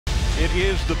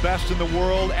is the best in the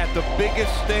world at the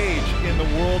biggest stage in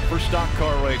the world for stock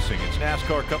car racing. It's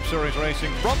NASCAR Cup Series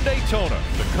racing from Daytona,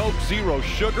 the Coke Zero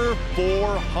Sugar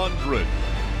 400.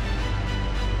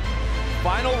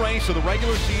 Final race of the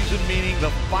regular season, meaning the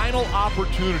final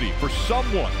opportunity for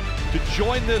someone to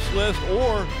join this list,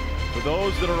 or for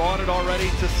those that are on it already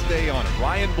to stay on it.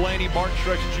 Ryan Blaney, Martin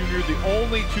Truex Jr., the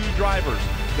only two drivers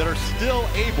that are still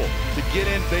able to get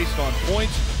in based on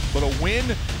points, but a win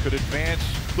could advance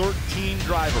 13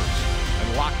 drivers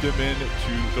and lock them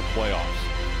into the playoffs.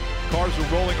 Cars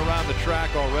are rolling around the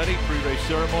track already. Pre-race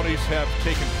ceremonies have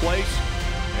taken place,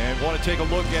 and want to take a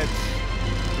look at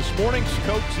this morning's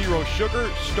Coke Zero Sugar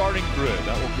starting grid.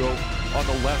 That will go on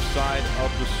the left side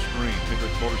of the screen.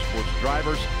 Hendrick Motorsports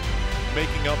drivers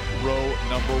making up row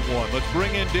number one. Let's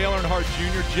bring in Dale Earnhardt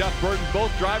Jr., Jeff Burton,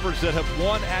 both drivers that have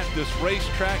won at this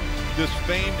racetrack, this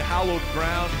famed hallowed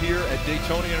ground here at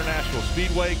Daytona International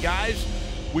Speedway. Guys,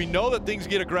 we know that things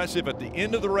get aggressive at the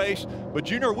end of the race, but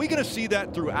Junior, are we going to see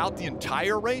that throughout the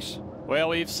entire race? Well,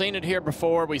 we've seen it here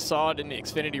before. We saw it in the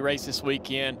Xfinity race this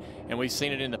weekend, and we've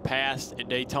seen it in the past at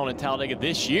Daytona and Talladega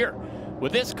this year.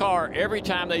 With this car, every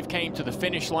time they've came to the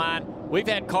finish line, we've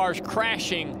had cars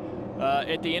crashing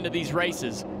at the end of these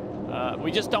races.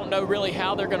 We just don't know really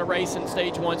how they're going to race in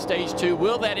stage one, stage two.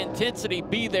 Will that intensity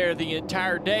be there the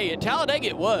entire day? At Talladega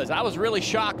it was. I was really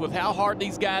shocked with how hard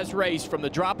these guys raced from the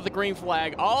drop of the green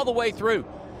flag all the way through.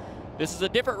 This is a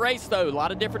different race though, a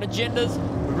lot of different agendas.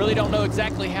 We really don't know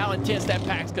exactly how intense that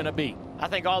pack's going to be. I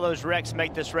think all those wrecks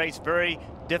make this race very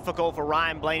difficult for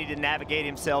Ryan Blaney to navigate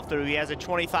himself through. He has a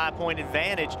 25-point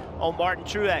advantage on Martin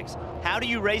Truex. How do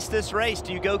you race this race?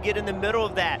 Do you go get in the middle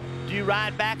of that? Do you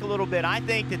ride back a little bit? I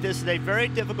think that this is a very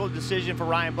difficult decision for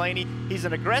Ryan Blaney. He's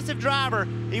an aggressive driver.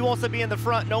 He wants to be in the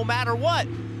front no matter what.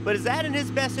 But is that in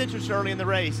his best interest early in the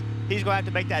race? He's going to have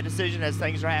to make that decision as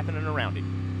things are happening around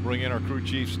him. Bring in our crew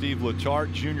chief, Steve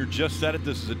Letarte. Jr. just said it,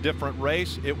 this is a different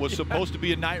race. It was supposed to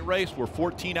be a night race. We're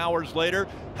 14 hours later.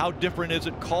 How different is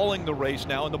it calling the race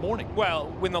now in the morning? Well,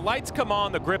 when the lights come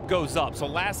on, the grip goes up. So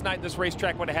last night, this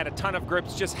racetrack would have had a ton of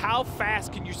grips. Just how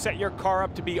fast can you set your car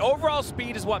up to be? Overall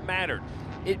speed is what mattered.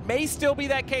 It may still be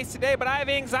that case today, but I have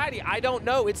anxiety. I don't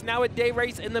know. It's now a day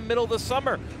race in the middle of the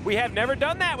summer. We have never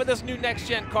done that with this new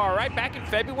next-gen car, right? Back in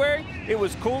February, it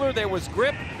was cooler. There was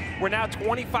grip. We're now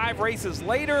 25 races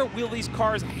later. Will these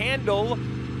cars handle?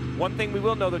 One thing we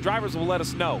will know, the drivers will let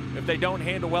us know if they don't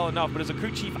handle well enough. But as a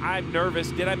crew chief, I'm nervous.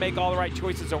 Did I make all the right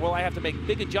choices, or will I have to make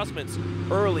big adjustments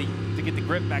early to get the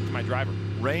grip back to my driver?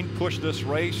 Rain pushed this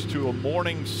race to a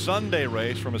morning Sunday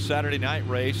race from a Saturday night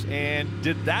race. And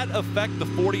did that affect the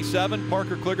 47,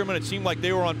 Parker Kligerman? It seemed like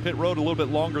they were on pit road a little bit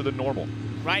longer than normal.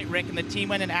 Right, Rick, and the team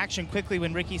went in action quickly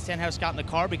when Ricky Stenhouse got in the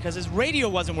car because his radio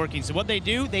wasn't working. So what they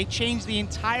do, they changed the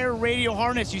entire radio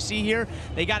harness. You see here,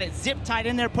 they got it zip tied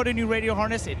in there, put a new radio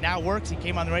harness. It now works. He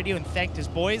came on the radio and thanked his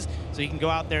boys so he can go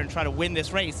out there and try to win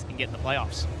this race and get in the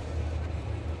playoffs.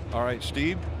 All right,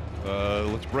 Steve,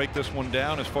 let's break this one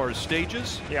down as far as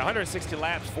stages. Yeah, 160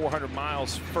 laps, 400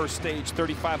 miles, first stage,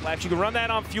 35 laps. You can run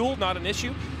that on fuel, not an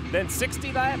issue. Then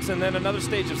 60 laps, and then another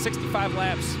stage of 65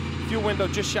 laps. Fuel window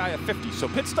just shy of 50. So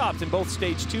pit stops in both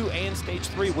stage 2 and stage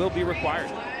 3 will be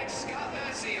required.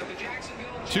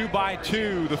 2 by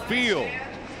 2, the field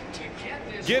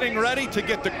getting ready to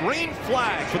get the green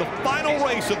flag for the final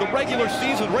race of the regular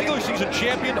season. Regular season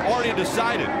champion already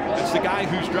decided. It's the guy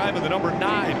who's driving the number 9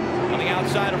 on the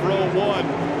outside of row 1.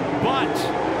 But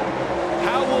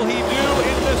how will he do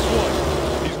in this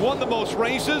one? He's won the most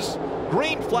races.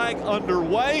 Green flag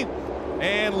underway.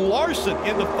 And Larson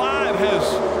in the 5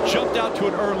 has jumped out to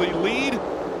an early lead.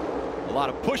 A lot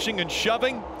of pushing and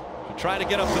shoving to try to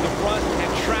get up to the front,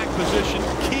 and track position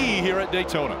key here at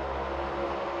Daytona.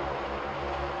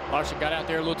 Larson got out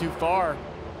there a little too far,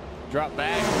 dropped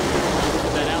back.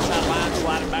 That outside line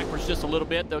sliding backwards just a little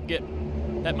bit. They'll get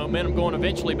that momentum going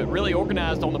eventually, but really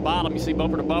organized on the bottom. You see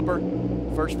bumper to bumper.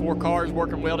 First 4 cars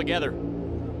working well together.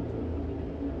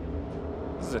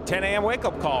 This is a 10 a.m.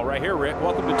 wake-up call right here, Rick.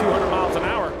 Welcome to 200 miles an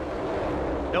hour.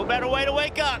 No better way to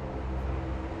wake up.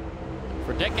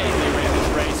 For decades, they ran this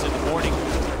race in the morning.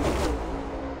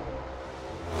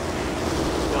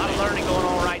 A lot of learning going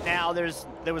on right now.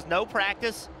 There was no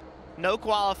practice, no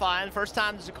qualifying. First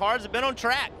time the cars have been on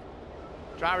track.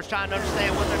 Drivers trying to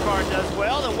understand what their car does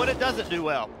well and what it doesn't do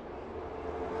well.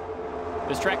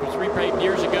 This track was repaved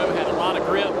years ago, had a lot of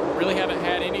grip. Really haven't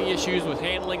had any issues with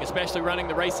handling, especially running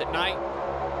the race at night.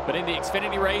 But in the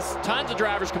Xfinity race, tons of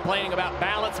drivers complaining about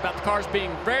balance, about the cars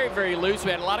being very, very loose.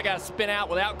 We had a lot of guys spin out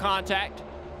without contact.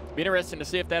 Be interesting to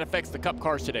see if that affects the Cup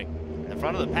cars today. In the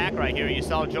front of the pack right here, you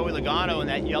saw Joey Logano in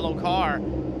that yellow car.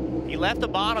 He left the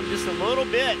bottom just a little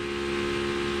bit.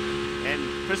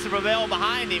 And Christopher Bell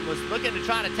behind him was looking to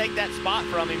try to take that spot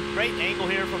from him. Great angle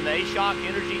here from the A-Shock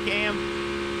Energy Cam.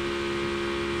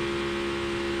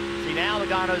 See, now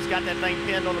Logano's got that thing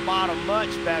pinned on the bottom much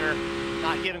better,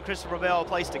 not giving Christopher Bell a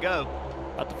place to go.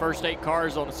 About the first 8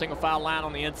 cars on a single file line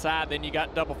on the inside. Then you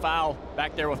got double file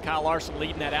back there with Kyle Larson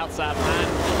leading that outside line.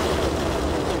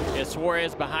 Yeah,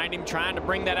 Suarez behind him trying to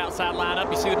bring that outside line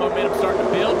up. You see the momentum starting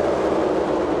to build.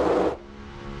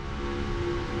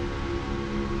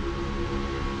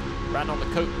 Riding on the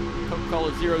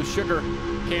Coca-Cola Zero Sugar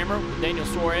camera with Daniel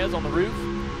Suarez on the roof.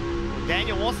 What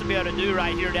Daniel wants to be able to do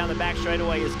right here down the back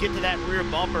straightaway is get to that rear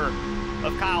bumper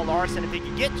of Kyle Larson. If he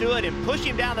can get to it and push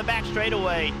him down the back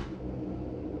straightaway,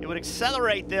 it would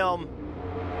accelerate them.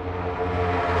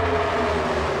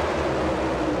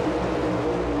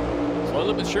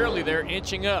 Slowly but surely, they're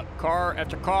inching up, car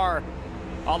after car,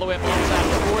 all the way up alongside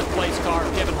the 4th place car,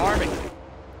 Kevin Harvick.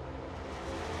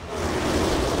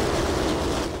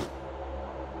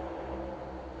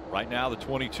 Right now, the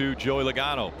 22, Joey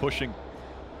Logano, pushing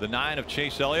the 9 of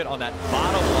Chase Elliott on that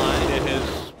bottom line. It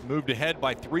has moved ahead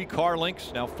by 3 car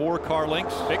lengths, now 4 car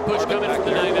lengths. Big push coming from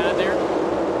the 99 there.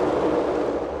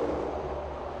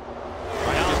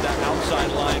 Right now, that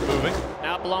outside line moving.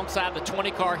 Now up alongside the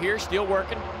 20 car here, still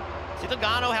working. See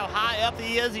Logano, how high up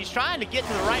he is. He's trying to get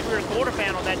to the right rear quarter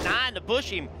panel on that 9 to push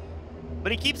him,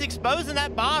 but he keeps exposing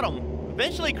that bottom.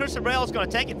 Eventually, Christopher Bell is going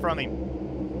to take it from him.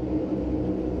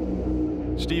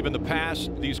 Steve, in the past,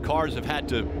 these cars have had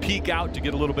to peek out to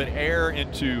get a little bit of air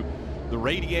into the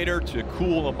radiator to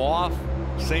cool them off.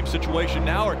 Same situation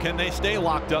now, or can they stay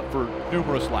locked up for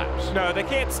numerous laps? No, they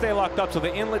can't stay locked up. So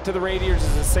the inlet to the radiators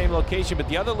is the same location, but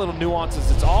the other little nuance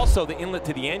is it's also the inlet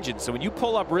to the engine. So when you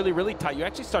pull up really, really tight, you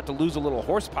actually start to lose a little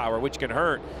horsepower, which can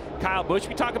hurt. Kyle Busch,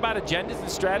 we talk about agendas and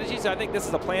strategies. I think this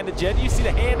is a planned agenda. You see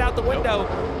the hand out the window.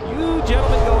 You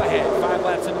gentlemen go ahead. 5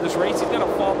 laps into this race, he's going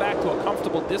to fall back to a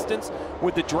comfortable distance.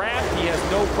 With the draft, he has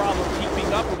no problem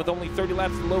keeping up, and with only 30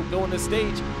 laps to go in this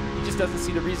stage, he just doesn't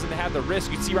see the reason to have the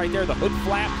risk. You see right there the hood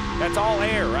flap, that's all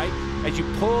air, right? As you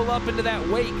pull up into that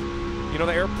wake, you know,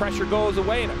 the air pressure goes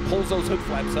away and it pulls those hood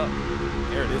flaps up.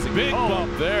 There it is again. Big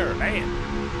bump there. Man.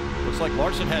 Looks like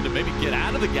Larson had to maybe get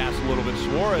out of the gas a little bit.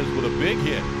 Suarez with a big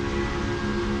hit.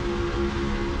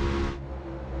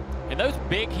 And those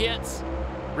big hits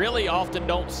really often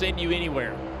don't send you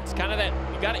anywhere. It's kind of that,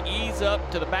 you got to ease up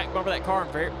to the back bumper of that car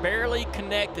and barely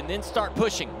connect and then start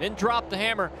pushing. Then drop the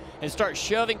hammer and start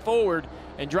shoving forward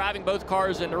and driving both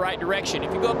cars in the right direction.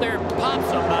 If you go up there and pop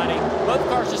somebody, both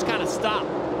cars just kind of stop.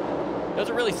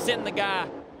 Doesn't really send the guy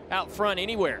out front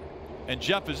anywhere. And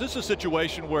Jeff, is this a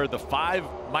situation where the 5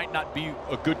 might not be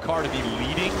a good car to be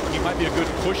leading? He might be a good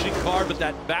pushing car, but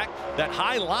that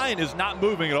high line is not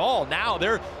moving at all. Now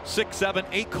they're 6, 7,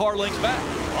 8 car lengths back.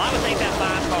 Well, I would think that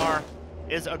 5 car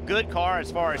is a good car as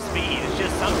far as speed. It's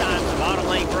just sometimes the bottom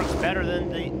lane works better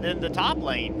than the top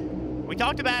lane. We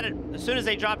talked about it as soon as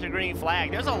they dropped the green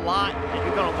flag. There's a lot that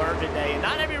you're going to learn today, and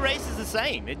not every race is the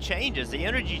same. It changes. The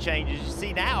energy changes. You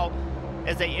see now,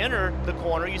 as they enter the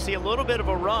corner, you see a little bit of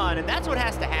a run, and that's what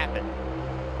has to happen.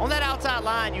 On that outside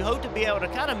line, you hope to be able to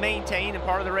kind of maintain in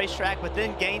part of the racetrack, but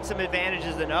then gain some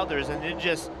advantages than others, and then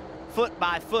just foot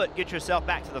by foot get yourself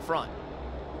back to the front.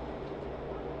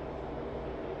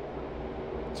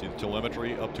 See the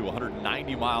telemetry up to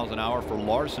 190 miles an hour for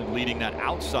Larson leading that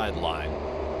outside line.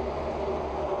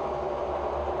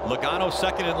 Logano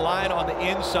second in line on the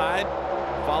inside.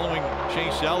 Following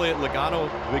Chase Elliott, Logano,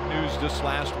 big news this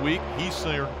last week.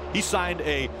 He signed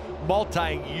a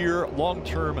multi-year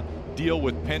long-term deal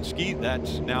with Penske. That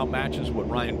now matches what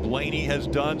Ryan Blaney has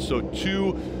done. So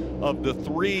 2 of the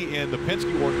 3 in the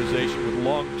Penske organization with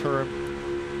long-term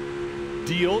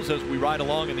deals as we ride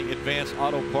along in the Advanced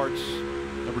Auto Parts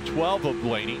number 12 of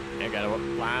Blaney. They got a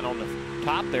line on the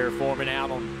top there forming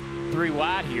out on 3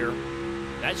 wide here.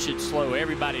 That should slow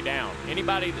everybody down.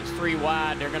 Anybody that's 3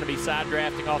 wide, they're going to be side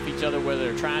drafting off each other whether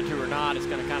they're trying to or not. It's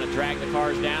going to kind of drag the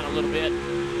cars down a little bit.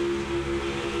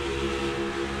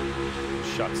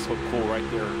 Shot so cool right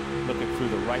there, looking through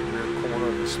the right rear corner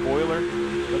of the spoiler,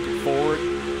 looking forward.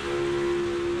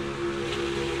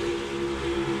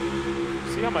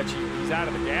 See how much he's out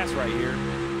of the gas right here.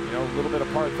 You know, a little bit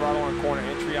of part throttle on corner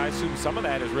entry. I assume some of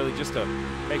that is really just to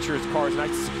make sure his car is nice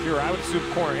and secure. I would assume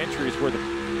corner entry is where the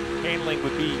handling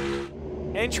would be.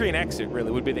 Entry and exit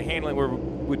really would be the handling where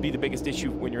would be the biggest issue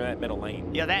when you're in that middle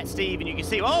lane. Yeah, that, Steve, and you can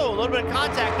see, oh, a little bit of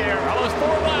contact there. Almost 4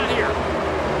 wide here.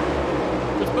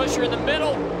 With Buescher in the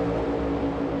middle.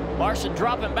 Larson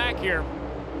dropping back here.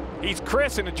 He's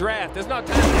Chris in the draft. There's no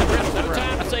time to No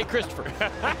time to say Christopher. No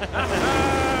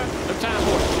time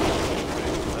for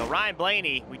it. Well, Ryan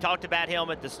Blaney, we talked about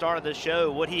him at the start of the show,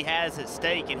 what he has at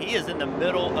stake, and he is in the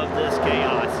middle of this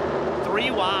chaos. 3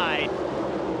 wide.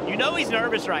 You know he's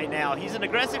nervous right now. He's an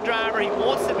aggressive driver. He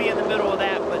wants to be in the middle of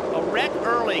that, but a wreck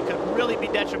early could really be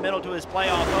detrimental to his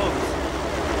playoff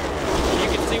hopes.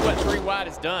 You can see what 3 wide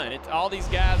has done. All these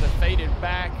guys have faded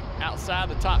back outside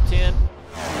the top 10.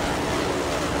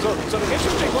 So the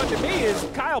interesting one to me is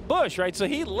Kyle Busch, right? So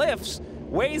he lifts,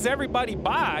 weighs everybody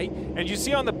by, and you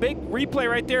see on the big replay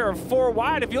right there of 4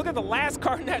 wide, if you look at the last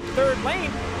car in that 3rd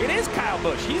lane, it is Kyle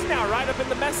Busch. He's now right up in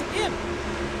the mess again.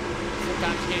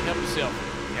 Sometimes you can't help yourself.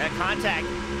 Yeah, contact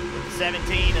with the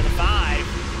 17 and the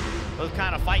 5. Both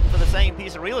kind of fighting for the same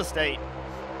piece of real estate.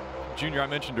 Junior, I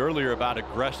mentioned earlier about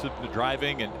aggressive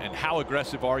driving and how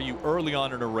aggressive are you early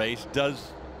on in a race.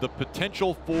 Does the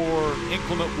potential for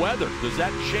inclement weather, does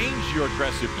that change your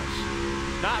aggressiveness?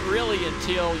 Not really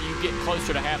until you get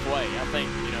closer to halfway. I think,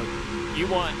 you know,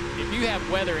 if you have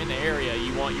weather in the area,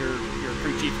 you want your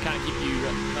crew chief to kind of keep you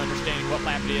understanding what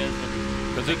lap it is.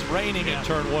 Because it's raining in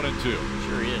turn 1 and 2.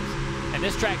 Sure is. And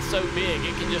this track's so big,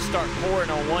 it can just start pouring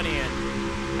on one end.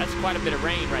 That's quite a bit of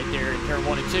rain right there in turn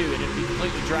 1 and 2, and it'll be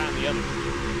completely dry on the other.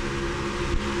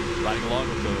 Riding along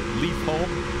with the leaf home,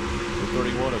 the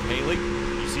 31 of Haley.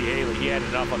 See Haley, he had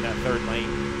it up on that 3rd lane.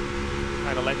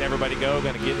 Kind of letting everybody go,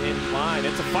 going to get in line.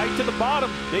 It's a fight to the bottom.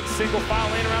 Big single file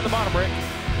lane around the bottom, Rick.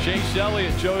 Chase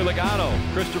Elliott, Joey Logano,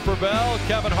 Christopher Bell,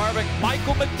 Kevin Harvick,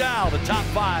 Michael McDowell, the top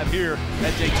 5 here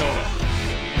at Daytona.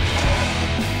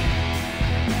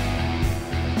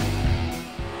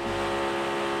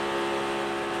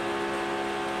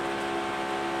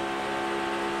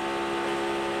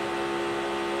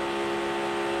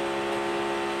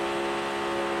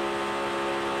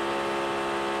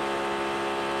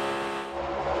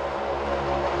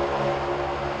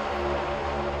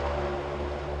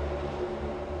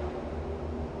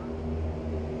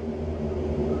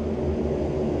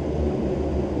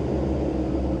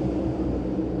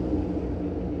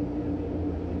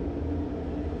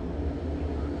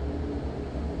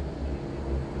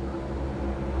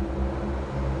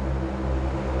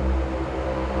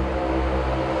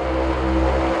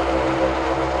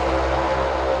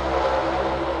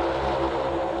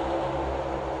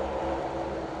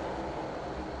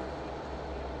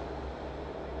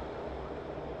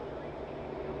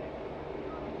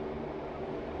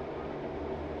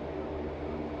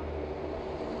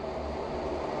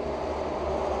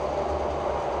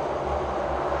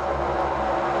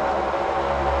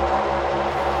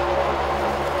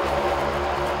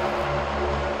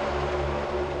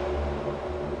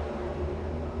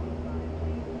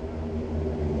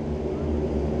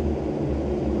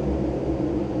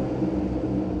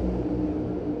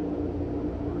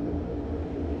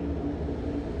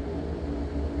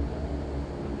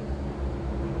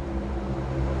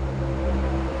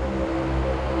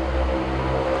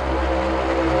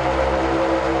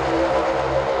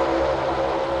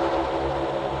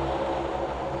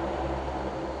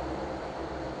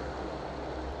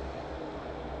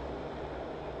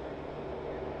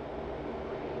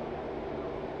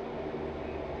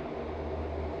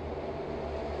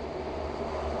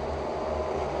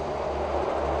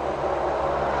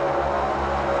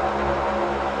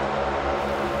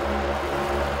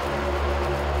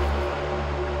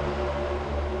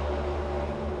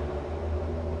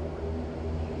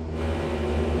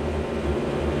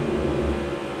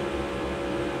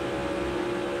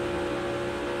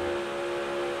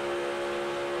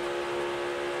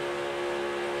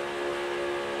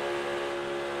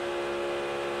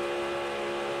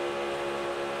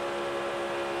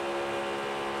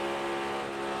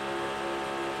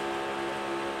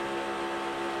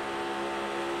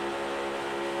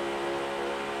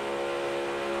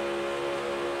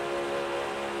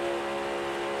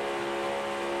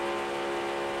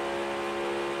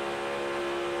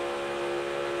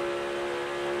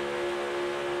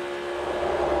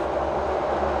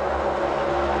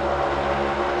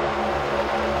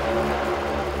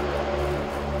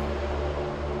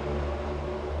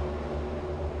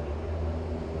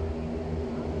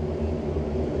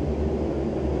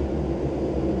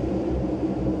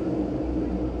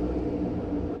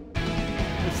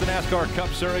 NASCAR Cup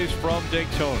Series from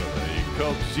Daytona. The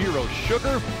Coke Zero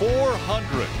Sugar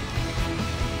 400.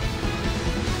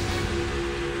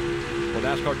 Well,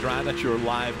 NASCAR Drive, that's your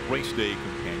live race day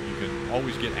companion. You can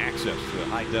always get access to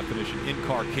high-definition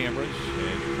in-car cameras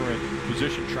and current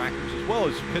position trackers, as well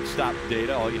as pit stop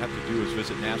data. All you have to do is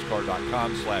visit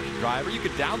NASCAR.com/driver. You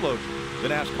can download the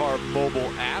NASCAR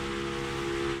mobile app.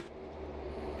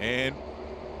 And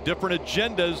different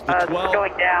agendas. The 12.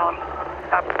 Going down.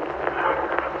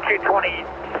 220.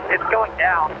 It's going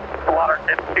down. The water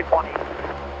tip 220.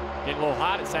 Getting a little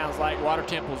hot, it sounds like. Water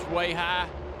temperature way high.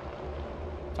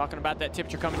 Talking about that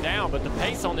temperature coming down, but the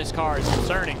pace on this car is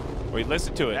concerning. We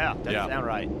listened to it. Yeah, doesn't sound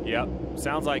right. Yep,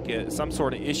 sounds like some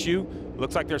sort of issue.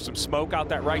 Looks like there's some smoke out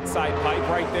that right side pipe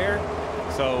right there.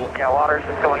 So yeah, water's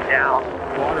just going down.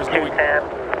 Water's going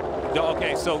 210. No,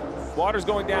 okay, so water's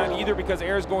going down either because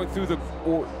air is going through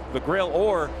the grill,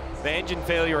 or the engine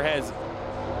failure has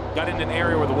got in an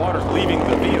area where the water's leaving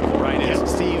the vehicle, right? Yes,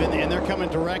 Steve, and they're coming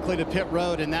directly to pit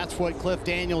road, and that's what Cliff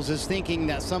Daniels is thinking,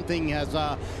 that something has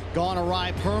gone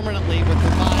awry permanently with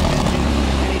the 5 engine.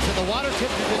 And he said the water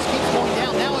temperature just keeps going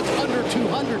down. Now it's under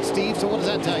 200, Steve, so what does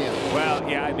that tell you? Well,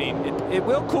 yeah, I mean, it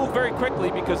will cool very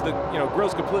quickly because the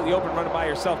grill's completely open, running by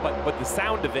yourself, but the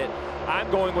sound of it,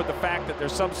 I'm going with the fact that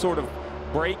there's some sort of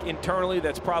brake internally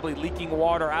that's probably leaking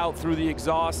water out through the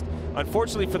exhaust.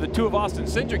 Unfortunately for the 2 of Austin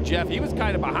Cindric, Jeff, he was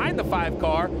kind of behind the 5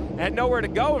 car and had nowhere to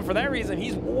go, and for that reason,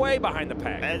 he's way behind the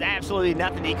pack. There's absolutely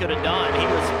nothing he could have done. He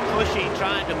was pushing,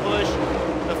 trying to push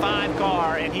the 5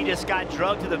 car, and he just got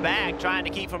drugged to the back, trying to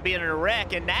keep from being in a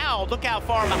wreck. And now, look how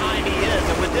far behind he is.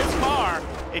 And with this car,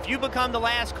 if you become the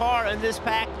last car in this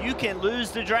pack, you can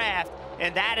lose the draft,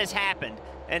 and that has happened.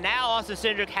 And now Austin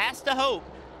Cindric has to hope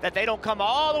that they don't come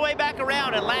all the way back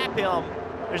around and lap him.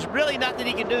 There's really nothing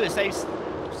he can do.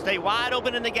 Stay wide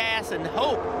open in the gas and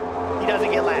hope he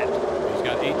doesn't get lapped. He's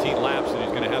got 18 laps, and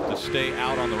he's going to have to stay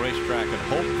out on the racetrack and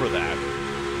hope for that.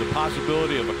 The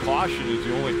possibility of a caution is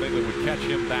the only thing that would catch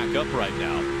him back up right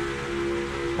now.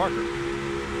 Parker.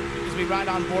 As we ride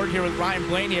on board here with Ryan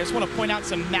Blaney, I just want to point out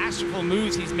some masterful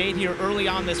moves he's made here early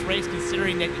on this race,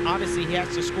 considering that obviously he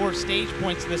has to score stage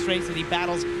points in this race as he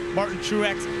battles Martin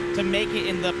Truex to make it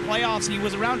in the playoffs. He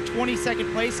was around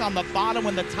 22nd place on the bottom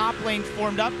when the top lane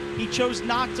formed up. He chose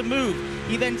not to move.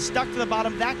 He then stuck to the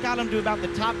bottom. That got him to about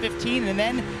the top 15, and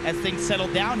then as things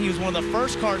settled down, he was one of the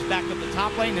first cars back up the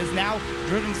top lane and has now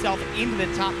driven himself into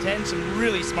the top 10. Some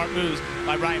really smart moves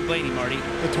by Ryan Blaney, Marty.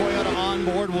 The Toyota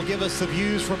onboard will give us the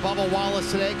views for Bubba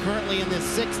Wallace today, currently in the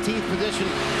 16th position.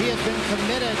 He has been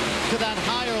committed to that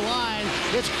higher line.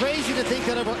 It's crazy to think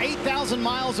that over 8,000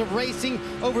 miles of racing,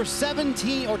 over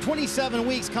 17 or 27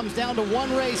 weeks comes down to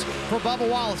one race for Bubba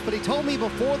Wallace. But he told me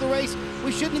before the race,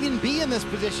 we shouldn't even be in this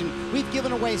position. We've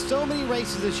given away so many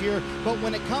races this year, but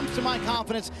when it comes to my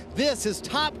confidence, this is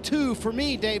top 2 for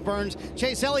me, Dave Burns.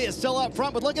 Chase Elliott still up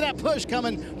front, but look at that push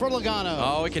coming for Logano.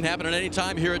 Oh, it can happen at any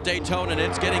time here at Daytona, and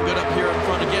it's getting good up here in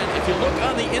front again. If you look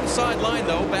on the inside line,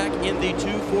 though, back in the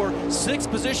 2-4-6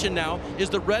 position now is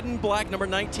the red and black number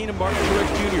 19 of Martin Truex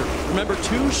Jr. Remember, 2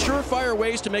 surefire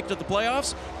ways to make it to the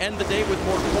playoffs: end the day with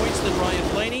more points than Ryan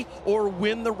Blaney, or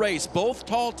win the race. Both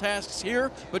tall tasks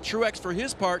here, but Truex, for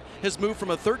his part, has moved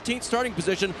from a 13th starting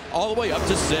position all the way up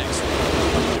to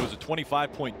 6th. It was a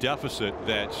 25-point deficit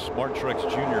that Martin Truex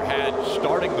Jr. had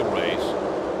starting the race,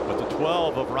 but the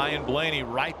 12 of Ryan Blaney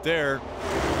right there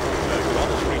could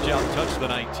almost reach out and touch the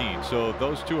 19. So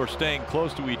those 2 are staying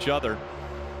close to each other.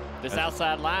 This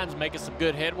outside line's making some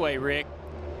good headway, Rick.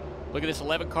 Look at this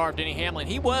 11 car of Denny Hamlin.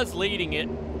 He was leading it.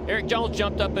 Eric Jones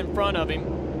jumped up in front of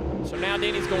him. So now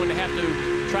Denny's going to have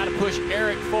to try to push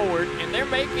Eric forward, and they're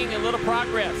making a little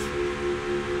progress.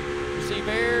 You see,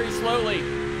 very slowly.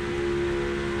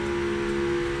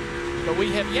 But we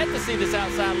have yet to see this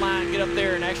outside line get up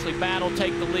there and actually battle,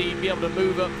 take the lead, be able to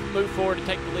move forward and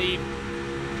take the lead.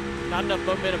 Not enough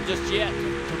momentum just yet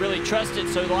to really trust it.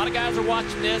 So a lot of guys are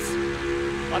watching this.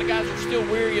 A lot of guys are still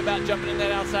weary about jumping in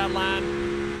that outside line.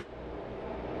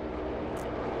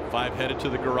 5 headed to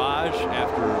the garage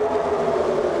after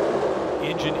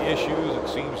engine issues. It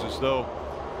seems as though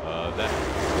that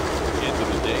end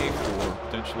of the day for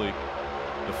potentially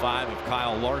the 5 of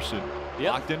Kyle Larson.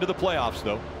 Yep. Locked into the playoffs,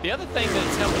 though. The other thing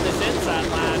that's helping this inside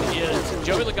line is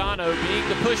Joey Logano being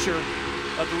the pusher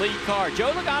of the lead car.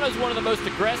 Joey Logano is one of the most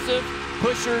aggressive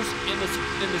pushers in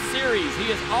the series. He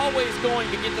is always going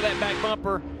to get to that back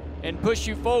bumper and push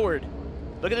you forward.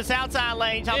 Look at this outside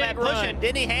lane. Talking Big about pushing. run.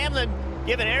 Denny Hamlin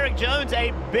giving Eric Jones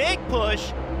a big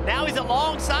push. Now he's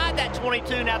alongside that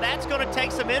 22. Now that's going to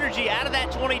take some energy out of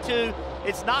that 22.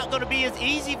 It's not going to be as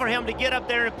easy for him to get up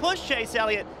there and push Chase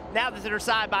Elliott now that they're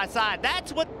side by side.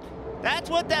 That's what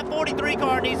that 43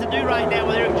 car needs to do right now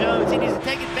with Eric Jones. He needs to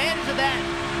take advantage of that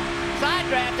side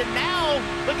draft, and now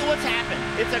look at what's happened.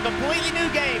 It's a completely new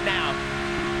game now.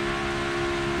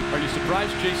 Are you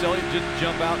surprised Chase Elliott didn't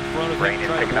jump out in front of him Rain and is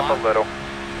try to picking up block? a little.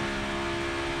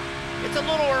 It's a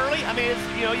little early. I mean,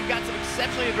 you've got some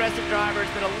exceptionally aggressive drivers.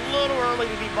 It's been a little early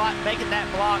to be making that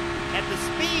block at the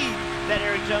speed that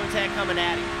Eric Jones had coming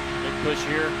at him. Big push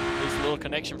here. At least a little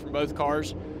connection from both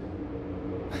cars.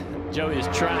 Joey is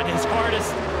trying his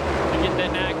hardest to get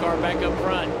that 9 car back up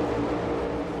front.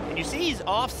 And you see he's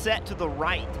offset to the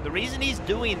right. The reason he's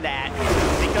doing that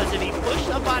is because if he pushes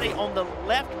somebody on the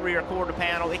left rear quarter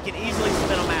panel, it can easily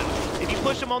spin them out. If you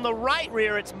push them on the right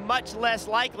rear, it's much less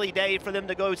likely, Dave, for them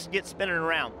to go get spinning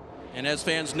around. And as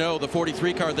fans know, the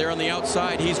 43 car there on the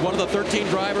outside, he's one of the 13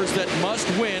 drivers that must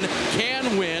win,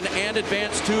 can win, and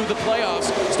advance to the playoffs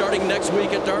starting next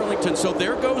week at Darlington. So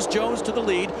there goes Jones to the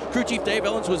lead. Crew Chief Dave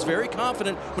Ellens was very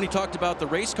confident when he talked about the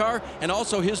race car and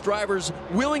also his driver's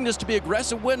willingness to be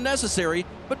aggressive when necessary,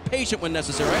 but patient when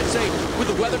necessary. I'd say with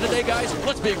the weather today, guys,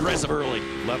 let's be aggressive early.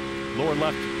 Lower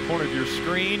left corner of your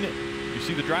screen, you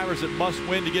see the drivers that must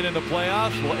win to get into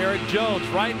playoffs. Well, Eric Jones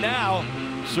right now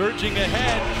surging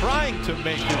ahead, trying to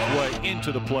make his way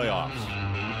into the playoffs.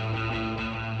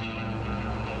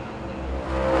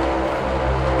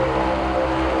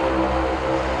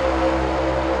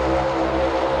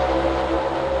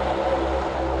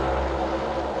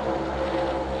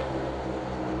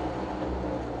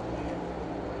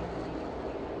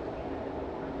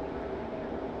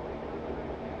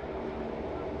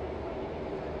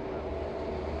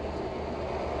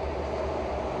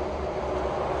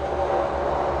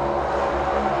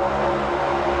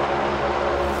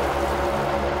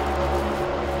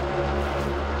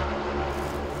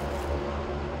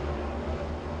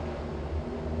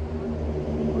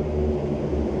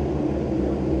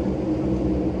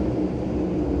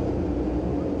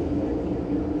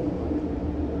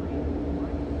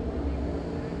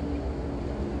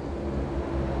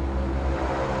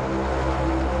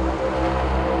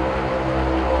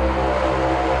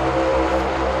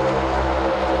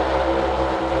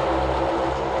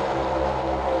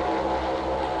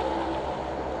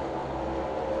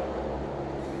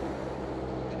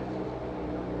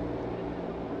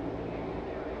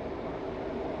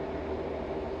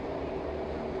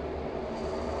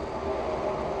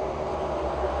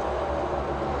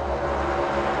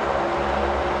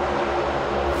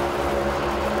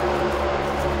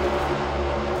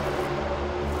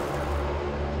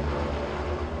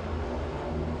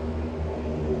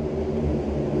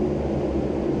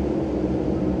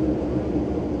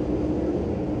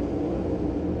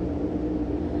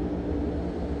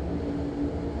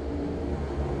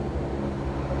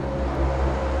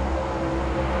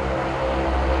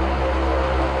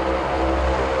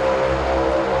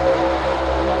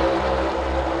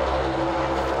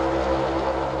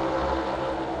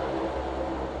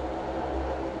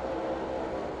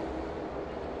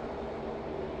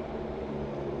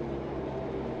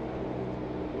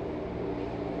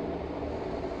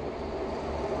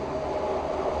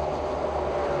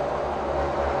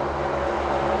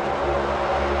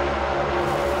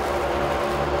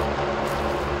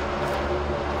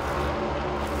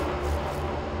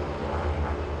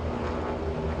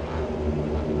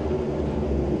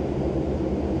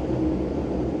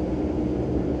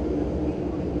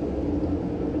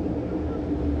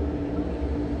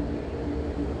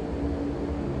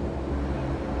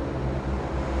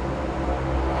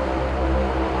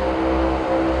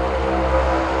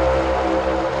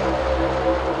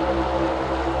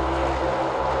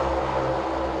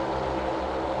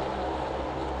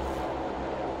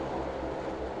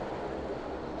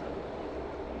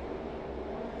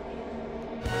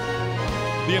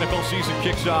 The NFL season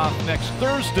kicks off next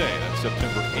Thursday. That's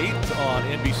September 8th on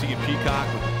NBC and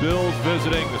Peacock, with Bills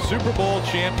visiting the Super Bowl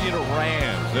champion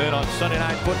Rams. Then on Sunday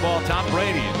Night Football, Tom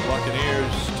Brady and the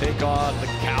Buccaneers take on the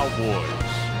Cowboys.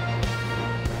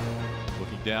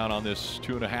 Looking down on this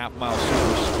 2.5-mile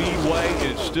super speedway,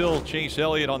 it's still Chase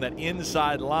Elliott on that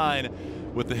inside line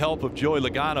with the help of Joey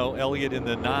Logano. Elliott in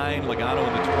the 9, Logano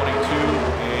in the 22,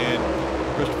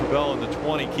 and Christopher Bell in the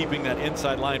 20, keeping that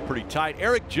inside line pretty tight.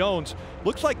 Eric Jones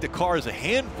looks like the car is a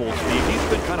handful, Steve. He's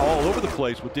been kind of all over the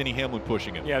place with Denny Hamlin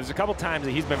pushing him. Yeah, there's a couple times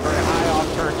that he's been very high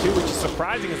off turn 2, which is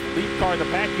surprising as the lead car in the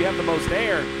pack. You have the most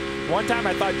air. One time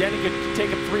I thought Denny could take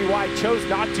him 3 wide, chose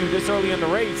not to this early in the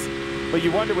race. But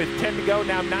you wonder with 10 to go,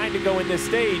 now 9 to go in this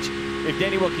stage, if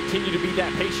Denny will continue to be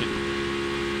that patient.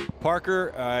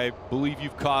 Parker, I believe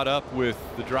you've caught up with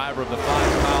the driver of the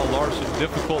 5, Kyle Larson.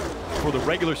 Difficult for the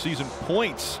regular season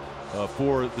points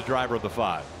for the driver of the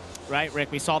 5. Right,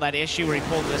 Rick, we saw that issue where he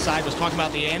pulled to the side, was talking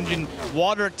about the engine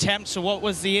water temp. So what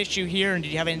was the issue here, and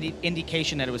did you have any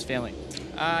indication that it was failing?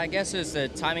 I guess it's the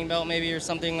timing belt maybe or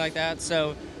something like that.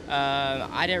 So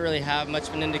I didn't really have much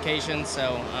of an indication,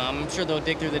 so I'm sure they'll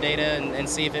dig through the data and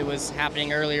see if it was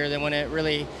happening earlier than when it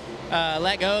really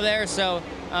let go there. So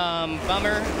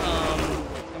bummer.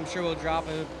 I'm sure we'll drop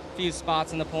a few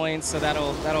spots in the points, so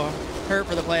that'll hurt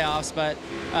for the playoffs. But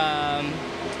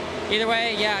either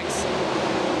way, yeah,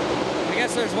 we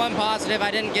guess there's one positive.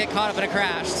 I didn't get caught up in a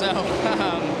crash, so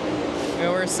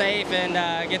we're safe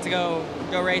and get to go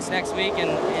race next week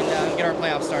and get our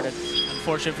playoffs started.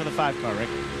 Unfortunate for the 5-car, Rick.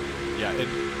 Yeah, at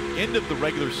end of the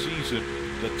regular season,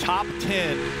 the top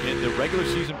 10 in the regular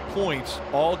season points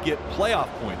all get playoff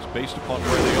points based upon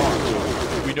where they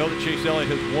are. So we know that Chase Elliott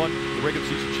has won the regular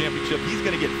season championship. He's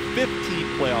going to get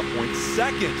 15 playoff points.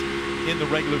 Second in the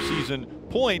regular season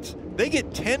points, they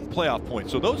get 10 playoff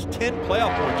points. So those 10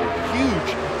 playoff points are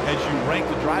huge as you rank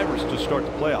the drivers to start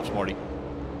the playoffs, Marty.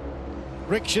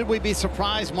 Rick, should we be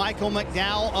surprised Michael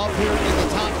McDowell up here in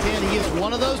the top 10? He is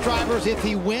one of those drivers. If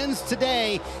he wins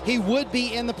today, he would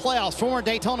be in the playoffs. Former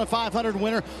Daytona 500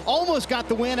 winner, almost got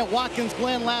the win at Watkins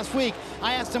Glen last week.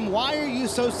 I asked him, why are you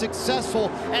so successful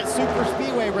at super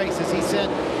speedway races? He said,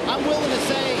 I'm willing to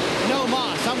say no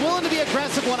mas. I'm willing to be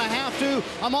aggressive when I have to.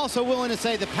 I'm also willing to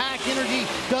say the pack energy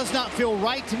does not feel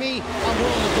right to me. I'm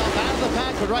willing to jump out of the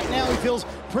pack, but right now he feels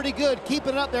pretty good,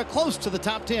 keeping it up there close to the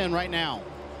top 10 right now.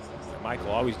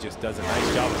 Michael always just does a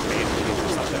nice job of managing it.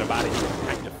 There's something about it you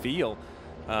can kind of feel.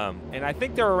 And I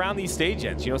think they're around these stage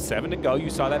ends. You know, 7 to go. You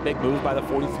saw that big move by the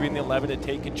 43 and the 11 to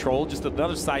take control. Just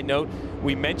another side note,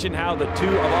 we mentioned how the 2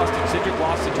 of Austin Cindric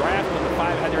lost the draft when the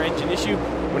 5 had their engine issue.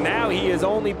 Well, now he is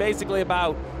only basically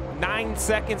about 9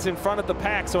 seconds in front of the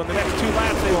pack. So in the next 2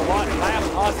 laps, they will lap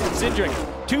Austin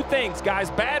Cindric. 2 things, guys.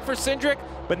 Bad for Cindric,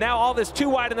 but now all this 2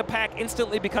 wide in the pack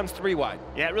instantly becomes 3 wide.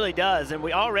 Yeah, it really does. And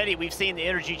we've seen the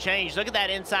energy change. Look at that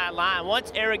inside line.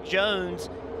 Once Eric Jones,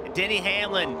 Denny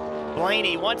Hamlin,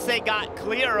 Blaney, once they got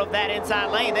clear of that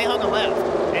inside lane, they hung a left.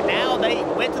 And now they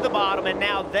went to the bottom, and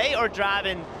now they are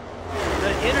driving the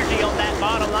energy on that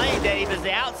bottom lane, Dave, as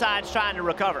the outside's trying to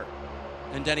recover.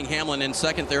 And Denny Hamlin in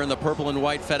second there in the purple and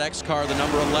white FedEx car, the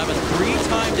number 11,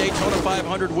 3-time Daytona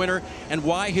 500 winner. And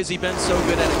why has he been so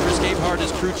good at it? Chris Gabehart,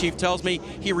 his crew chief, tells me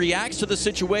he reacts to the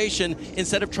situation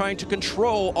instead of trying to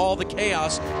control all the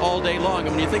chaos all day long.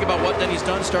 And when you think about what Denny's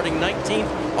done, starting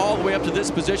 19th all the way up to this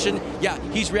position, yeah,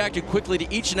 he's reacted quickly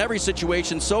to each and every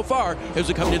situation so far as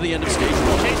we come to the end of stage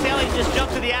 1. Chase Elliott just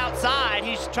jumped to the outside.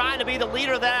 He's trying to be the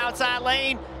leader of that outside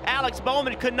lane. Alex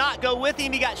Bowman could not go with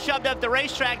him. He got shoved up the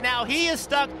racetrack. Now he is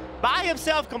stuck by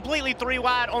himself completely 3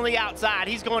 wide on the outside.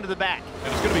 He's going to the back.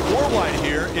 And it's going to be 4 wide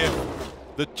here if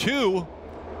the 2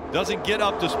 doesn't get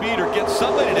up to speed or get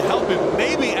somebody to help him.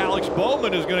 Maybe Alex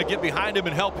Bowman is going to get behind him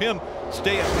and help him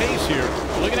stay at pace here.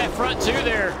 Look at that front 2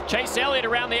 there. Chase Elliott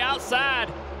around the outside.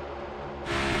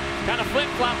 Kind of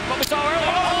flip-flop what we saw earlier.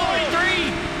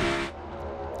 Oh, 3.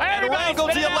 And around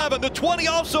goes the 11, the 20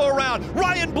 also around.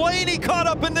 Ryan Blaney caught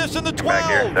up in this in the 12.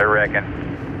 Back here, they're wrecking.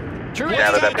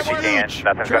 Truex up if you can.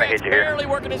 Nothing's going to hit you here. Barely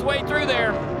working his way through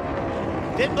there.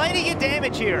 Did Blaney get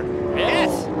damage here?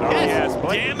 Yes. Yes.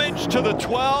 Damage to the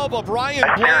 12 of Ryan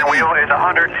That steering Blaney. wheel is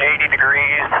 180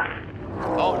 degrees.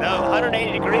 Oh no,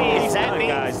 180 degrees. That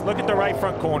means, guys, look at the right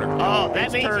front corner. Oh, that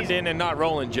it's means turned in and not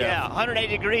rolling, Jeff. Yeah,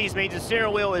 180 degrees means the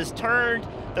steering wheel is turned.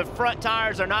 The front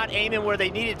tires are not aiming where they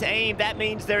need it to aim. That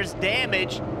means there's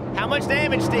damage. How much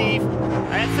damage, Steve?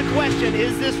 That's the question.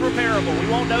 Is this repairable? We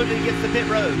won't know until he gets to pit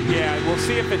road. Yeah, we'll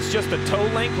see if it's just a toe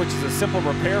link, which is a simple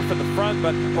repair for the front,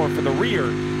 or for the rear.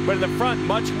 But in the front,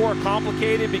 much more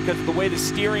complicated because of the way the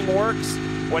steering works.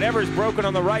 Whatever is broken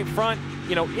on the right front,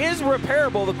 you know, is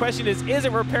repairable. The question is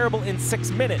it repairable in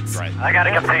 6 minutes? Right. I got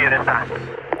to come see you this time.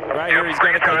 Right here, he's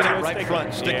going to come to us. Right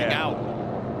front sticking out.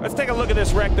 Let's take a look at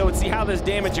this wreck, though, and see how this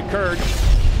damage occurred.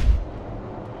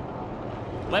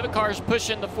 11 cars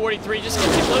pushing the 43, just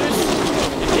gets him loose.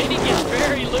 And then he gets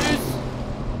very loose.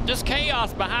 Just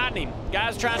chaos behind him.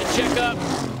 Guys trying to check up.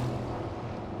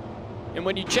 And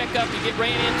when you check up, you get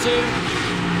ran into.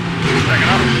 Second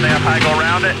up, stay up high, go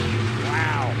around it.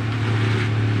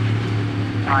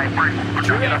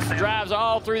 Truex drives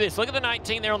all through this. Look at the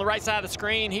 19 there on the right side of the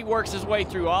screen. He works his way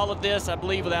through all of this, I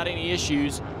believe, without any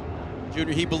issues.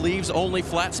 Junior, he believes only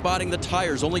flat spotting the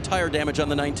tires, only tire damage on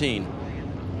the 19.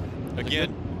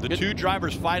 Again, the 2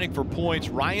 drivers fighting for points,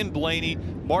 Ryan Blaney,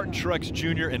 Martin Truex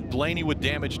Jr., and Blaney with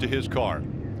damage to his car.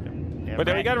 But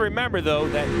then we got to remember, though,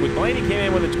 that when Blaney came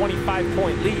in with a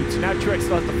 25-point lead, so now Truex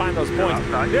still has to find those points.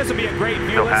 This will be a great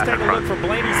view. Let's take a look from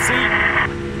Blaney's seat.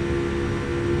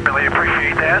 Really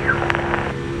appreciate that.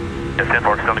 It's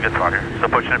 10-4, still in a good spot here. Still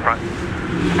pushing in front.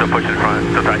 Still pushing in front.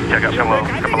 Still tight. Check up. Come low.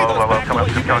 Come low. Low. Come up.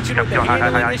 Keep going. Keep going.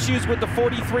 High. Issues with the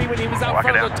 43 when he was out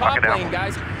front of the top lane,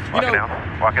 guys. Walk it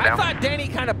down. Walk it down. I thought Denny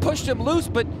kind of pushed him loose,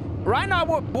 but right now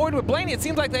on board with Blaney, it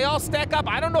seems like they all stack up.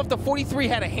 I don't know if the 43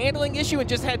 had a handling issue and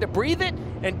just had to breathe it,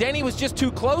 and Denny was just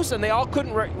too close and they all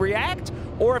couldn't react,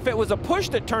 or if it was a push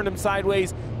that turned him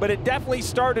sideways, but it definitely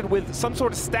started with some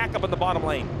sort of stack up in the bottom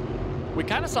lane. we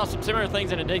kind of saw some similar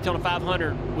things in the Daytona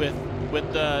 500 with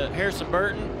Harrison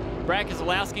Burton, Brad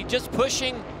Keselowski, just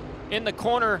pushing in the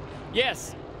corner.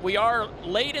 Yes, we are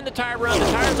late in the tire run. The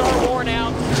tires are worn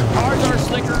out. Cars are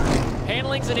slicker.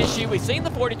 Handling's an issue. We've seen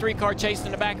the 43 car chasing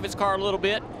in the back of his car a little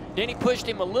bit. Then he pushed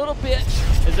him a little bit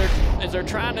as they're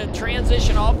trying to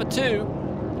transition off of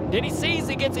 2. Then he sees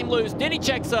he gets him loose. Then he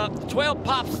checks up. The 12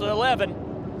 pops to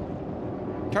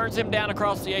 11. Turns him down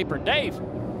across the apron. Dave.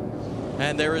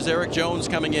 And there is Eric Jones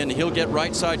coming in. He'll get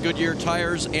right side Goodyear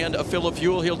tires and a fill of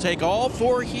fuel. He'll take all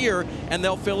 4 here, and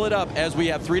they'll fill it up as we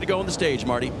have 3 to go on the stage,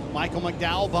 Marty. Michael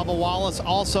McDowell, Bubba Wallace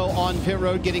also on pit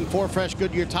road getting 4 fresh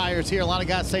Goodyear tires here. A lot of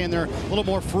guys saying they're a little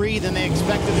more free than they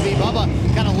expected to be. Bubba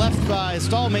kind of left his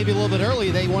stall maybe a little bit early.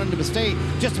 They wanted him to stay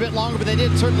just a bit longer, but they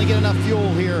did certainly get enough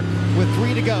fuel here with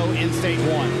 3 to go in stage 1.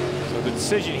 So the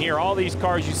decision here, all these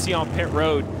cars you see on pit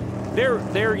road, they're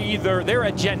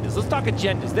agendas. Let's talk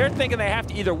agendas. They're thinking they have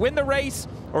to either win the race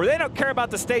or they don't care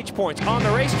about the stage points. On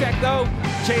the racetrack, though,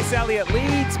 Chase Elliott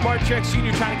leads. Martin Truex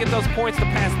Jr. trying to get those points to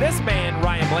pass this man,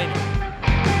 Ryan Blaney.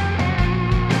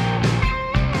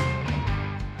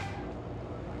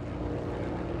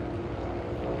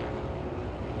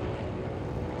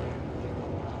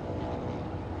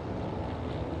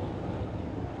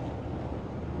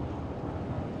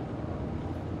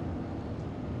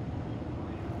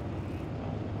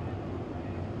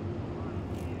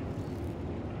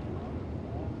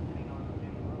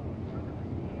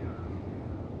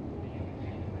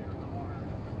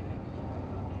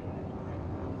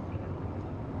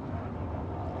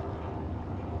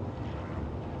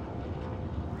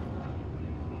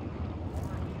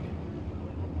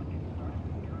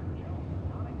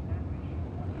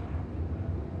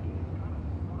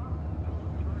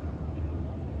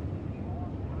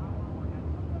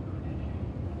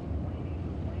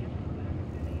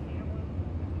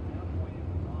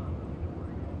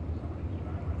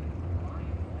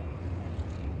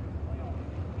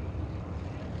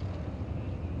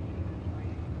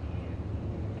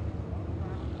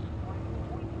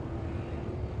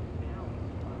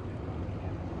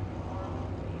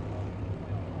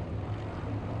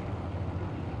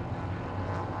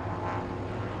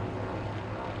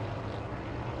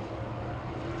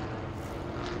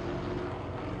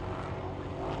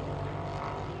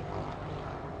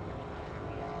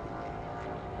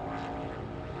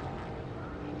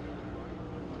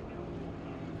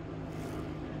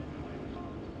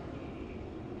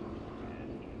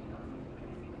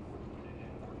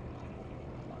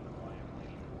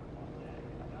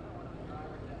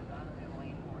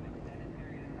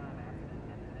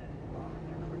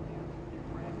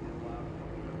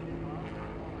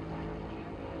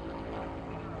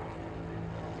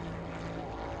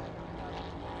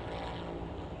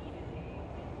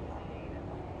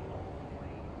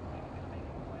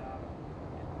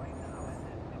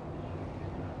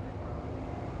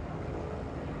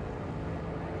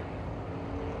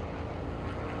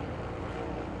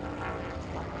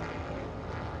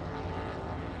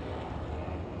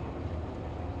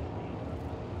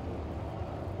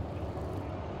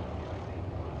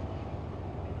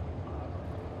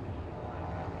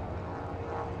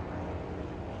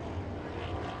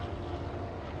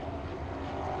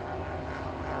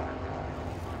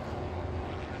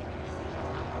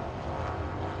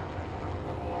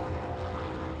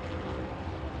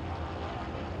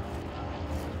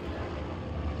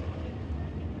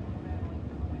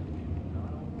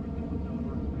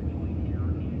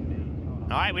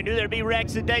 All right, we knew there'd be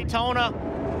wrecks at Daytona.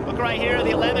 Look right here,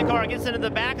 the 11 car gets into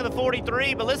the back of the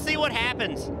 43, but let's see what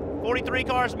happens. 43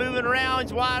 car's moving around,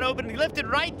 he's wide open. He lifted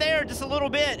right there just a little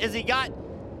bit as he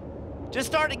just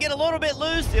started to get a little bit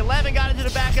loose. The 11 got into the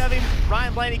back of him.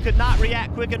 Ryan Blaney could not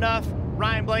react quick enough.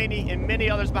 Ryan Blaney and many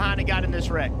others behind it got in this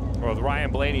wreck. Well,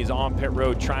 Ryan Blaney is on pit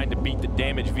road trying to beat the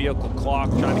damaged vehicle clock,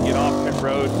 trying to get off pit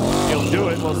road. He'll do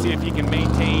it. We'll see if he can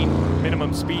maintain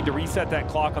minimum speed to reset that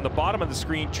clock. On the bottom of the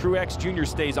screen, Truex Jr.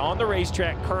 stays on the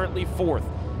racetrack, currently 4th.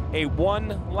 A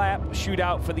 1-lap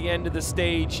shootout for the end of the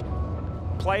stage.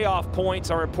 Playoff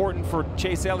points are important for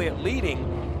Chase Elliott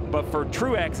leading, but for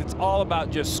Truex, it's all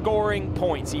about just scoring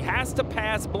points. He has to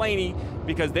pass Blaney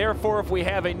because therefore, if we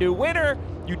have a new winner,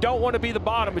 you don't want to be the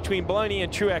bottom between Blaney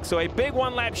and Truex. So a big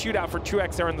 1-lap shootout for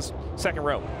Truex there in the second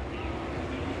row.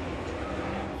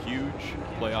 Huge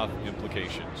playoff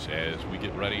implications as we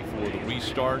get ready for the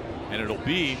restart, and it'll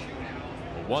be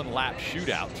a 1-lap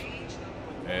shootout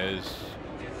as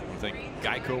I think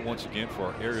Geico once again for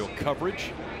our aerial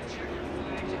coverage.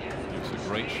 It's a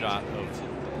great shot of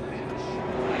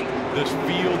this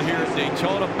field here at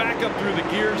Daytona. Back up through the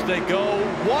gears they go.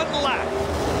 1 lap.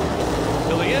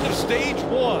 till the end of stage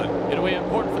 1. It'll be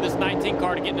important for this 19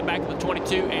 car to get in the back of the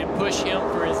 22 and push him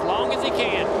for as long as he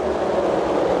can.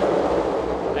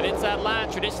 That inside line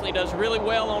traditionally does really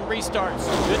well on restarts.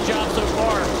 Good job so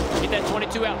far. Get that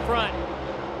 22 out front.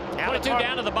 Now 22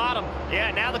 down to the bottom.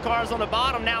 Yeah, now the car's on the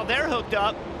bottom. Now they're hooked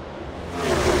up.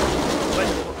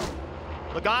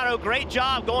 But Logano, great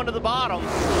job going to the bottom.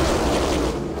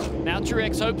 Now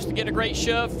Truex hopes to get a great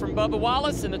shove from Bubba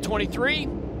Wallace in the 23.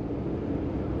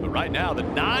 But right now, the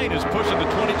 9 is pushing the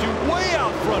 22 way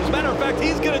out front. As a matter of fact,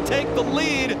 he's going to take the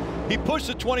lead. He pushed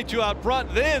the 22 out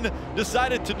front, then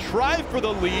decided to try for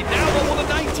the lead. Now what will the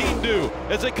 19 do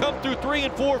as they come through 3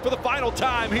 and 4 for the final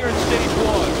time here in stage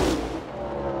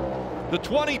 1? The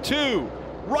 22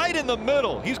 right in the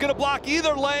middle. He's going to block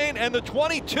either lane, and the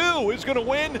 22 is going to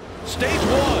win stage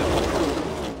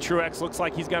 1. Truex looks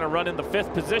like he's going to run in the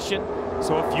 5th position.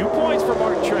 So a few points for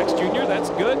Martin Truex Jr. That's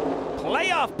good.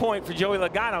 Playoff point for Joey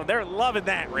Logano. They're loving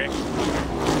that, Rick.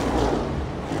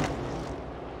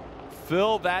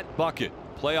 Fill that bucket.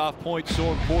 Playoff points so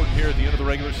important here at the end of the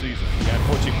regular season. Yeah,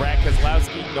 unfortunately, Brad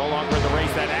Keselowski no longer in the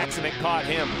race. That accident caught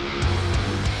him.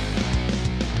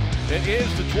 It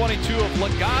is the 22 of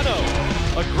Logano.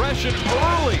 Aggression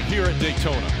early here at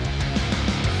Daytona.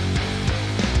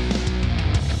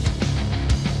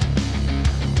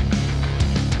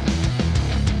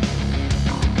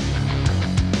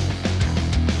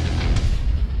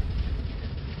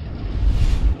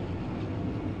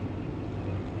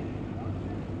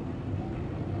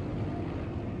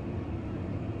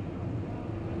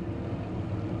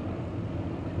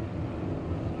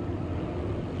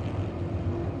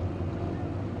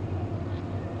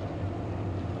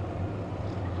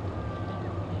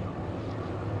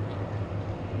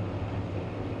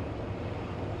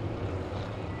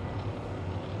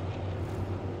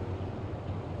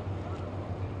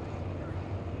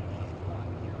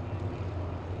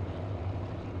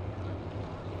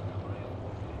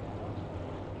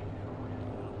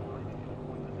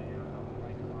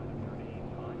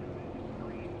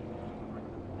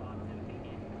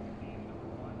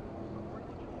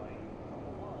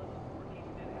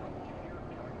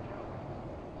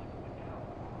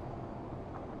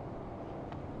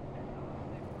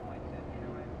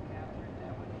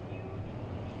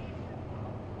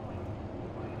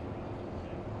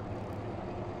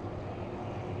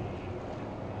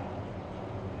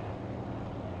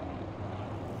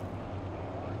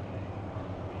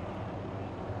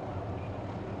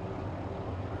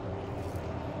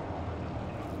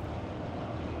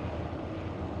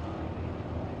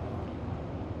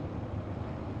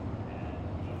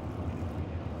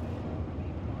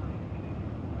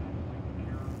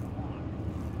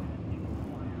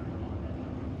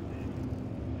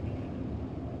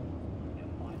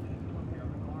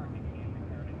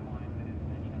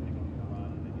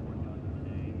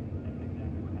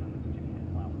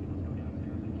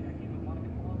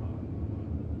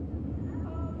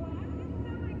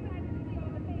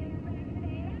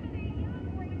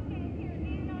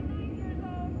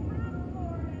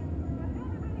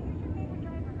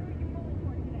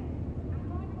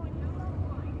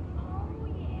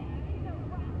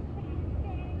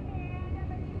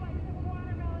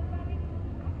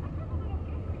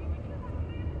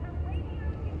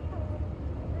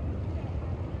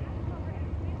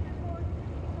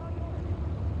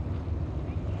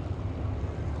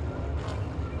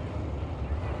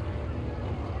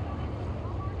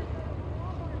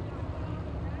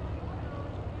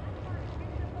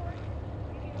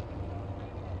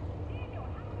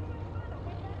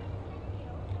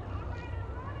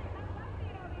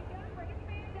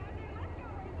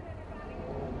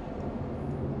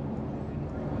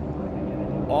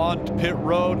 On pit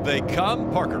road they come.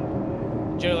 Parker.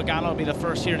 Joey Logano will be the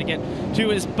first here to get to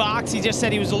his box. He just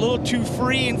said he was a little too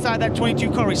free inside that 22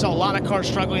 car. We saw a lot of cars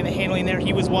struggling in the handling there.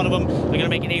 He was one of them. They're going to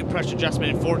make an air pressure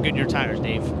adjustment and 4 Goodyear tires,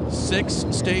 Dave. 6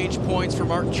 stage points for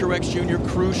Martin Truex Jr.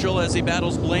 Crucial as he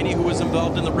battles Blaney, who was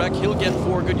involved in the wreck. He'll get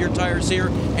 4 Goodyear tires here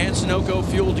and Sunoco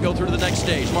fuel to go through to the next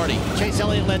stage. Marty. Chase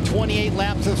Elliott led 28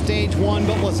 laps of stage 1,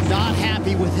 but was not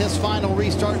happy with his final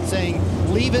restart, saying,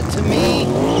 leave it to me,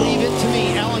 leave it to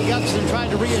me. Alan Gutson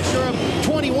tried to reassure him.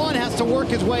 21 has to work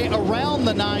his way around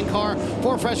the 9 car.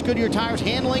 4 fresh Goodyear tires.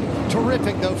 Handling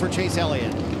terrific, though, for Chase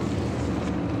Elliott.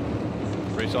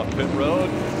 Race off pit road.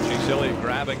 Chase Elliott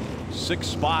grabbing 6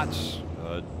 spots.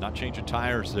 Not changing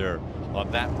tires there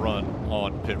on that run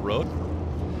on pit road.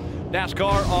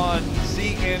 NASCAR on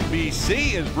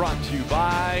CNBC is brought to you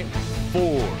by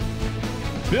Ford.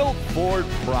 Built Ford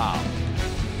proud.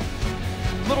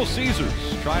 Little Caesars.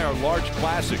 Try our large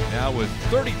classic now with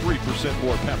 33%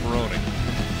 more pepperoni.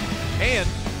 And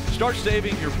Start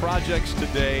saving your projects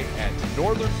today at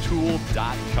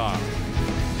northerntool.com.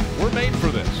 We're made for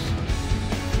this.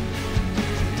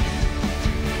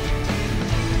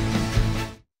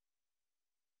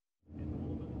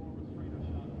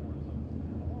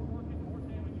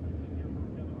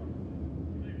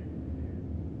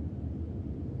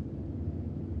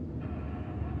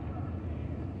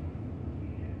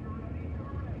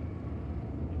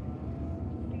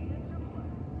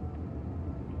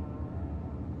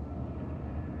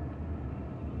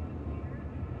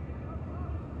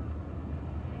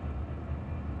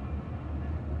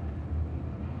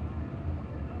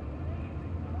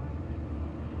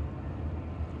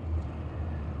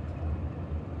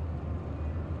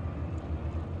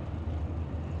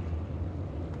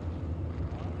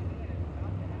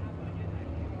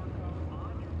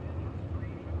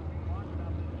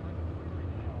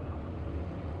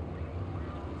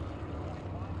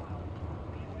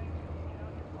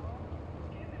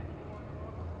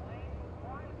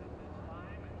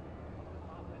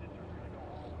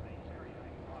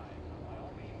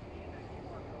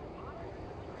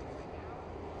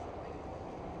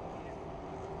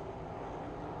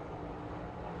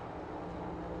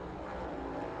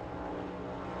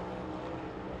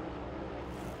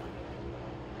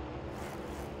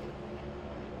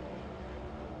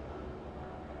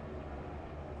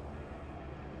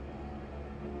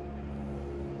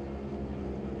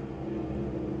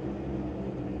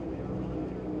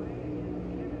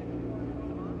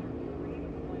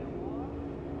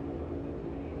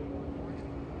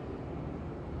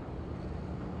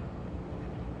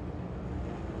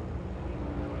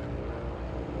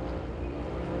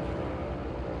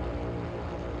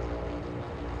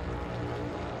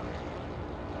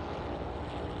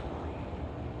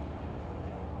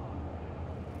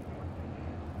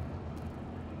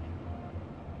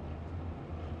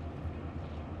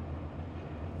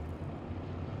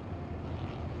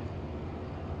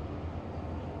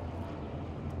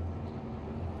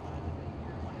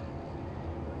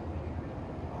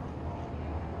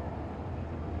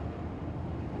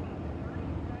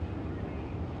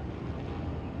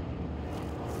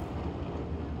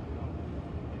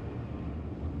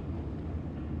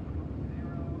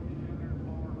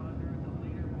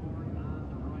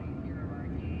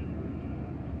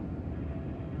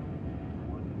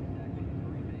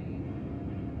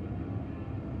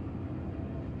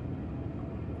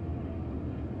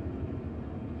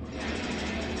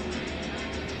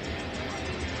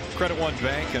 Credit One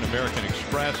Bank and American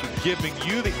Express are giving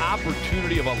you the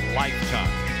opportunity of a lifetime.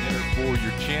 Enter for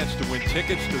your chance to win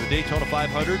tickets to the Daytona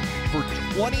 500 for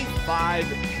 25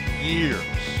 years.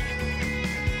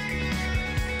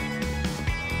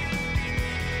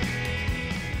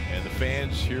 And the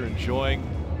fans here enjoying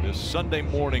this Sunday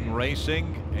morning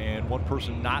racing, and one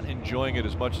person not enjoying it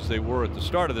as much as they were at the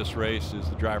start of this race is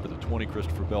the driver of the 20,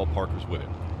 Christopher Bell. Parker's with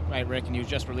him. Right, Rick, and he was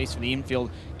just released from the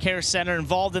infield care center,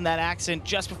 involved in that accident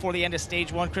just before the end of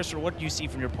stage one. Christopher, what do you see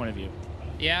from your point of view?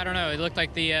 Yeah, I don't know. It looked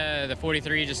like the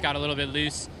 43 just got a little bit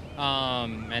loose,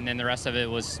 and then the rest of it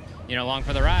was, along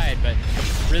for the ride. But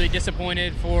really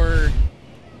disappointed for,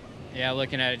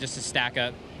 looking at it, just a stack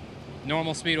up.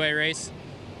 Normal speedway race.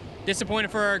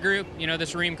 Disappointed for our group.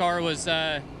 This Ream car was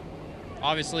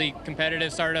obviously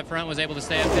competitive, started up front, was able to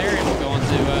stay up there, and we'll go on to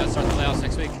start the playoffs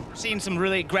next week. We're seeing some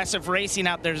really aggressive racing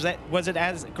out there. Was it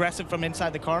as aggressive from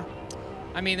inside the car?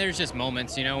 I mean, there's just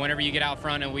moments, whenever you get out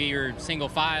front and we were single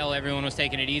file, everyone was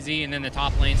taking it easy, and then the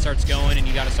top lane starts going and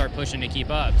you got to start pushing to keep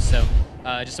up. So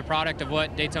just a product of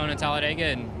what Daytona, Talladega,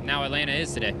 and now Atlanta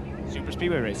is today. Super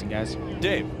speedway racing, guys.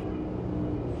 Dave.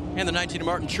 And the 19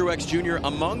 Martin Truex Jr.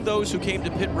 among those who came to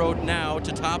pit road now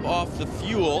to top off the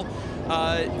fuel.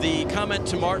 The comment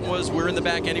to Martin was, we're in the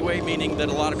back anyway, meaning that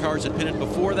a lot of cars had pitted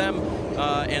before them.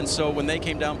 And so when they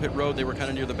came down pit road, they were kind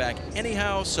of near the back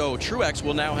anyhow. So Truex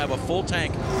will now have a full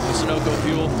tank of Sunoco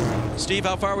fuel. Steve,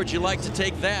 how far would you like to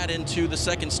take that into the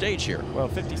second stage here? Well,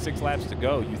 56 laps to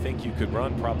go. You think you could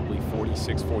run probably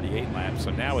 46, 48 laps. So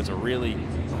now is a really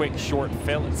quick, short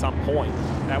fill at some point.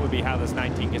 That would be how this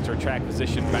 19 gets her track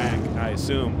position back, I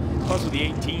assume. Plus, with the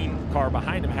 18 car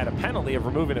behind him had a penalty of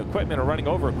removing equipment or running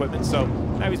over equipment. So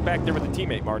now he's back there with a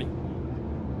teammate, Marty.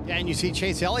 Yeah, and you see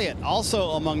Chase Elliott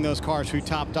also among those cars who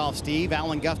topped off Steve.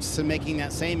 Alan Gustafson making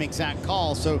that same exact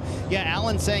call. So, yeah,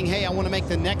 Alan saying, hey, I want to make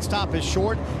the next stop as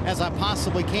short as I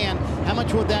possibly can. How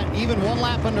much would that even one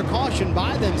lap under caution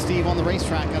buy them, Steve, on the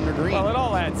racetrack under green? Well, it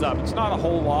all adds up. It's not a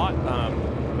whole lot,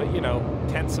 but,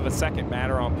 tenths of a second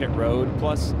matter on pit road.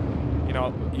 Plus,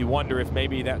 you wonder if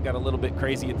maybe that got a little bit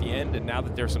crazy at the end, and now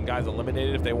that there's some guys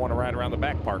eliminated, if they want to ride around the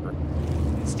back, Parker.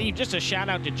 Steve, just a shout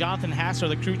out to Jonathan Hassler,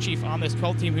 the crew chief on this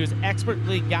 12 team, who's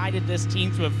expertly guided this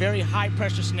team through a very high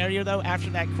pressure scenario. Though after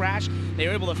that crash, they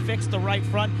were able to fix the right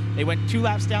front. They went 2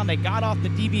 laps down. They got off the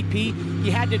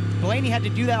DBP. Blaney had to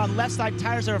do that on left side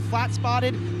tires that are flat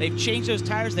spotted. They've changed those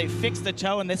tires. They've fixed the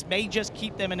toe, and this may just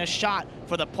keep them in a shot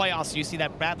for the playoffs. You see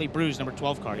that badly bruised number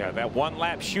 12 car. Yeah, that 1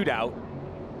 lap shootout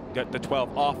got the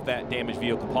 12 off that damaged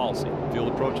vehicle policy. Field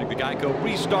approaching the Geico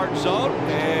restart zone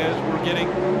as we're getting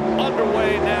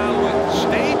underway now with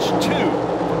stage 2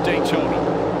 for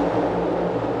Daytona.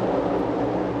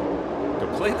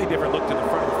 Completely different look to the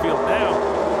front of the field now.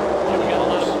 Yeah, we got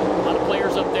a lot of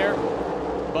players up there.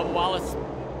 Bubba Wallace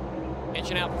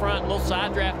inching out front. A little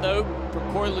side draft though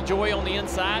from Corey LaJoie on the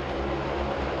inside.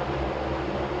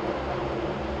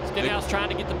 Stenhouse trying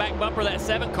to get the back bumper of that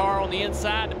 7 car on the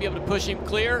inside to be able to push him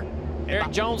clear.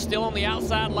 Eric Jones still on the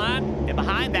outside line. And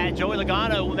behind that, Joey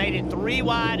Logano made it 3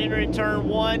 wide entering turn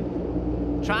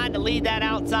 1, trying to lead that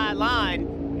outside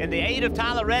line. And the 8 of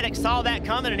Tyler Reddick saw that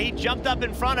coming, and he jumped up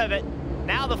in front of it.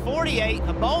 Now the 48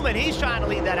 of Bowman, he's trying to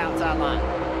lead that outside line.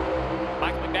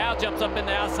 Michael McDowell jumps up in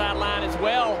the outside line as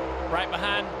well, right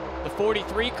behind the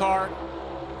 43 car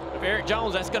of Eric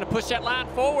Jones. That's going to push that line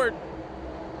forward.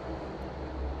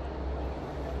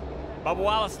 Bubba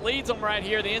Wallace leads them right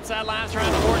here. The inside line's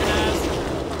trying to organize.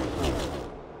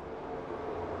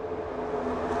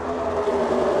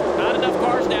 Not enough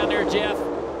cars down there, Jeff.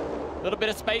 A little bit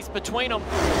of space between them.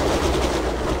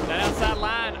 That outside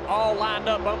line all lined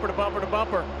up bumper to bumper to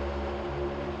bumper.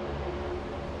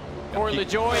 Corey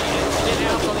LaJoie and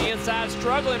Stenhouse on the inside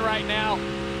struggling right now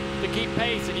to keep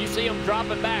pace, and you see them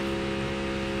dropping back.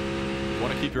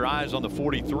 Want to keep your eyes on the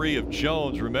 43 of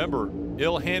Jones. Remember,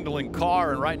 ill-handling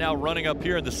car, and right now running up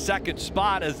here in the 2nd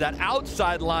spot as that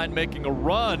outside line making a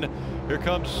run. Here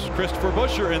comes Christopher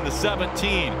Buescher in the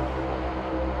 17.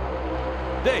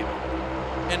 Dave.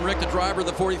 And Rick, the driver of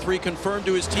the 43, confirmed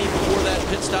to his team before that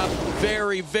pit stop,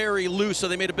 very, very loose. So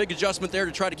they made a big adjustment there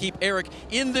to try to keep Eric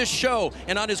in this show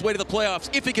and on his way to the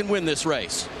playoffs if he can win this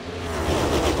race.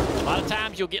 A lot of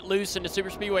times you'll get loose in the super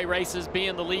speedway races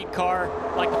being the lead car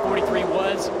like the 43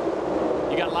 was.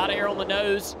 You got a lot of air on the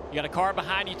nose. You got a car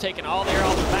behind you taking all the air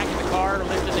off the back of the car,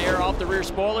 lifting the air off the rear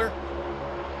spoiler.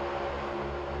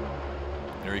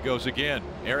 There he goes again.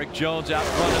 Eric Jones out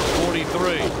front of the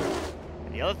 43.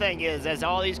 The other thing is, as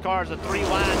all these cars are 3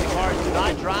 wide, the cars do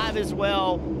not drive as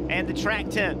well, and the track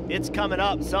temp, it's coming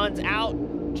up. Sun's out,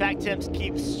 track temps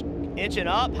keeps inching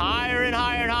up higher and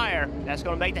higher and higher. That's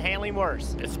going to make the handling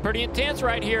worse. It's pretty intense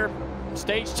right here.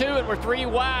 Stage 2, and we're 3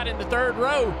 wide in the 3rd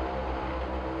row.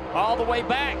 All the way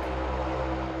back.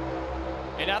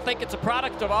 And I think it's a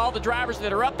product of all the drivers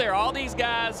that are up there. All these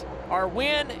guys are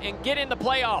win and get in the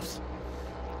playoffs.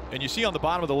 And you see on the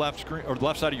bottom of the left screen, or the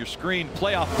left side of your screen,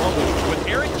 playoff bubble. With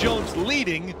Eric Jones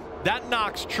leading, that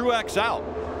knocks Truex out.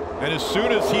 And as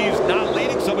soon as he's not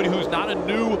leading, somebody who's not a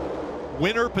new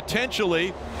winner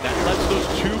potentially, that lets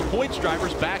those 2 points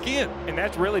drivers back in. And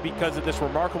that's really because of this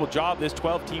remarkable job this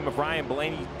 12 team of Ryan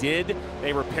Blaney did.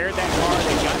 They repaired that car,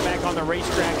 they got back on the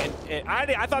racetrack, and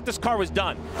I thought this car was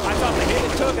done. I thought the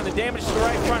hit it took and the damage to the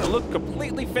right front looked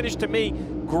completely finished to me.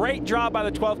 Great job by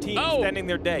the 12 team extending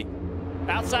their day.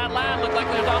 Outside line looked like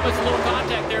there was almost a little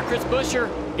contact there. Chris Buescher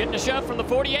getting a shove from the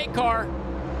 48 car.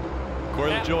 Corey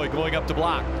LaJoie going up to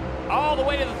block. All the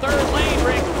way to the 3rd lane,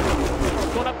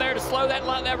 Rick. Going up there to slow that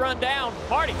run down.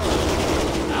 Marty.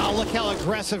 Oh, look how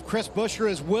aggressive Chris Buescher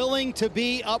is willing to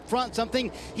be up front,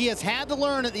 something he has had to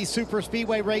learn at these super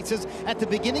speedway races. At the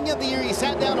beginning of the year, he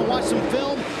sat down and watched some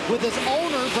film with his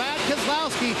owner, Brad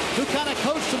Keselowski, who kind of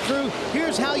coached him through,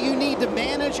 here's how you need to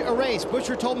manage a race.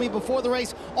 Buescher told me before the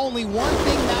race, only one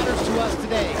thing matters to us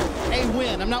today, a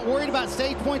win. I'm not worried about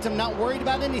stage points. I'm not worried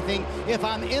about anything. If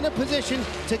I'm in a position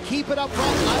to keep it up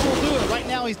front, I will do it. Right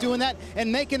now, he's doing that and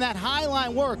making that high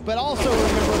line work. But also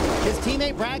remember, his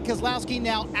teammate Brad Keselowski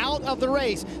now out of the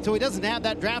race, so he doesn't have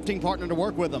that drafting partner to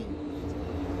work with him.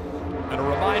 And a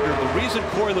reminder, the reason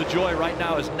Corey LaJoie right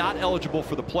now is not eligible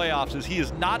for the playoffs is he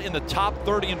is not in the top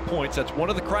 30 in points. That's one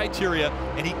of the criteria,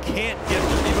 and he can't get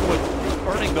there. Even with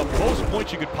earning the most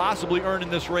points you could possibly earn in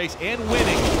this race and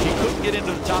winning, he couldn't get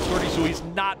into the top 30, so he's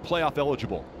not playoff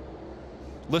eligible.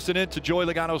 Listen in to Joey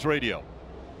Logano's radio.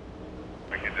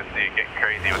 We can just see it getting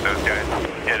crazy with those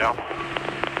guys, you know?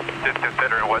 Just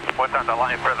considering what's on the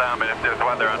line for them, and if there's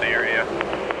weather on the area,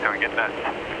 it's going to get nuts.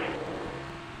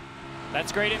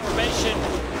 That's great information.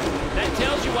 That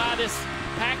tells you why this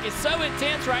pack is so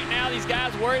intense right now. These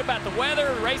guys worried about the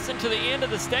weather, racing to the end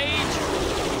of the stage,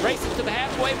 racing to the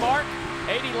halfway mark,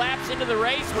 80 laps into the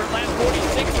race. We're at lap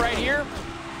 46 right here.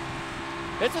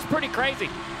 This is pretty crazy.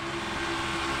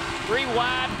 3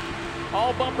 wide,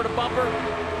 all bumper to bumper.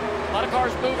 A lot of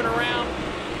cars moving around.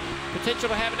 Potential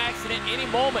to have an accident any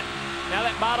moment. Now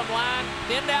that bottom line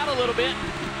thinned out a little bit.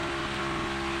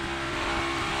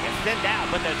 It's thinned out,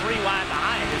 but they're 3 wide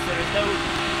behind us, so there's no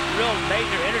real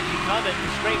major energy coming.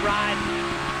 Straight ride,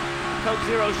 Coke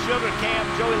Zero Sugar Cam,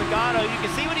 Joey Logano. You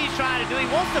can see what he's trying to do. He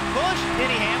wants to push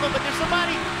Denny Hamlin, but there's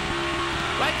somebody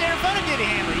right there in front of Denny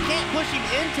Hamlin. You can't push him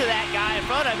into that guy in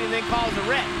front of him and then cause a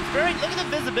wreck. It's look at the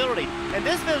visibility. And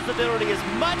this visibility is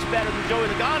much better than Joey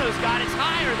Logano's got. It's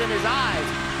higher than his eyes.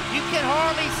 You can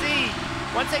hardly see,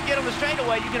 once they get on the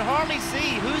straightaway, you can hardly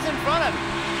see who's in front of him.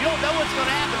 You don't know what's going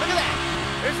to happen. Look at that.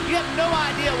 You have no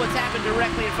idea what's happened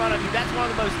directly in front of you. That's one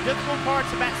of the most difficult parts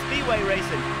about speedway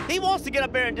racing. He wants to get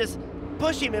up there and just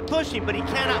push him, but he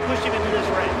cannot push him into this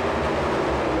wreck.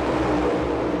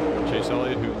 Chase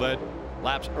Elliott, who led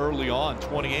laps early on,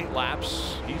 28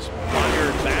 laps. He's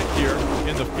fired back here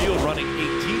in the field, running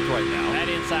 18th right now. That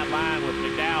inside line with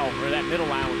McDowell, or that middle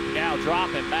line with McDowell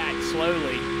dropping back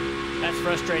slowly. That's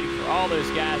frustrating for all those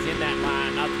guys in that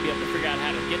line, not to be able to figure out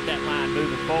how to get that line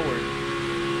moving forward.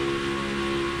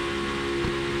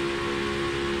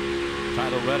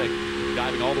 Tyler Reddick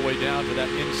diving all the way down to that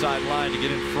inside line to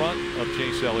get in front of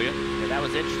Chase Elliott. Yeah, that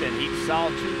was interesting. He saw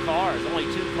 2 cars, only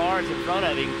 2 cars in front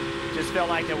of him. Just felt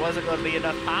like there wasn't going to be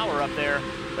enough power up there.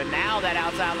 But now that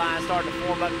outside line starting to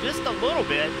form up just a little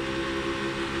bit.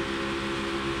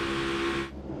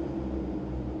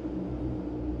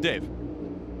 Dave.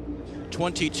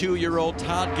 22-year-old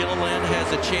Todd Gilliland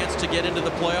has a chance to get into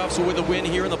the playoffs with a win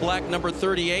here in the black number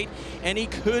 38, and he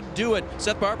could do it.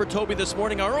 Seth Barber told me this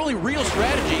morning our only real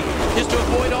strategy is to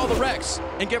avoid all the wrecks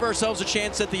and give ourselves a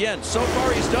chance at the end. So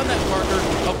far, he's done that,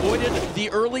 Parker. Avoided the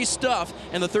early stuff,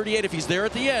 and the 38, if he's there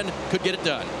at the end, could get it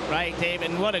done. Right, Dave,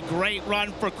 and what a great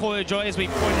run for Coy Joy, as we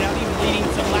pointed out, even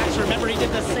leading some last year. Remember, he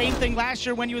did the same thing last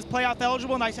year when he was playoff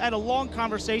eligible, and I had a long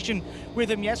conversation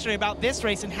with him yesterday about this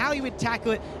race and how he would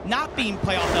tackle it not being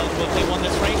playoff eligible if they won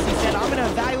this race. He said, I'm going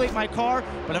to evaluate my car,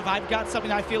 but if I've got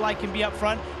something I feel like can be up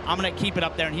front, I'm going to keep it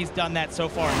up there, and he's done that so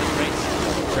far in this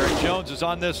race. Terry Jones is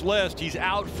on this list. He's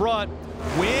out front.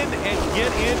 Win and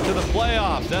get into the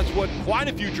playoffs. That's what quite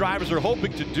a few drivers are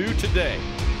hoping to do today.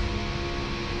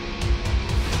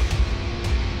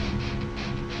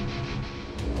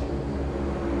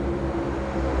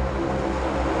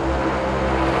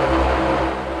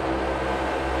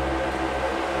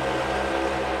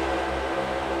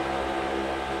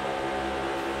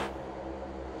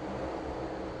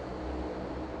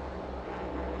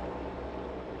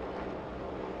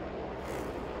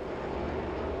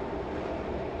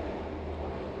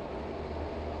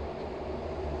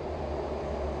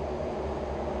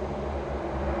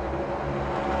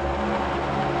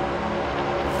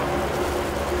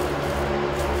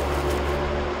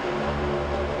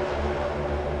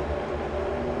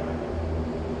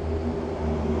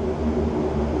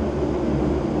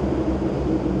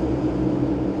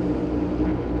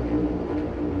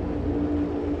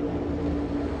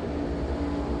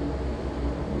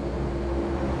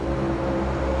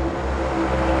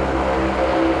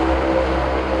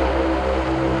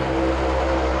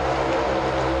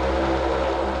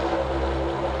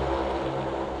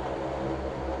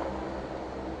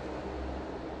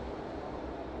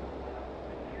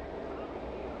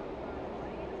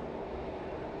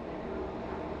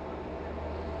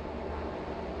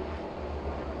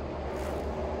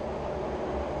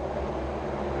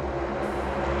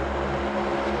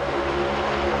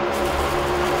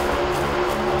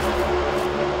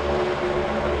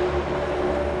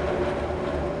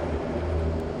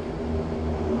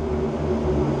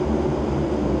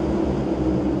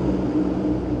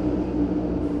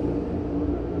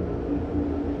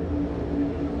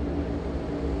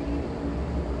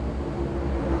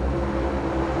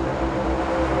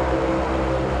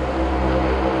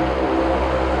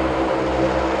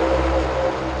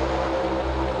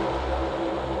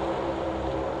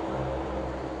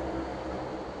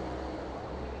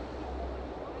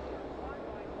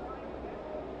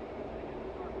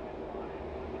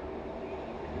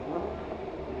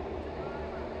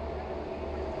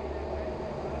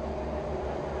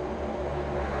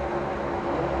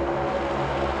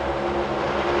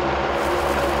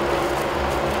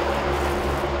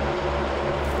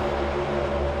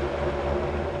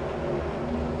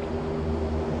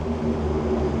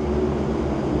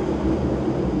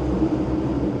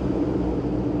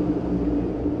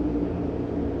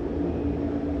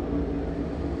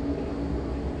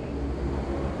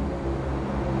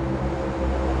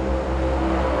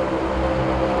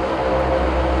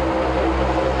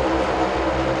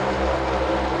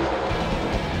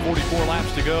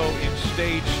 To go in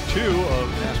stage 2 of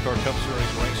NASCAR NASCAR Cup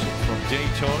Series racing from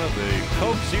Daytona, the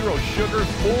Coke Zero Sugar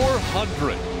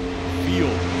 400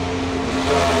 field.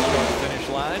 Start-finish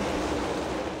line.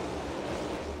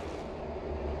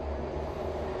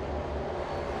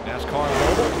 NASCAR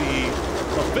Mobile, the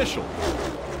official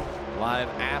live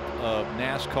app of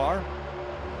NASCAR.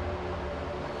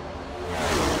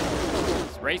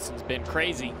 This racing's been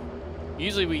crazy.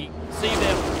 Usually we see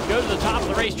them go to the top of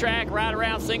the racetrack, ride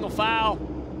around single file.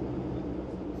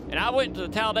 And I went to the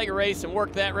Talladega race and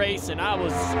worked that race, and I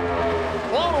was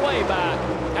blown away by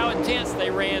how intense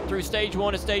they ran through stage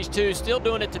 1 and stage 2. Still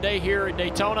doing it today here in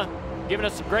Daytona, giving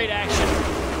us some great action.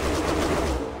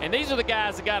 And these are the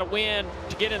guys that got to win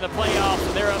to get in the playoffs,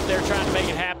 and they're up there trying to make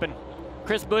it happen.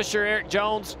 Chris Buescher, Eric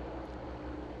Jones.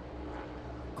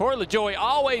 Corey LaJoie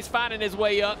always finding his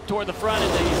way up toward the front in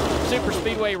these super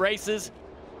speedway races.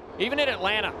 Even in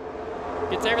Atlanta,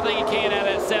 gets everything he can out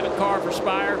of that 7 car for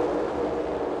Spire.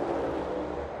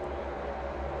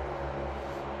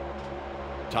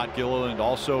 Todd Gilliland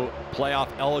also playoff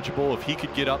eligible if he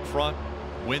could get up front,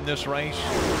 win this race.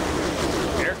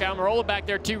 Eric Almirola back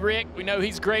there too, Rick. We know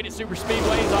he's great at super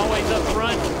speedways, always up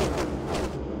front.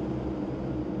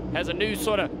 Has a new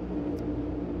sort of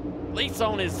lease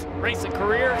on his racing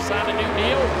career, signed a new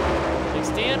deal.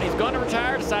 Extend, he's going to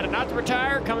retire, decided not to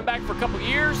retire, coming back for a couple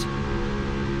years.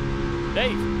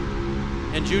 Dave.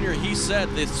 And Junior, he said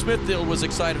that Smithfield was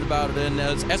excited about it, and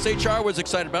SHR was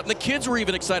excited about it, and the kids were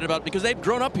even excited about it because they've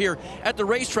grown up here at the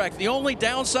racetrack. The only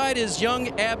downside is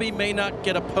young Abby may not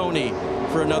get a pony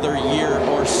for another year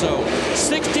or so.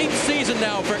 16th season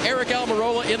now for Eric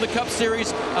Almirola in the Cup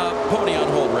Series. Pony on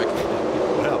hold, Rick.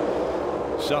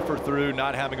 Well, suffer through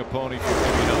not having a pony for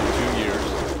maybe another 2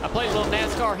 years. I played a little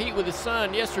NASCAR heat with his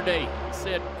son yesterday. He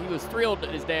said he was thrilled that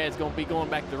his dad's going to be going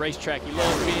back to the racetrack. He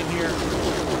loves being here,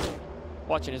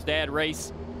 watching his dad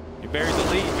race. You buried the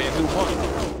lead, man. Who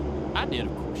won? I did,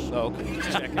 of course. Oh, okay.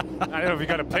 Just checking. I don't know if you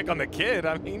got to pick on the kid.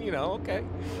 I mean, you know, okay.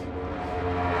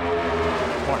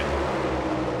 Morning.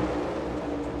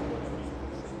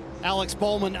 Alex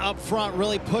Bowman up front,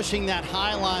 really pushing that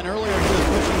high line. Earlier he was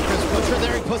pushing Chris Buescher.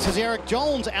 There he pushes Eric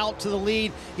Jones out to the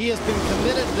lead. He has been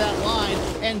committed to that line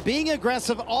and being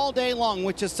aggressive all day long,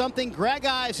 which is something Greg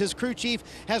Ives, his crew chief,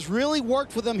 has really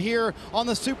worked with him here on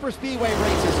the super speedway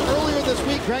races. Earlier this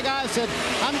week, Greg Ives said,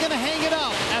 I'm going to hang it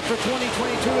up after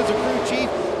 2022 as a crew chief.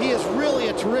 He is really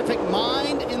a terrific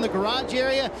mind in the garage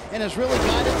area and has really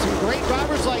guided some great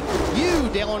drivers like you,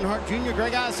 Dale Earnhardt Jr.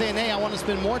 Greg Ives saying, hey, I want to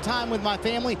spend more time with my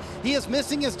family. He is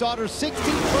missing his daughter's 16th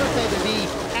birthday to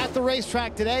be at the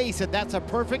racetrack today. He said that's a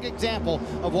perfect example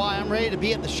of why I'm ready to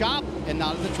be at the shop and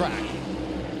not at the track.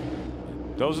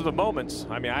 Those are the moments.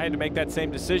 I mean, I had to make that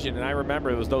same decision, and I remember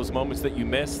it was those moments that you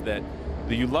miss that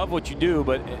you love what you do,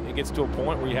 but it gets to a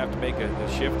point where you have to make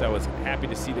a shift. I was happy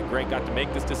to see that Greg got to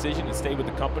make this decision and stay with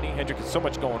the company. Hendrick has so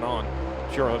much going on.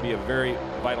 I'm sure he'll be a very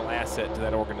vital asset to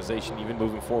that organization, even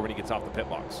moving forward when he gets off the pit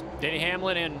box. Denny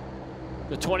Hamlin in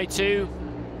the 22.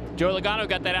 Joey Logano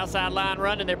got that outside line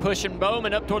run, and they're pushing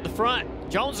Bowman up toward the front.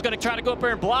 Jones is going to try to go up there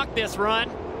and block this run.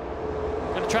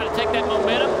 Going to try to take that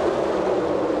momentum.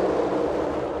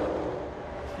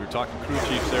 We were talking crew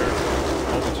chiefs there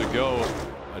moments ago.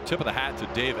 A tip of the hat to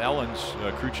Dave Ellens,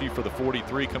 crew chief for the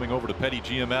 43, coming over to Petty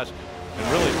GMS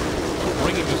and really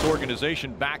bringing this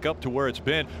organization back up to where it's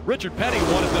been. Richard Petty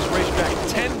won at this racetrack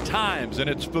 10 times, and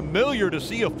it's familiar to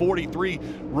see a 43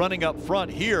 running up front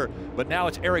here, but now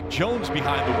it's Eric Jones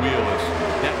behind the wheel.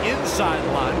 That inside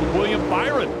line with William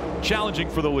Byron challenging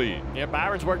for the lead. Yeah,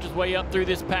 Byron's worked his way up through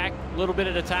this pack a little bit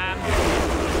at a time.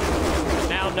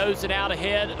 Now nosing out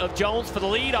ahead of Jones for the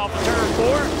lead off of turn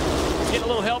 4. Getting a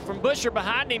little help from Buescher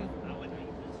behind him.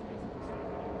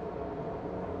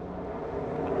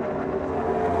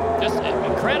 Just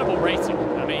incredible racing.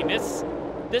 I mean, this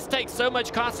takes so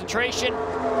much concentration,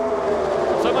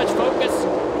 so much focus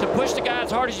to push the guy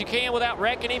as hard as you can without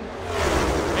wrecking him.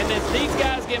 And as these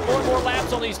guys get more and more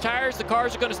laps on these tires, the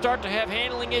cars are going to start to have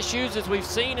handling issues, as we've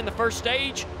seen in the first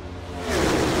stage.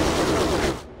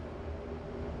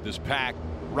 This pack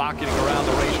rocketing around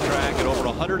the racetrack at over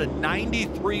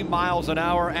 193 miles an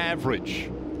hour average.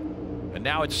 And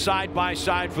now it's side by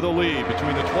side for the lead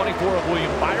between the 24 of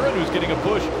William Byron, who's getting a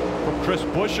push from Chris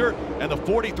Buescher, and the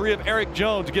 43 of Eric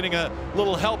Jones, getting a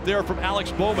little help there from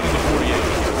Alex Bowman in the 48.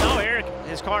 No, Eric,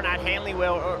 his car not handling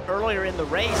well earlier in the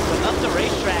race, but up the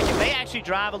racetrack, if they actually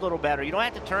drive a little better, you don't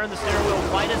have to turn the steering wheel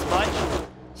quite as much.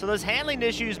 So those handling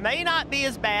issues may not be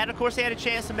as bad. Of course, they had a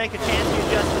chance to make a chance to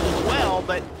adjust it as well,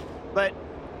 but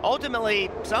ultimately,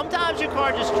 sometimes your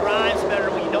car just drives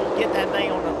better when you don't get that thing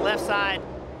on the left side,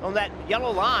 on that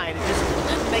yellow line. It just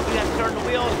doesn't make you have to turn the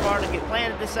wheel. The car doesn't get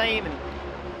planted the same, and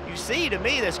you see, to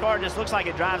me, this car just looks like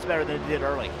it drives better than it did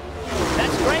early.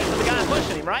 That's great for the guy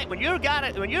pushing him, right? When you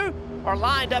are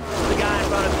lined up to the guy in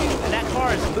front of you and that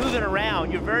car is moving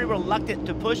around, you're very reluctant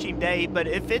to push him, Dave, but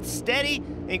if it's steady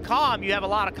and calm, you have a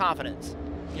lot of confidence.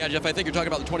 Yeah, Jeff, I think you're talking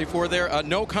about the 24 there.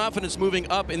 No confidence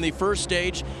moving up in the first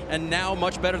stage, and now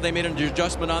much better. They made an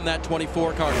adjustment on that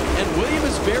 24 car. And William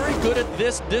is very good at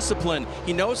this discipline.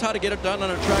 He knows how to get it done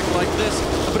on a track like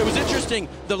this. But it was interesting,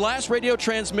 the last radio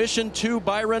transmission to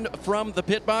Byron from the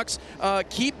pit box,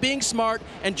 keep being smart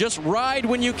and just ride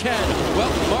when you can.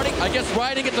 Well, Marty, I guess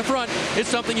riding at the front is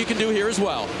something you can do here as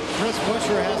well. Chris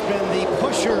Buescher has been the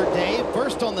pusher, Dave,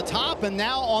 first on the top and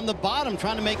now on the bottom,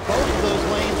 trying to make both of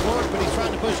those lanes work, but he's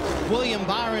trying to push William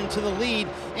Byron to the lead.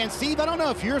 And Steve, I don't know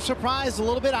if you're surprised a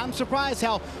little bit. I'm surprised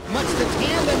how much the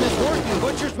tandem is working.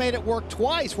 Butcher's made it work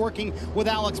twice, working with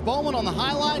Alex Bowman on the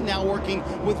high line, now working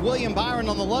with William Byron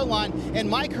on the low line. And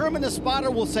Mike Herman, the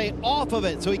spotter, will say off of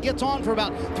it. So he gets on for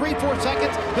about 3-4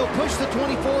 seconds. He'll push the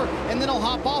 24, and then he'll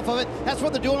hop off of it. That's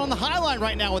what they're doing on the high line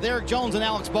right now with Eric Jones and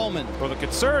Alex Bowman. Well, the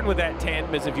concern with that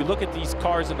tandem is if you look at these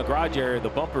cars in the garage area, the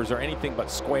bumpers are anything but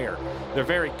square. They're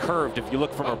very curved if you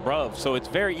look from above. So it's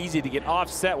very easy to get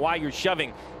offset while you're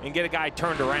shoving and get a guy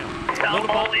turned around. Tell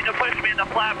Baldy to push me in the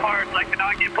flat parts. I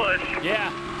cannot get pushed.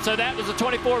 Yeah, so that was a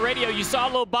 24 radio. You saw a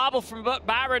little bobble from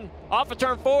Byron off of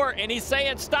turn 4, and he's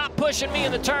saying, stop pushing me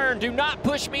in the turn. Do not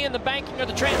push me in the banking or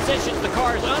the transitions. The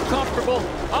car is uncomfortable.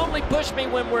 Only push me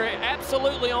when we're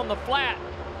absolutely on the flat.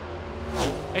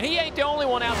 And he ain't the only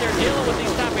one out there dealing with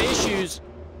these type of issues.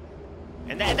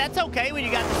 And that's okay when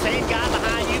you got the same guy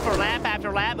behind you for lap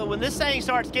after lap, but when this thing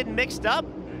starts getting mixed up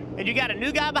and you got a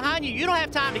new guy behind you, you don't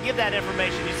have time to give that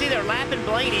information. You see they're lapping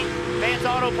Blaney, Vance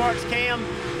Auto Parts Cam.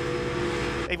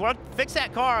 They want to fix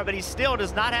that car, but he still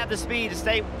does not have the speed to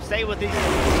stay with these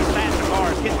faster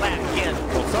cars, get lapped again.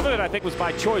 Well, some of it I think was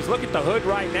by choice. Look at the hood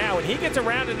right now, and he gets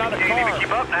around another car.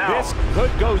 Keep up now. This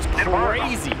hood goes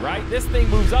crazy, right? This thing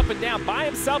moves up and down. By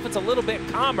himself, it's a little bit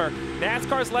calmer.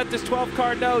 NASCAR's let this 12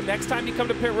 car know next time you come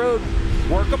to pit road,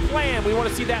 work a plan. We want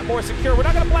to see that more secure. We're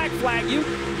not going to black flag you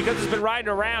because it's been riding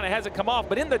around. It hasn't come off.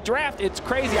 But in the draft, it's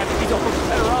crazy. I think he's almost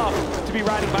better off to be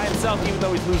riding by himself, even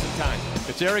though he's losing time.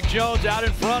 It's Eric Jones out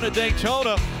in front of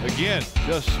Daytona. Again,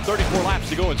 just 34 laps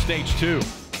to go in stage 2.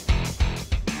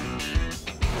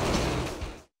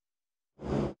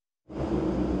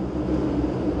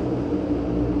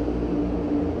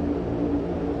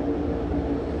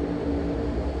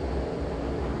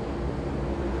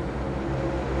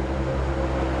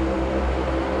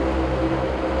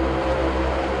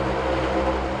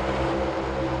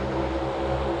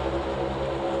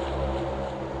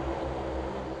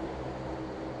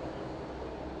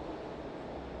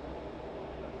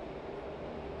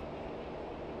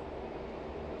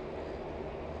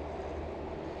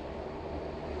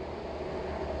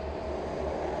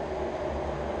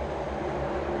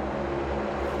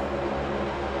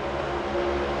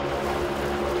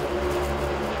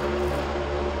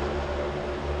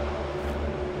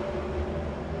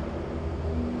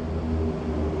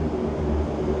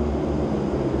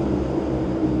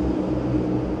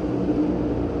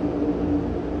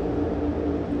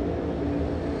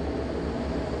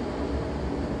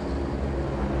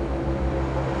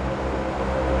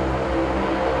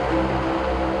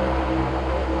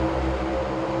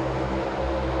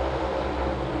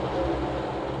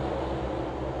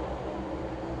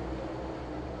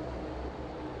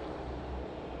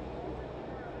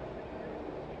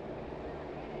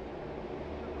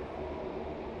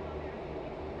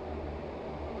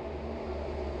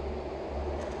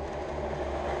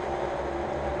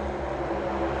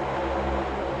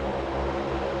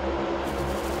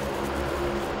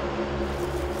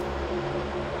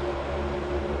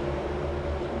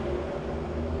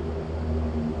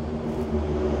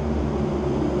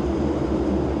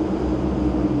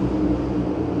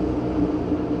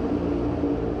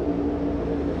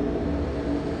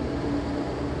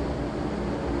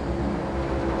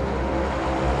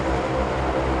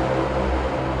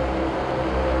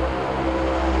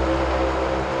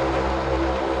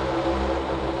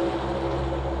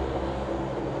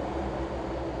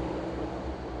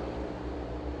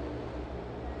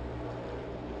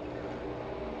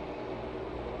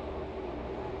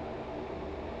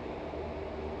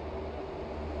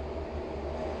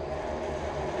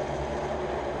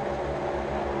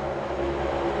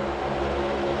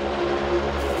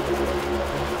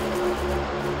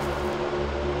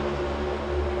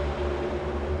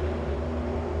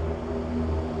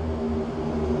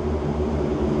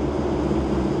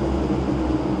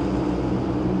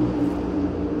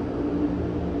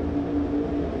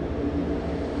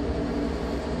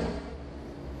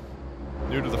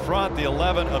 Jr. to the front, the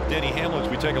 11 of Denny Hamlin. As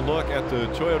we take a look at the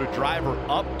Toyota driver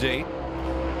update.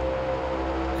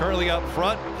 Currently up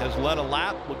front, has led a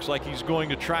lap. Looks like he's going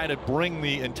to try to bring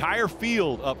the entire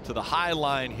field up to the high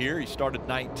line here. He started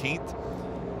 19th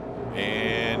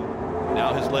and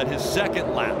now has led his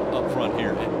second lap up front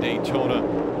here at Daytona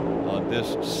on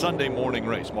this Sunday morning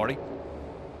race. Marty?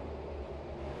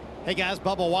 Hey guys,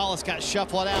 Bubba Wallace got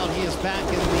shuffled out. He is back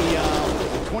in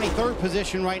the 23rd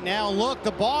position right now. Look,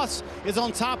 the boss is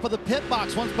on top of the pit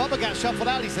box. Once Bubba got shuffled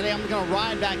out, he said, hey, I'm going to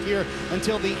ride back here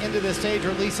until the end of this stage,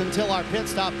 or at least until our pit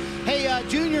stop. Hey,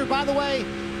 Junior, by the way,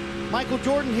 Michael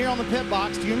Jordan here on the pit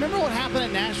box. Do you remember what happened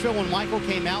at Nashville when Michael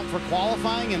came out for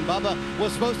qualifying and Bubba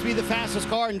was supposed to be the fastest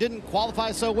car and didn't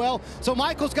qualify so well? So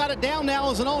Michael's got it down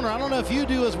now as an owner. I don't know if you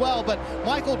do as well, but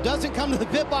Michael doesn't come to the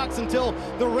pit box until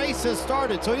the race has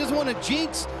started. So he doesn't want to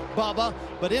jinx Bubba,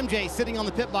 but MJ sitting on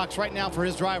the pit box right now for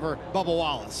his driver, Bubba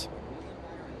Wallace.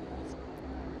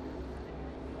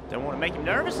 Don't want to make him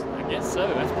nervous? I guess so.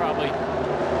 That's probably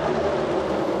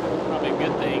a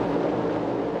good thing.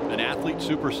 An athlete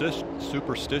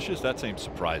superstitious? That seems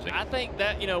surprising. I think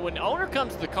that, you know, when the owner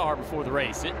comes to the car before the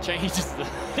race, it changes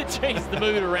the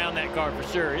mood around that car for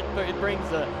sure. It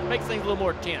makes things a little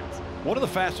more tense. One of the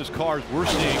fastest cars we're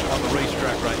seeing on the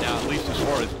racetrack right now, at least as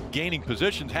far as gaining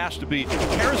positions, has to be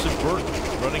Harrison Burton,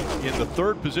 running in the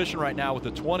 3rd position right now with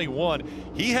the 21.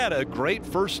 He had a great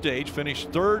first stage, finished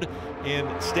 3rd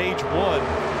in stage 1,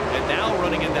 and now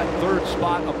running in that 3rd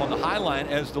spot up on the high line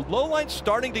as the low line's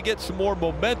starting to get some more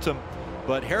momentum.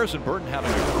 But Harrison Burton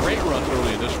having a great run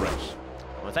early in this race.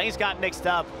 Well, things got mixed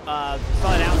up. Saw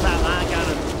that outside line kind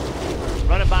of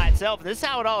running by itself. This is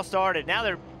how it all started. Now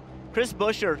they're Chris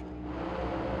Buescher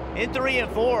in 3 and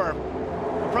 4,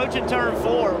 approaching turn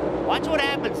 4. Watch what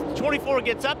happens. 24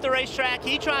 gets up the racetrack.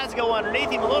 He tries to go underneath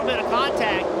him, a little bit of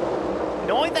contact.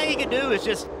 The only thing he can do is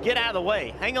just get out of the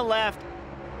way. Hang a left.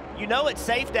 You know it's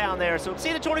safe down there. So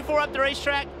see the 24 up the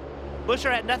racetrack?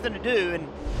 Buescher had nothing to do, and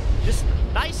just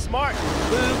nice, smart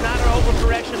move, not an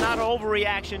overcorrection, not an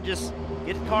overreaction. Just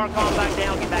get the car calm back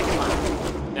down, get back in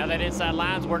line. Now that inside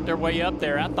line's worked their way up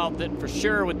there. I thought that for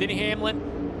sure with Denny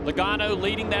Hamlin, Logano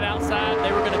leading that outside,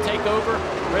 they were going to take over.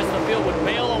 The rest of the field would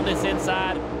bail on this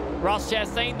inside. Ross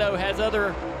Chastain, though, has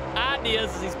other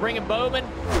ideas as he's bringing Bowman.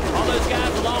 All those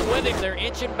guys along with him, they're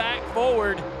inching back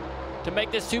forward to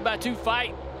make this 2x2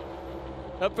 fight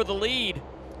up for the lead.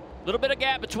 A little bit of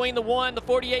gap between the 1, the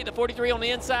 48, the 43 on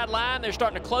the inside line. They're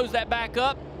starting to close that back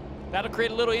up. That'll create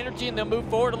a little energy, and they'll move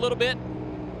forward a little bit.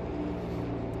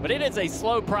 But it is a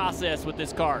slow process with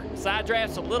this car. Side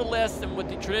draft's a little less than with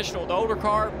the traditional, the older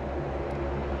car.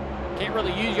 Can't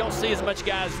really use, you don't see as much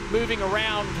guys moving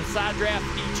around to side draft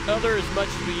each other as much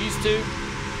as we used to.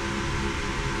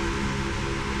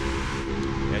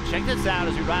 Yeah, check this out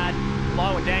as we ride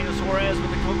along with Daniel Suarez with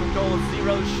the Coca-Cola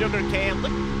Zero Sugar Can.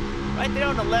 Look right there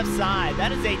on the left side.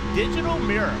 That is a digital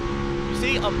mirror. You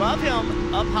see above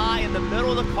him, up high in the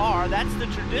middle of the car, that's the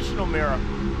traditional mirror.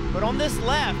 But on this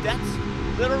left, that's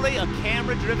literally a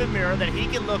camera-driven mirror that he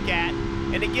can look at,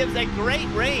 and it gives a great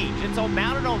range. It's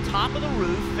mounted on top of the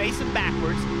roof, facing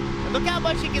backwards. And look how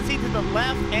much he can see to the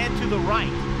left and to the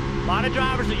right. A lot of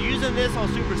drivers are using this on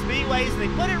super speedways, and they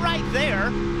put it right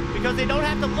there because they don't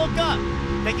have to look up.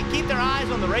 They can keep their eyes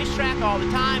on the racetrack all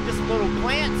the time, just a little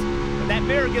glance, and that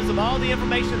mirror gives them all the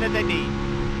information that they need.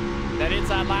 That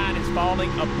inside line is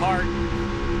falling apart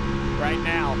right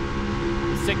now.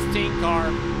 The 16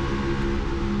 car,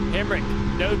 Hemrick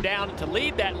dove down to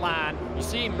lead that line. You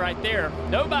see him right there.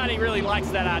 Nobody really likes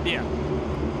that idea.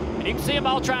 And you can see them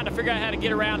all trying to figure out how to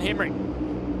get around Hemrick.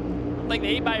 I don't think that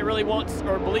anybody really wants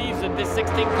or believes that this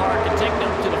 16 car can take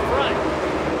them to the front.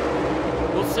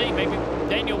 We'll see. Maybe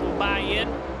Daniel will buy in.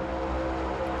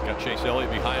 Got Chase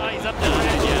Elliott behind him. He's up to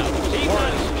that, yeah. He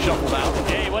was shuffled out.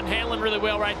 Yeah, he wasn't handling really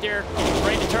well right there.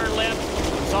 Ready to turn left.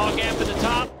 Saw a gap at the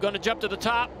top. Going to jump to the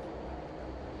top.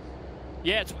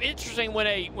 Yeah, it's interesting when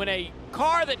a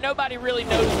car that nobody really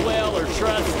knows well or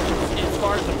trusts as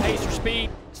far as the pace or speed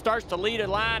starts to lead a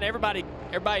line, everybody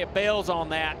bails on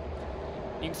that.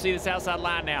 You can see this outside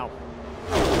line now.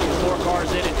 4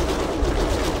 cars in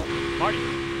it. Marty.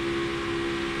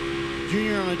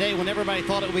 Junior, on a day when everybody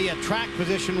thought it would be a track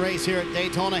position race here at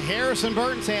Daytona, Harrison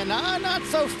Burton saying, nah, not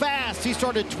so fast. He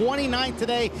started 29th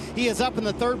today. He is up in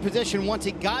the 3rd position. Once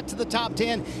he got to the top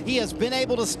 10, he has been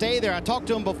able to stay there. I talked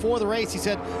to him before the race. He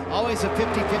said, always a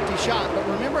 50-50 shot. But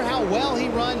remember how well he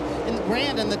ran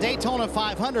grand in the Daytona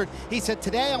 500. He said,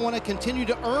 today I want to continue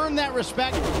to earn that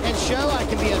respect and show I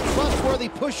can be a trustworthy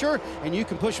pusher, and you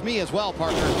can push me as well,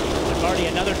 partner. Already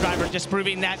another driver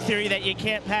disproving that theory that you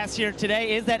can't pass here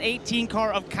today is that 18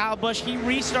 car of Kyle Busch. He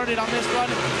restarted on this run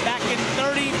back in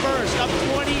 31st, up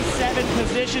 27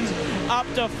 positions, up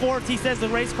to 4th. He says the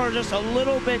race car is just a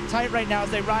little bit tight right now as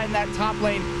they ride in that top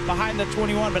lane behind the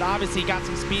 21, but obviously got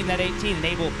some speed in that 18 and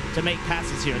able to make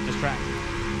passes here at this track.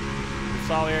 We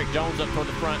saw Eric Jones up toward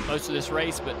the front most of this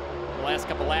race, but the last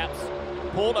couple laps,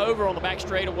 pulled over on the back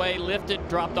straightaway, lifted,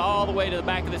 dropped all the way to the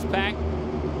back of this pack.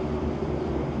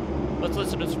 Let's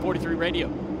listen to this 43 radio.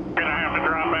 Gonna have to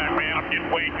drop back, man. I'm getting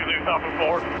way too loose off the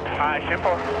floor. All right,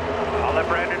 simple. I'll let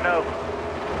Brandon know.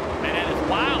 Man, that is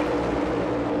wild.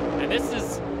 And this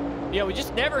is, you know, we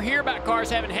just never hear about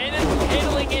cars having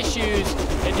handling issues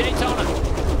at Daytona.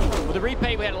 With the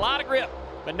repaint, we had a lot of grip,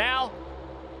 but now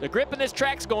the grip in this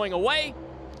track's going away.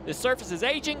 This surface is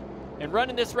aging, and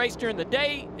running this race during the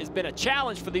day has been a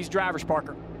challenge for these drivers,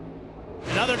 Parker.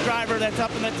 Another driver that's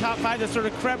up in the top 5 that sort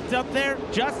of crept up there,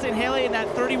 Justin Haley in that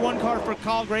 31 car for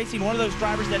Cog Racing, one of those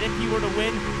drivers that if he were to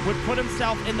win would put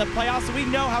himself in the playoffs. So we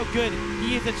know how good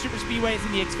he is at super speedways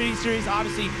in the Xfinity Series.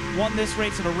 Obviously won this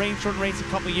race in a rain-shortened race a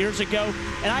couple years ago.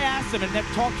 And I asked him and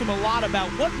have talked to him a lot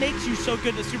about what makes you so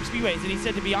good at super speedways. And he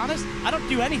said, to be honest, I don't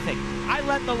do anything. I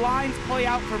let the lines play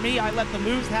out for me. I let the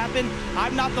moves happen.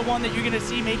 I'm not the one that you're going to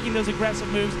see making those aggressive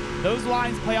moves. Those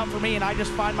lines play out for me, and I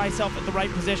just find myself at the right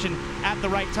position at the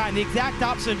right time. The exact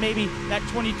opposite of maybe that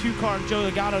 22 car of Joe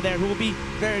Logano there, who will be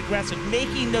very aggressive,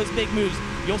 making those big moves.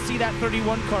 You'll see that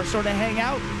 31 car sort of hang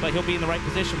out, but he'll be in the right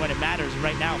position when it matters.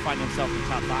 Right now, finding himself in the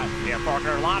top 5. Yeah,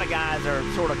 Parker, a lot of guys are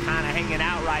sort of kind of hanging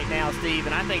out right now, Steve,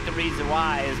 and I think the reason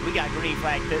why is we got green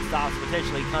flag pit stops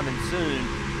potentially coming soon,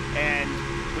 and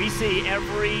we see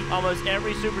almost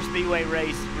every super speedway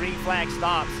race, green flag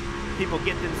stops, people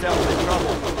get themselves in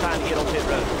trouble trying to get on pit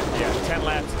road. Yeah, 10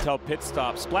 laps until pit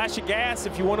stop. Splash of gas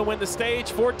if you want to win the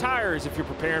stage, 4 tires if you're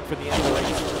preparing for the end of the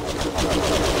race.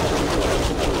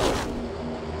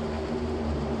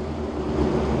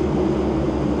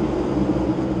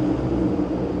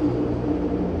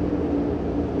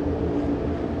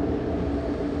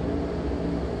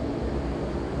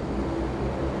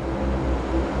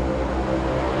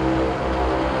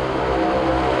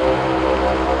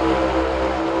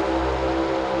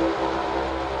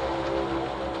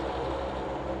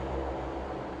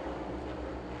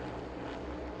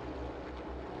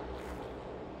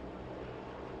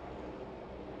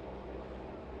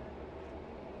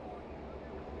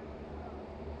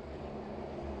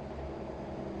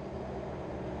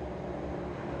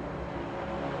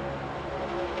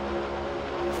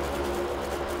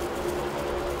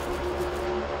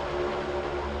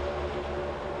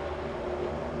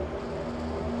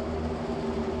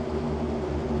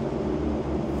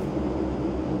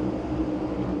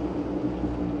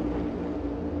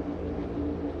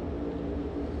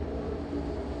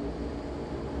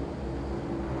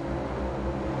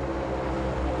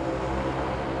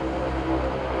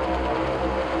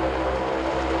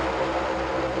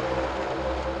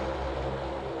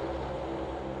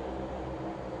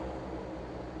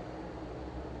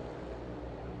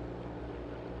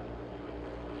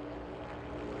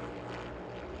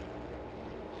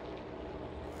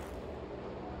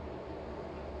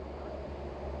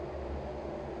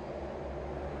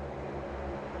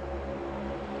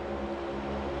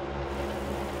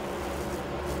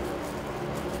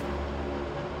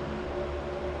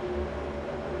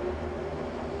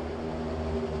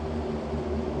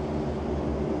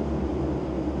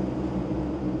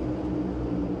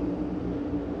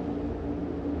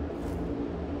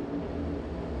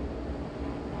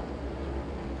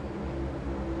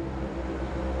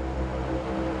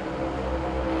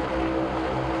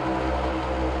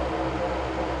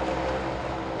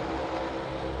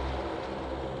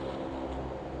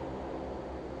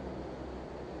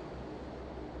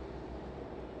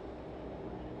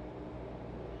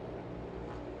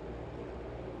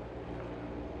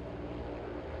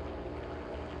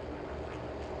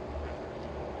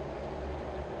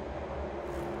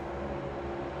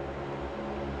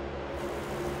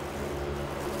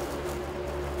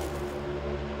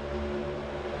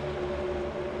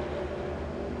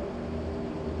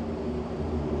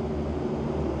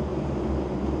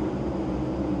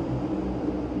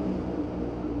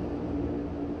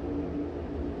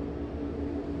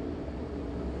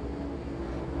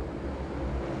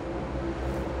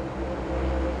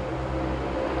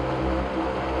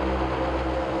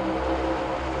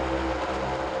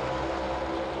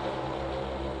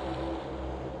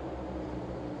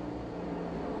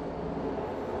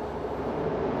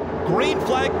 green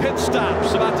flag pit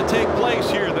stops about to take place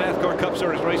here. The NASCAR Cup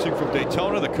Series racing from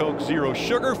Daytona. The Coke Zero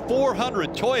Sugar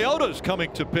 400 Toyotas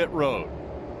coming to pit road.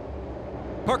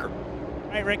 Parker.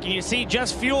 All right, Rick, you see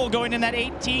just fuel going in that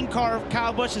 18 car of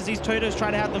Kyle Busch as these Toyotas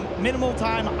try to have the minimal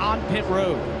time on pit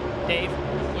road. Dave?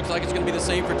 Looks like it's going to be the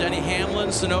same for Denny Hamlin.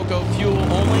 Sunoco fuel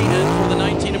only, and for the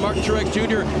 19 of Martin Truex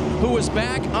Jr., who was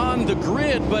back on the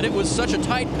grid, but it was such a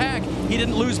tight pack, he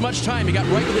didn't lose much time. He got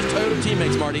right with his Toyota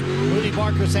teammates, Marty. Rudy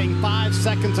Barker saying 5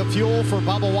 seconds of fuel for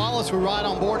Bubba Wallace, who ride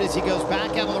on board as he goes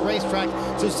back out on the racetrack.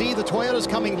 So see the Toyotas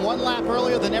coming 1 lap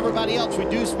earlier than everybody else. We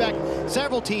do expect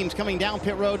several teams coming down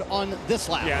pit road on this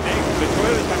lap. Yeah, the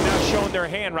Toyotas have now shown their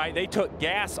hand, right? They took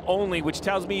gas only, which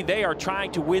tells me they are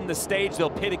trying to win the stage.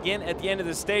 They'll pit again at the end of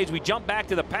the stage. We jump back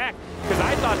to the pack because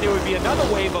I thought there would be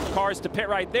another wave of cars to pit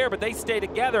right there, but they stay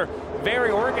together, very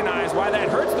organized. Why that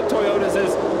hurts the Toyotas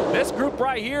is this group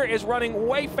right here is running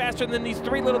way faster than these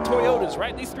 3 little Toyotas,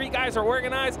 right? These 3 guys are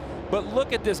organized, but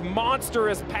look at this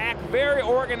monstrous pack, very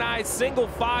organized, single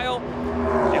file.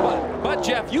 But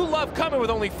Jeff, you love coming with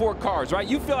only 4 cars, right?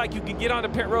 You feel like you can get onto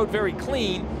pit road very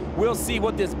clean. We'll see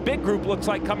what this big group looks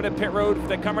like coming to pit road if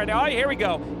they come right now. Oh, here we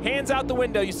go. Hands out the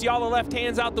window. You see all the left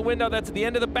hands out the window. That's the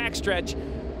end of the backstretch.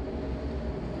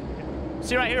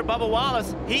 See right here, Bubba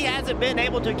Wallace, he hasn't been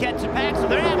able to catch the pack, so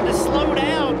they're having to slow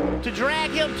down to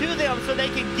drag him to them so they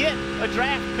can get a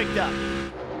draft picked up.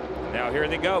 Now here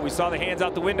they go. We saw the hands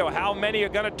out the window. How many are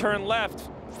going to turn left?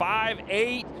 5,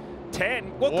 8,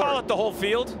 10. We'll call it the whole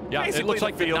field. Yeah, basically it looks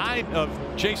like the 9 of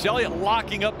Chase Elliott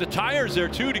locking up the tires there,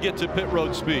 too, to get to pit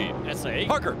road speed. That's 8.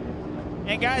 Parker.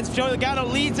 And guys, Joey Logano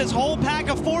leads this whole pack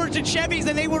of Fords and Chevys,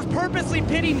 and they were purposely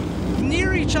pitting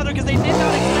near each other because they did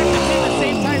not expect to pit at the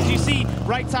same time. As you see,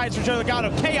 right sides for Joey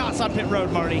Logano. Chaos on pit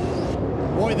road, Marty.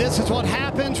 Boy, this is what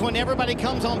happens when everybody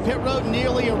comes on pit road,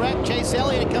 nearly a wreck. Chase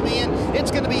Elliott coming in. It's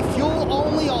going to be fuel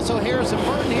only. Also, Harrison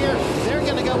Burton here. They're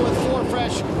going to go with 4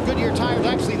 fresh Goodyear tires,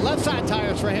 actually left side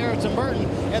tires for Harrison Burton.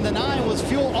 And the 9 was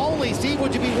fuel only. Steve,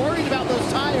 would you be worried about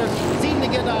those tires? Seemed to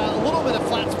get a little bit of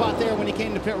flat spot there when he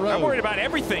came to pit road. I'm worried about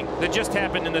everything that just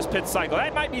happened in this pit cycle.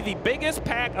 That might be the biggest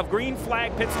pack of green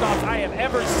flag pit stops I have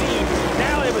ever seen.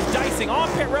 Now it was dicing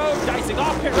on pit road, dicing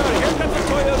off pit road. And here comes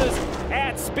the Toyotas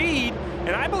at speed.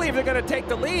 And I believe they're going to take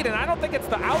the lead, and I don't think it's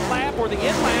the out lap or the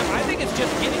in lap. I think it's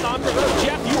just getting on the road.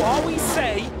 Jeff, you always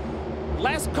say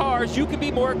less cars, you can be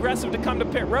more aggressive to come to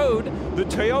pit road. The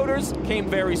Toyotas came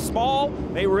very small.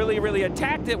 They really, really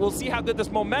attacked it. We'll see how good this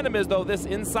momentum is, though. This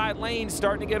inside lane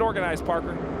starting to get organized,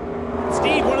 Parker.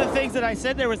 Steve, one of the things that I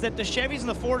said there was that the Chevys and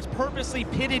the Fords purposely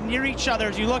pitted near each other.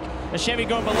 As you look, the Chevy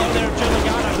going below there, Joe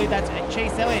Logano, I believe that's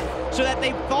Chase Elliott, so that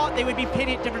they thought they would be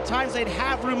pitting at different times. They'd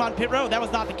have room on pit road. That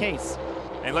was not the case.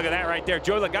 And look at that right there.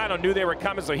 Joe Logano knew they were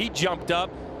coming, so he jumped up.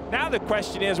 Now the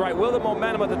question is, right, will the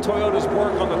momentum of the Toyotas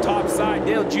work on the top side?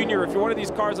 Dale Jr., if you're one of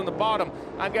these cars on the bottom,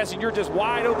 I'm guessing you're just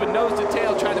wide open, nose to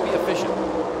tail, trying to be efficient.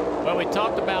 Well, we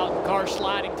talked about cars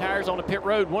sliding tires on the pit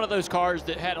road. One of those cars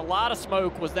that had a lot of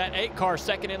smoke was that 8 car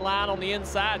second in line on the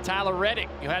inside, Tyler Reddick.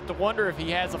 You have to wonder if he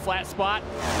has a flat spot,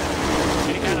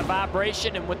 any kind of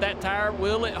vibration, and with that tire,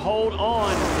 will it hold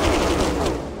on?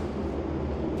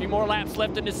 A few more laps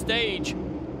left in this stage.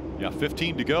 Yeah,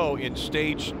 15 to go in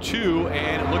stage 2,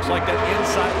 and it looks like that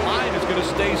inside line is going to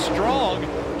stay strong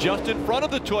just in front of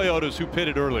the Toyotas who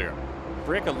pitted earlier.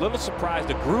 Rick, a little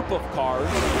surprised a group of cars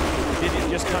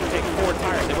didn't just come take 4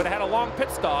 tires. They would have had a long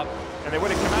pit stop, and they would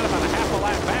have come out about a half a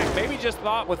lap back. Maybe just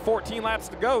thought with 14 laps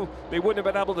to go, they wouldn't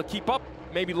have been able to keep up,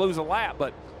 maybe lose a lap.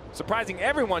 But surprising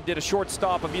everyone did a short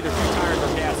stop of either 2 tires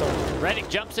or gas only. Reddick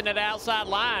jumps in that outside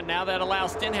line. Now that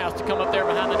allows Stenhouse to come up there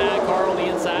behind the 9 car on the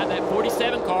inside. That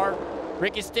 47 car,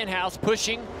 Ricky Stenhouse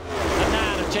pushing the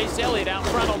 9 of Chase Elliott out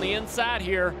front on the inside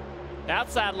here. The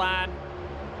outside line.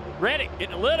 Reddick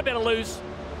getting a little bit of loose.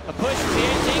 A push from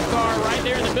the 18 car right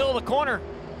there in the middle of the corner.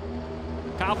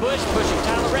 Kyle Busch pushing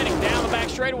Tyler Reddick down the back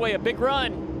straightaway. A big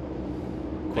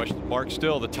run. Question mark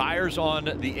still. The tires on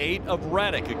the 8 of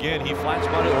Reddick. Again, he flat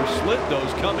spotted or slid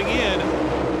those coming in.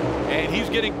 And he's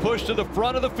getting pushed to the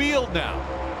front of the field now.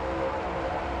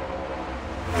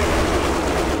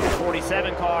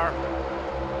 47 car.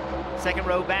 Second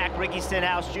row back, Ricky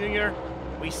Stenhouse Jr.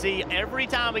 We see every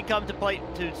time we come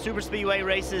to super speedway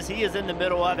races, he is in the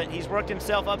middle of it. He's worked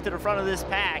himself up to the front of this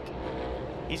pack.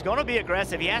 He's going to be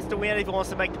aggressive. He has to win if he wants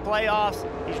to make the playoffs.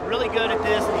 He's really good at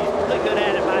this, and he's really good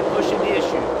at it by pushing the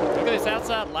issue. Look at this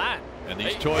outside line. And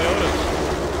these Toyotas.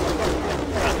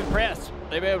 I'm impressed.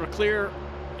 They've been able to clear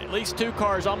at least 2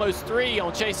 cars, almost 3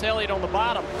 on Chase Elliott on the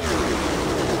bottom.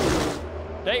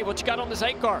 Dave, what you got on this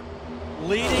 8 car?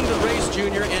 leading the race,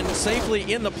 Junior, and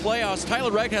safely in the playoffs.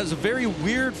 Tyler Reddick has a very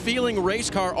weird feeling race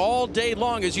car all day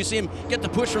long as you see him get the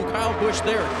push from Kyle Busch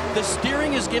there. The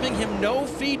steering is giving him no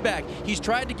feedback. He's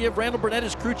tried to give Randall Burnett,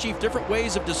 his crew chief, different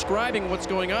ways of describing what's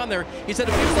going on there. He said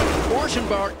it feels like the torsion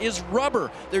bar is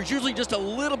rubber. There's usually just a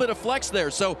little bit of flex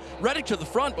there. So Reddick to the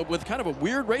front, but with kind of a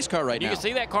weird race car right now. You can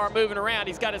see that car moving around.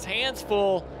 He's got his hands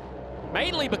full,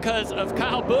 mainly because of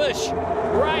Kyle Busch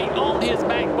right on his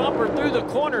back bumper through the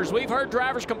corners. We've heard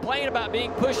drivers complain about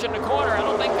being pushed in the corner. I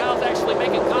don't think Kyle's actually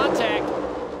making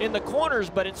contact in the corners,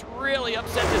 but it's really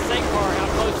upset this same car how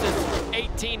close this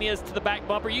 18 is to the back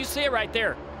bumper. You see it right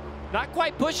there. Not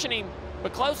quite pushing him,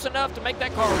 but close enough to make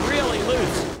that car really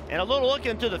loose. And a little look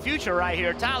into the future right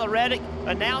here. Tyler Reddick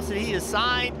announced that he is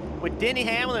signed with Denny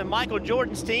Hamlin and Michael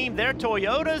Jordan's team, their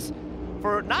Toyotas,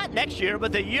 for not next year,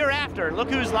 but the year after. And look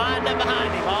who's lined up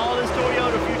behind him, all his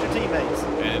Toyota future teammates.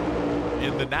 And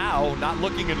in the now, not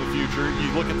looking in the future,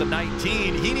 you look at the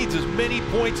 19, he needs as many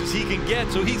points as he can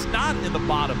get, so he's not in the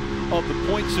bottom of the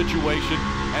point situation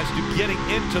as to getting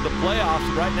into the playoffs.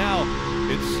 And right now,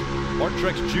 it's Martin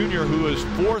Truex Jr. who is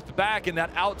fourth back in that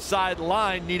outside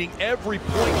line, needing every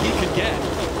point he can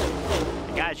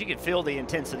get. Guys, you can feel the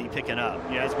intensity picking up.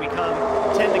 You know, as we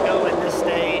tend to go in this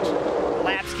stage,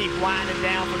 laps keep winding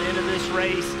down for the end of this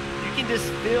race. You can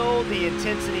just feel the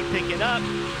intensity picking up.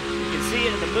 You can see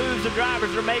it in the moves the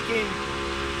drivers are making.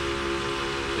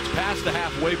 It's past the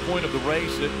halfway point of the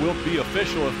race. It will be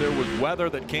official if there was weather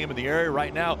that came in the area.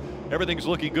 Right now, everything's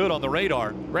looking good on the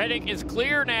radar. Reddick is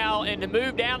clear now, and to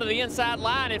move down to the inside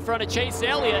line in front of Chase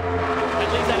Elliott.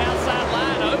 That leaves that outside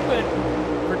line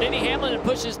open for Denny Hamlin to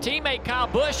push his teammate Kyle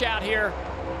Busch out here.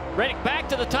 Reddick back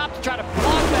to the top to try to block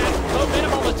that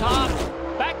momentum on the top.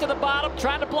 Back to the bottom,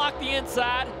 trying to block the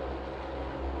inside.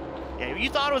 Yeah, you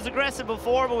thought it was aggressive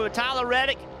before, but with Tyler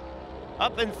Reddick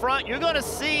up in front, you're going to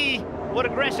see what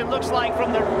aggression looks like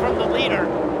from the leader.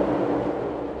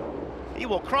 He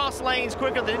will cross lanes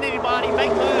quicker than anybody,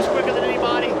 make moves quicker than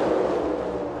anybody.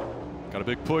 Got a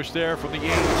big push there from the 18.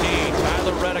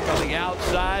 Tyler Reddick on the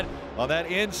outside. On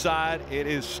that inside, it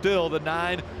is still the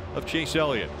 9 of Chase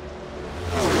Elliott.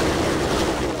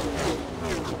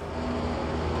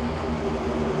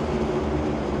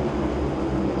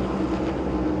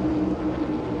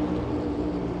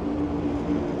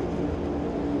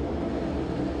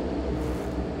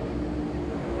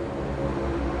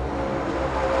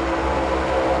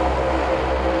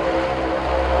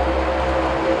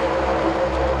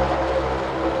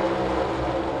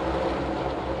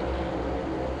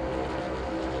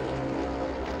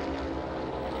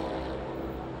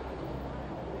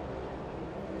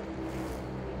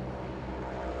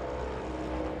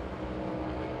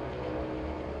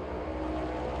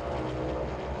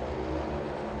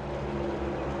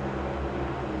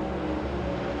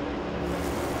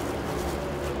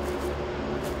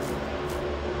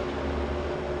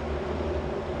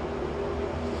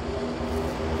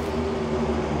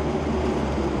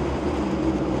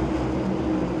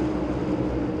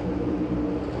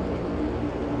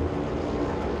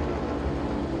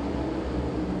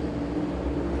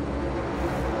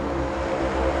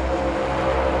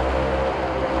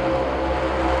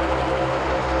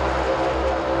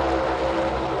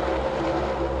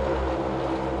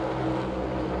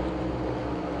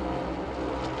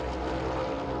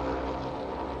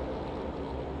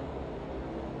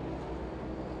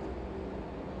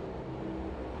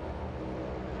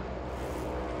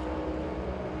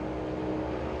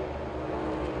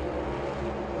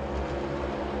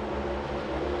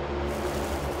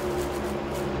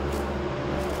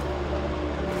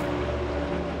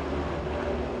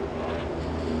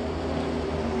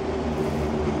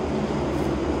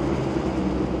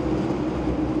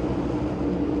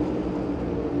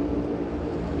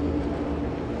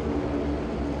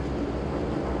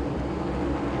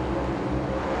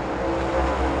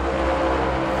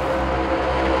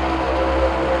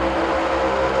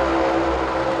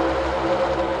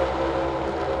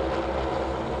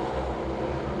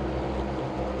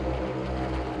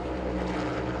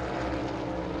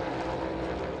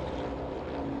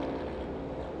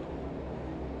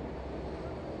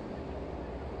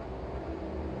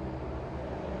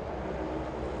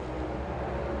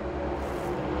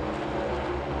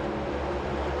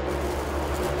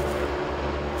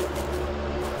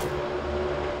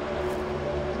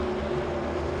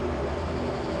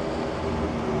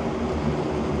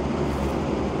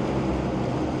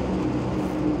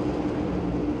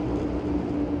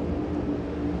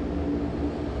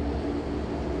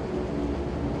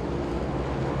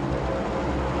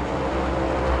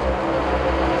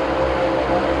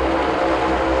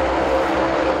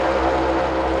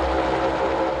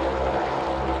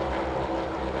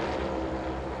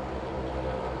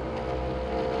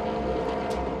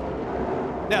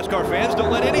 NASCAR fans,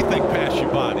 don't let anything pass you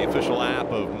by. The official app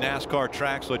of NASCAR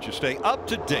Tracks lets you stay up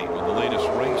to date on the latest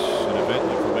race and event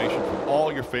information from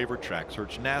all your favorite tracks.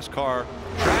 Search NASCAR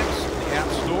Tracks in the App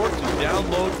Store to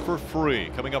download for free.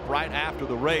 Coming up right after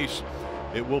the race,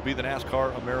 it will be the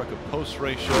NASCAR America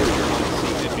post-race show here on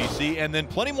CNBC, and then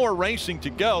plenty more racing to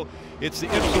go. It's the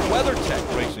IMSA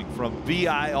WeatherTech racing from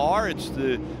VIR. It's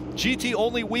the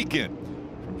GT-only weekend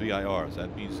from VIR. So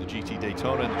that means the GT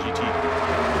Daytona and the GT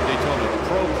Daytona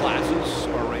Pro classes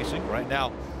are racing. Right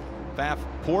now, FAF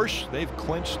Porsche, they've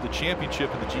clinched the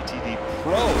championship in the GTD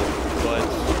Pro,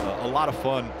 but a lot of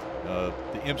fun. The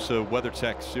IMSA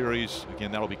WeatherTech series,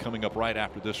 again, that'll be coming up right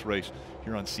after this race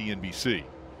here on CNBC.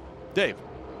 Dave.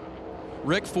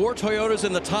 Rick, 4 Toyotas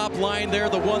in the top line there.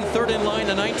 The 1 third in line,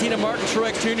 the 19 of Martin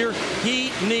Truex Jr.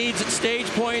 He needs stage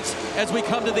points as we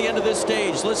come to the end of this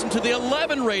stage. Listen to the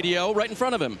 11 radio right in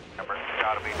front of him.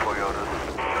 Gotta be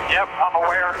Toyotas. Yep, I'm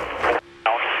aware.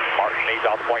 Martin needs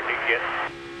all the points he can get.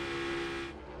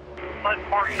 Let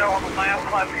Martin know on the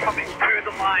last lap coming through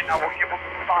the line. I will give him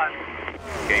some time.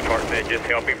 Okay, Martin, just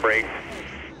help him brace.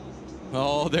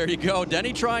 Oh, there you go.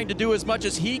 Denny trying to do as much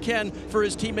as he can for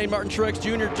his teammate Martin Truex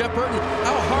Jr. Jeff Burton,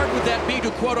 how hard would that be to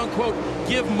quote-unquote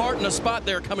give Martin a spot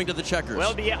there coming to the checkers?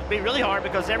 Well, it'd be really hard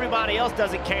because everybody else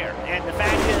doesn't care. And the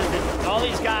fact is that all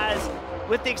these guys,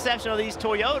 with the exception of these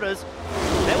Toyotas,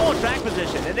 they want track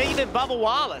position. And then even Bubba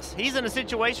Wallace, he's in a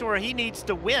situation where he needs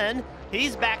to win.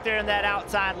 He's back there in that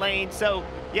outside lane. So,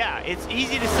 yeah, it's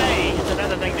easy to say. It's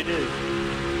another thing to do.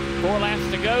 4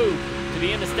 laps to go to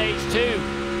the end of stage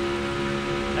 2.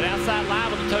 That outside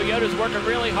line with the Toyota's working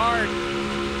really hard.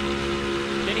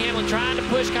 Denny Hamlin trying to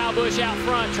push Kyle Busch out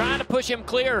front, trying to push him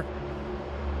clear.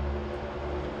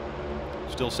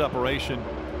 Still separation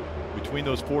between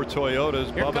those 4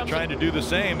 Toyotas. Bubba trying to do the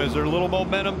same as their little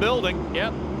momentum building.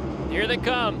 Yep, here they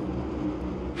come.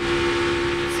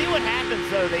 See what happens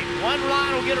though. One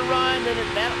line will get a run,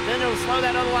 then it'll slow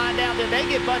that other line down. Then they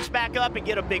get bunched back up and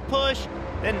get a big push.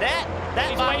 Then that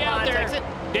way out there. Takes it.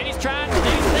 Denny's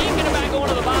thinking about going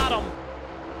to the bottom.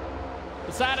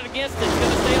 Decided against it. He's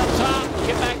going to stay up top,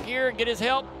 get back here and get his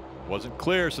help. Wasn't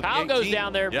clear, so Kyle goes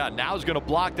down there. Yeah, now he's going to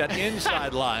block that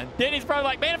inside line. Denny's probably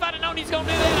like, man, if I'd have known he's going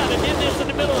to do that, I'd have did this in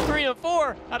the middle of 3 and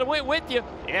 4. I'd have went with you.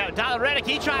 Yeah, Tyler Reddick,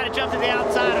 he tried to jump to the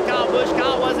outside of Kyle Busch.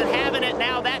 Kyle wasn't having it.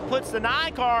 Now that puts the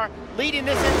 9 car leading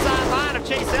this inside line of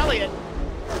Chase Elliott,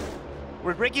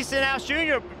 with Ricky Stenhouse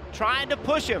Jr. trying to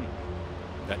push him.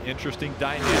 That interesting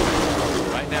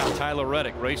dynamic. Right now, Tyler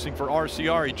Reddick racing for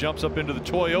RCR. He jumps up into the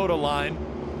Toyota line.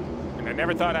 And I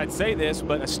never thought I'd say this,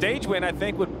 but a stage win, I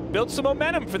think, would build some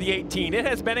momentum for the 18. It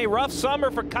has been a rough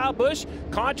summer for Kyle Busch.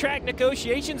 Contract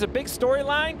negotiations, a big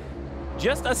storyline.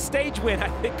 Just a stage win, I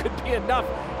think, could be enough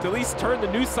to at least turn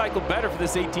the news cycle better for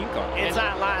this 18 car.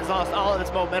 Inside line's lost all of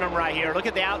its momentum right here. Look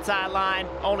at the outside line.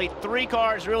 Only 3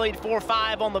 cars, really 4 or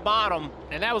 5 on the bottom.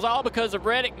 And that was all because of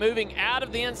Reddick moving out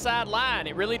of the inside line.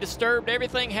 It really disturbed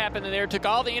everything happening there, took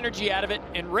all the energy out of it.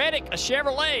 And Reddick, a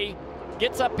Chevrolet,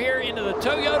 gets up here into the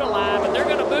Toyota line, but they're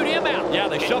going to boot him out. Yeah,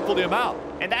 they shuffled him out.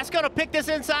 And that's going to pick this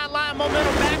inside line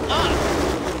momentum back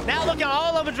up. Now look at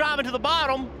all of them driving to the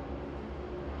bottom.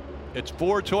 It's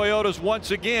 4 Toyotas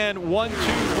once again. 1, 2, 3,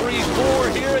 4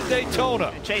 here at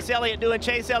Daytona. Chase Elliott doing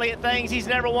Chase Elliott things. He's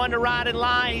never one to ride in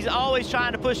line. He's always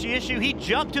trying to push the issue. He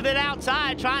jumped to that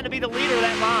outside trying to be the leader of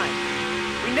that line.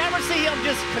 We never see him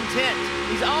just content.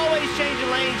 He's always changing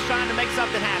lanes trying to make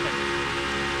something happen.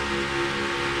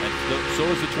 So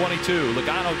is the 22.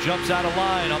 Logano jumps out of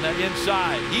line on that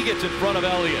inside. He gets in front of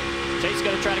Elliott. Chase is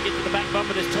going to try to get to the back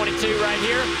bumper of this 22 right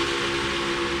here.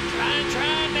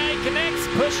 Trying, now he connects,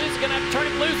 pushes, going to have to turn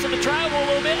him loose in the travel a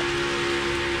little bit.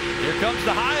 Here comes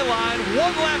the high line. 1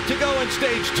 lap to go in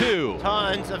stage 2.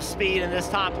 Tons of speed in this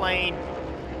top lane.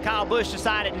 Kyle Busch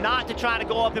decided not to try to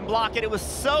go up and block it. It was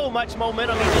so much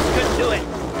momentum, he just couldn't do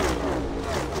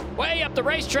it. Way up the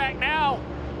racetrack now.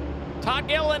 Todd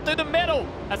Gilliland through the middle.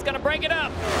 That's going to break it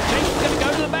up. Chase is going to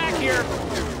go to the back here.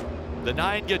 The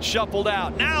 9 gets shuffled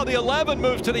out. Now the 11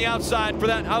 moves to the outside for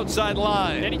that outside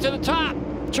line. Denny to the top.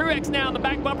 Truex now in the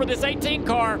back bumper of this 18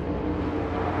 car.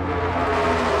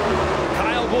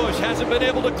 Kyle Busch hasn't been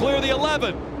able to clear the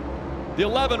 11. The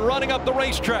 11 running up the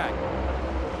racetrack.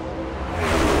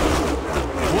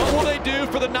 What will they do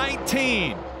for the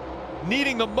 19?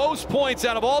 Needing the most points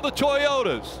out of all the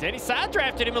Toyotas. Denny side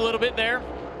drafted him a little bit there.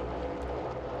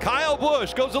 Kyle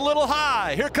Busch goes a little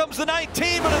high. Here comes the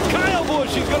 19, but it's Kyle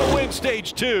Busch. He's going to win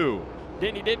stage 2.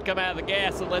 Denny did come out of the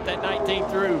gas and let that 19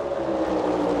 through.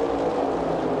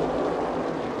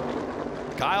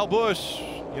 Kyle Busch,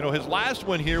 you know, his last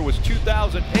win here was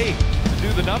 2008.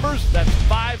 do the numbers, that's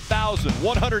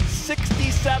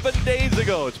 5,167 days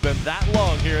ago. It's been that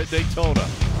long here at Daytona.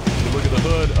 You look at the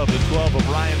hood of the 12 of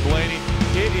Ryan Blaney.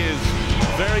 It is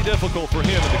very difficult for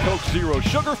him in the Coke Zero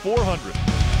Sugar 400.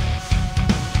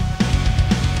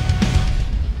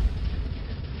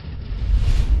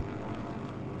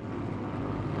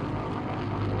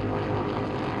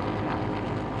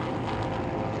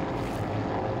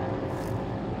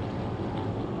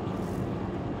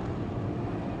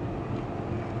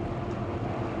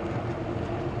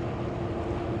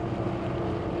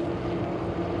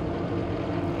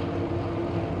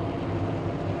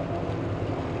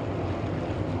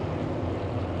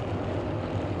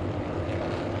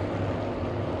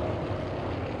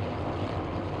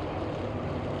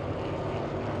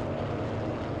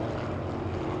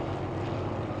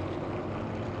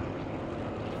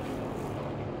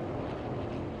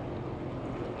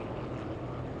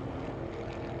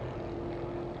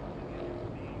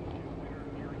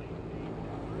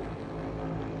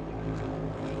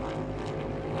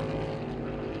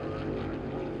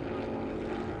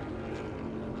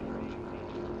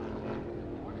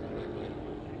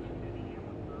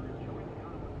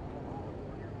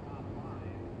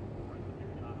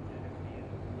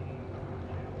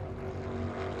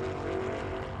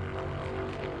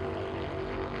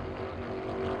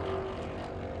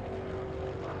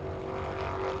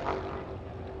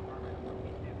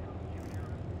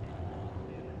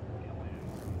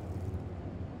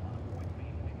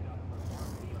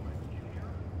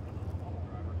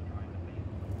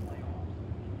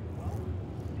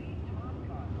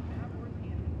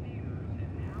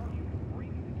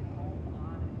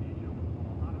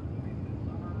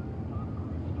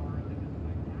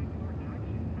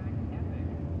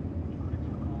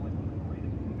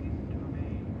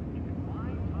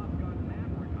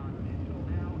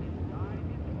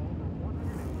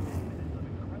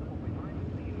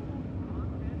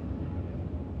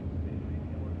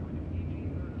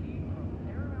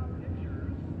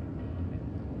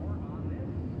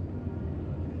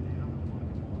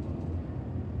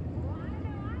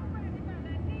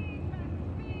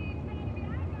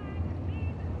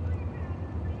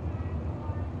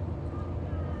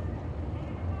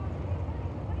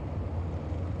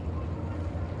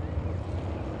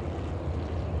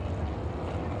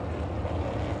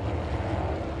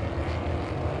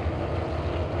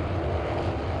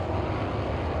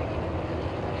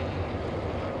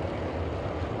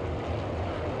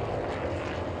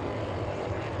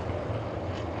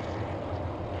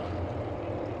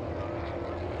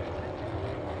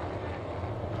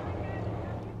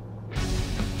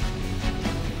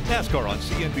 NASCAR on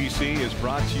CNBC is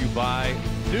brought to you by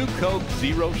New Coke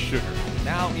Zero Sugar,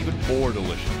 now even more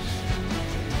delicious.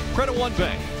 Credit One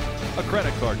Bank, a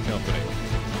credit card company.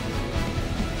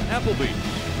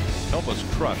 Applebee's, help us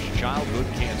crush childhood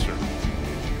cancer.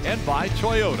 And by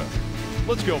Toyota.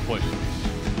 Let's go places.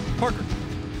 Parker.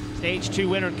 Stage 2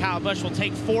 winner Kyle Busch will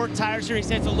take 4 tires here. He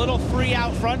says it's a little free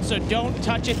out front, so don't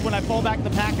touch it when I pull back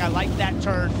the pack. I like that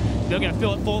turn. They're going to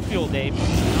fill it full fuel, Dave.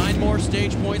 9 more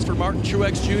stage points for Martin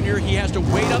Truex Jr. He has to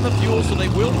wait on the fuel, so they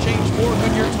will change 4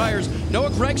 Goodyear tires. Noah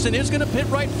Gragson is going to pit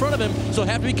right in front of him, so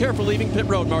have to be careful leaving pit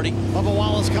road, Marty. Bubba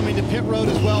Wallace coming to pit road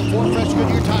as well. 4 fresh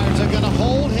Goodyear tires. They're going to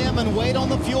hold him and wait on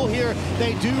the fuel here.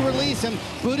 They do release him.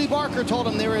 Booty Barker told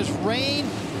him there is rain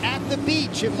at the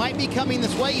beach. It might be coming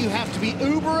this way. You have to be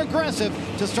uber aggressive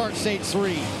to start stage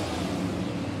 3.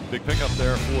 Big pickup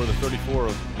there for the 34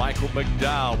 of Michael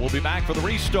McDowell. We'll be back for the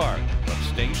restart of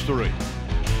stage 3.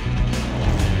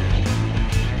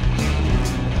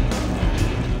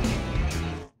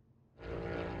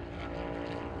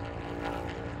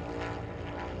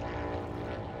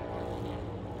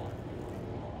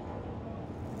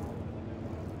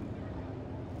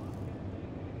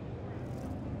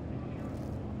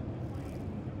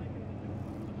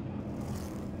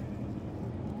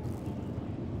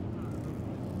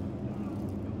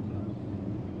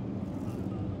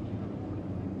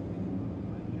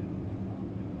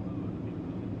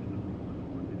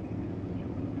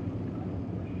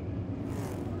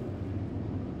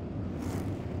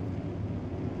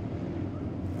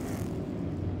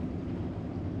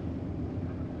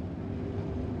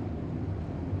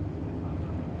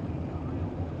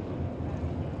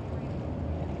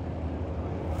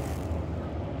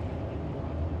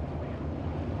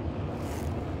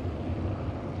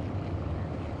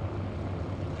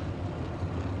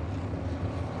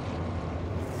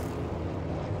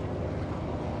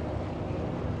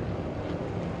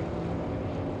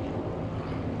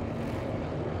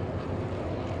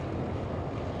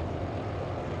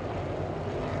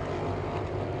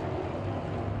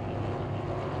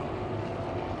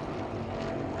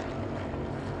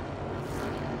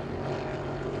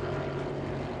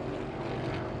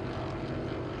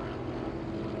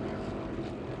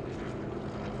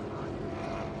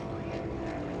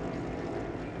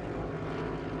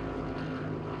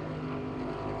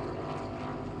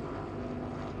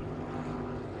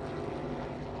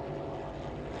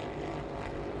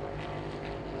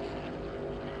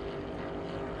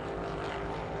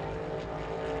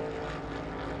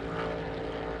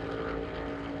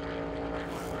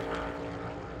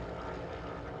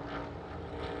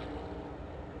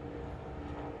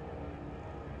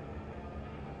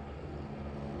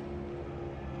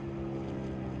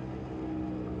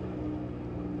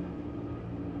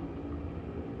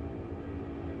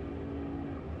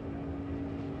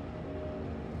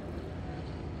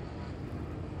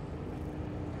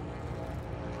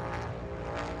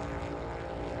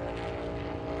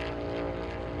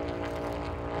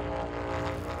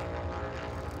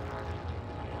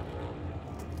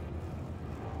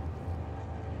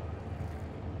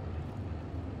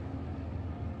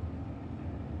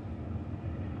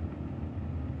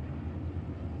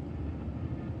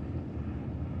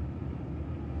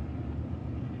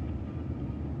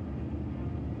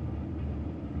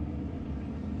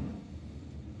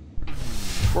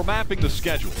 We're mapping the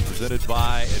schedule presented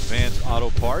by Advanced Auto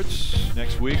Parts.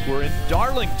 Next week we're in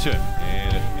Darlington,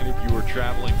 and if any of you are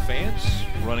traveling fans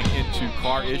running into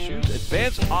car issues,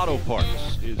 Advanced Auto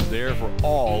Parts is there for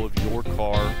all of your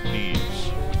car needs.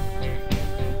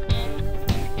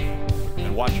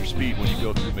 And watch your speed when you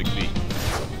go through McBee.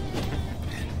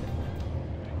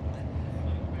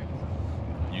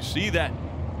 You see that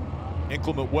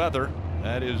inclement weather.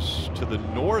 That is to the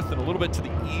north and a little bit to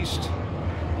the east.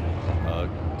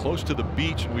 Close to the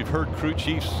beach, and we've heard crew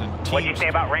chiefs and teams. What did you say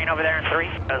about rain over there in 3?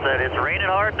 I said it's raining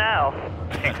hard now.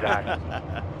 Exactly.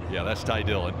 Yeah, that's Ty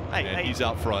Dillon, and he's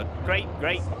out front. Great,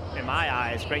 in my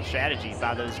eyes, great strategy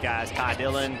by those guys. Ty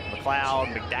Dillon,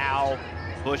 McLeod, McDowell,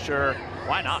 Busher.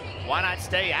 Why not? Why not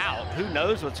stay out? Who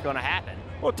knows what's going to happen?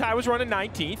 Well, Ty was running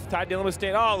 19th. Ty Dillon was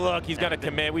staying, oh, look, he's going to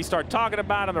commit. We start talking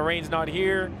about him. The rain's not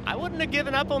here. I wouldn't have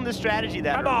given up on this strategy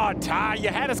that Come on, Ty. You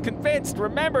had us convinced.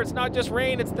 Remember, it's not just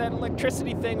rain. It's that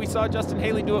electricity thing. We saw Justin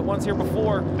Haley do it once here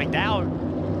before.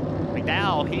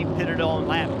 McDowell, he pitted on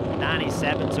lap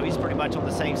 97, so he's pretty much on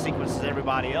the same sequence as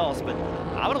everybody else. But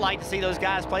I would have liked to see those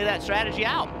guys play that strategy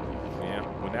out. Yeah,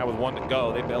 well, now with one to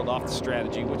go, they bailed off the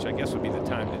strategy, which I guess would be the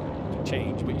time to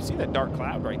change. But you see that dark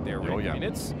cloud right there, Rick? Oh, yeah. I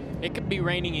mean, it could be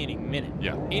raining any minute.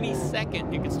 Yeah. Any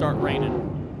second it could start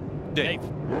raining. Dave.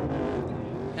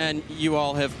 And you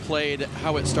all have played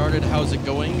How It Started, How's It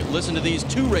Going? Listen to these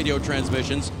 2 radio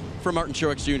transmissions from Martin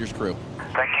Truex Jr.'s crew.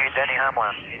 Thank you, Denny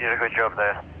Hamlin. You did a good job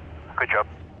there. Good job.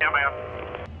 Yeah, man.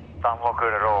 Don't look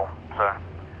good at all. So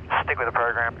stick with the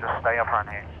program. Just stay up front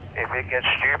here. If it gets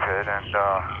stupid and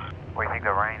we think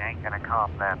the rain ain't going to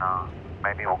come, then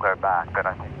maybe we'll go back. But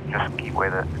I think just keep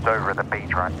with it. It's over at the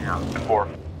beach right now. 4.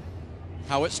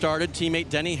 How It Started, teammate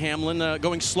Denny Hamlin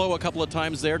going slow a couple of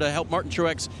times there to help Martin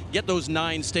Truex get those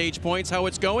 9 stage points. How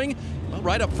it's going? Well,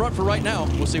 right up front for right now.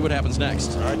 We'll see what happens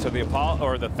next. All right, so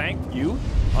the thank you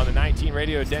on the 19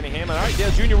 radio, Denny Hamlin. All right,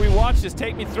 Dale Jr., we watched this.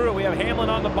 Take me through it. We have Hamlin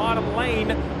on the bottom lane.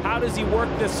 How does he work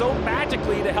this so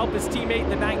magically to help his teammate in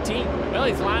the 19? Well,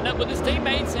 he's lined up with his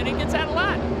teammates, and he gets out of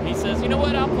line. He says, you know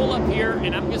what, I'll pull up here,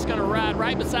 and I'm just going to ride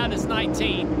right beside this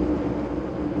 19.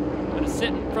 I'm going to sit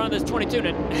in front of this 22,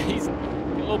 and he's a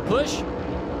little push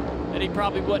that he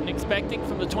probably wasn't expecting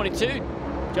from the 22.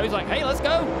 Joey's like, hey, let's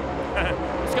go.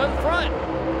 Let's go to the front.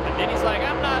 And then he's like,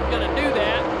 I'm not going to do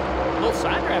that. A little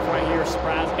side draft right here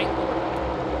surprised me.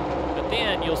 But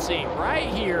then you'll see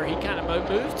right here, he kind of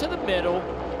moves to the middle.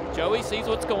 Joey sees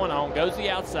what's going on, goes to the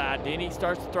outside, then he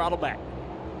starts to throttle back.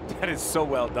 That is so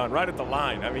well done, right at the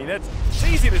line. I mean, it's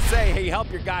easy to say, hey,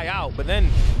 help your guy out, but then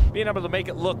being able to make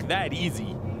it look that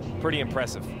easy, pretty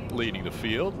impressive. Leading the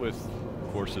field with,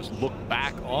 of course, this look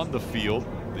back on the field,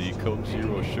 the Coke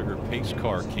Zero Sugar pace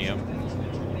car cam.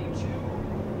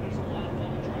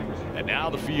 And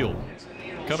now the field.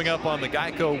 Coming up on the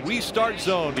Geico restart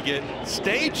zone to get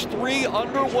stage 3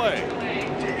 underway.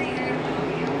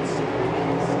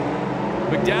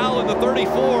 McDowell in the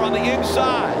 34 on the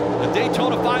inside, a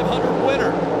Daytona 500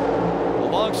 winner.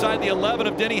 Alongside the 11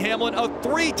 of Denny Hamlin, a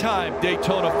 3-time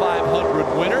Daytona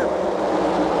 500 winner.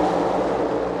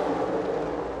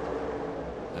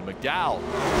 And McDowell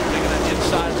taking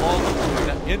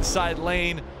that inside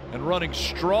lane and running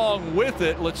strong with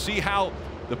it. Let's see how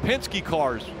the Penske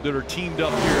cars that are teamed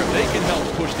up here, if they can help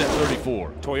push that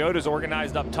 34. Toyota's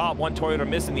organized up top. One Toyota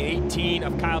missing the 18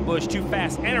 of Kyle Busch. Too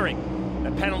fast entering.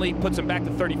 That penalty puts him back to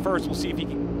 31st. We'll see if he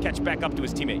can catch back up to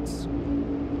his teammates.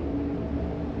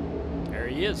 There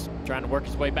he is, trying to work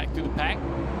his way back through the pack.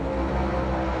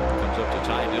 Comes up to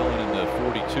Ty Dillon in the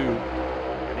 42.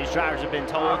 And these drivers have been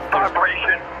told.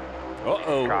 Vibration.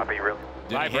 Uh-oh. Copy, really.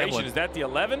 Vibration, is that the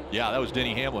 11? Yeah, that was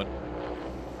Denny Hamlin.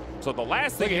 So the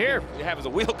last thing here you have is a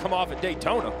wheel come off at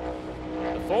Daytona.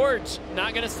 The Ford's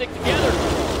not going to stick together.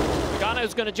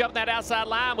 Pagano's going to jump that outside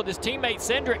line with his teammate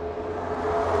Cindric.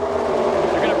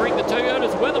 They're going to bring the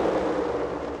Toyotas with them.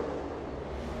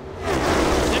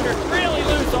 Cindric really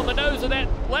loose on the nose of that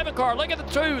 11 car. Look at the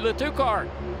two car.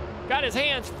 Got his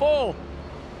hands full.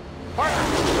 Parker.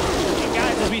 And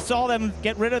guys, as we saw them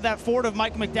get rid of that Ford of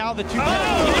Mike McDowell, the 2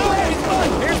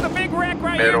 Here's the big wreck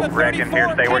right Middle here. The wreck in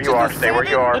here. 34 Stay where you are. Stay where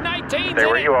you are. The 19's Stay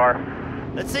where in you it. are.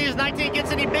 Let's see if 19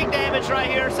 gets any big damage right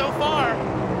here so far.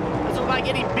 Doesn't look like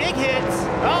any big hits.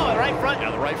 Oh, the right front.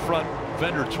 Yeah, the right front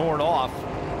fender torn off.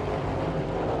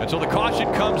 And so the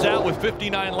caution comes out with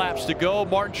 59 laps to go.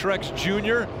 Martin Truex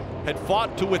Jr. had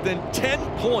fought to within 10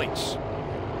 points of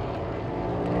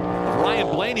Ryan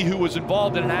Blaney, who was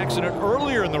involved in an accident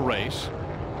earlier in the race.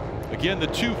 Again, the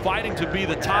two fighting to be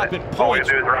the top in points.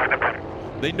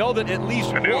 They know that at least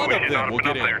one of them will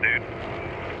get in.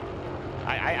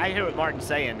 I hear what Martin's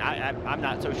saying. I'm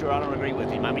not so sure. I don't agree with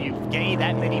him. I mean, you've gained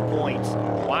that many points.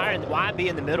 Why be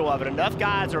in the middle of it? Enough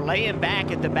guys are laying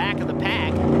back at the back of the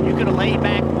pack. You could have laid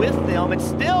back with them and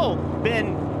still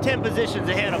been 10 positions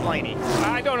ahead of Blaney.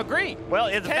 I don't agree. Well,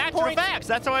 it's facts are facts.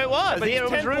 That's the way it was. But There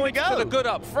was 10 room to points go. for the good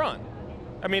up front.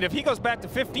 I mean, if he goes back to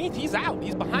 15th, he's out.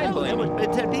 He's behind There Blaney.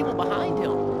 was 10 people behind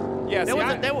him. Yeah,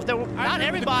 Not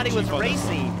everybody was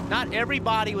racing. Not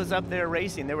everybody was up there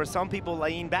racing. There were some people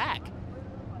laying back.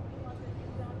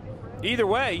 Either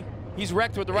way, he's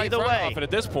wrecked with the right front off it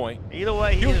at this point. Either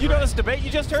way, you know this debate you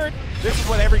just heard? This is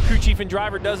what every crew chief and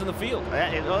driver does in the field.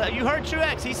 You heard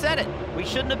Truex. He said it. We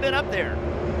shouldn't have been up there.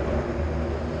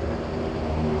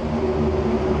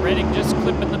 Reddick just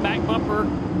clipping the back bumper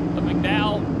of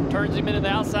McDowell, turns him into the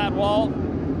outside wall.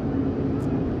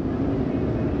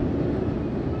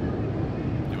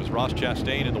 It was Ross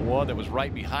Chastain in the one that was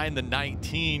right behind the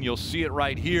 19. You'll see it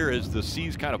right here as the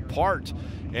C's kind of part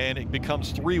and it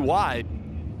becomes 3 wide.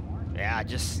 Yeah,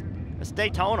 it's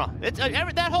Daytona. It's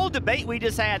that whole debate we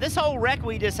just had, this whole wreck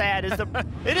we just had is it is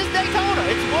Daytona.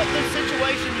 It's what the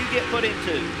situation you get put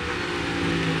into.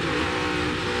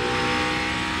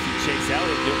 See Chase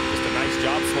Elliott doing just a nice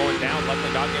job slowing down, letting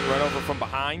the dog get run over from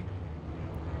behind.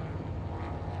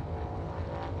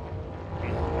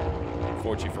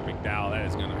 Unfortunately for McDowell, that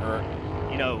is going to hurt.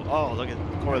 You know, oh, look at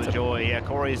Corey LaJoy. Yeah,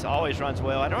 Corey's always runs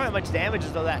well. I don't know how much damage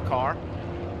is to that car.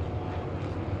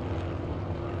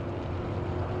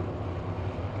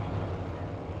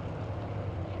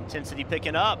 Intensity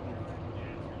picking up.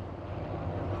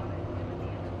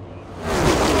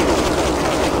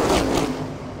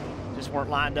 Just weren't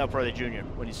lined up for the junior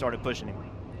when he started pushing him.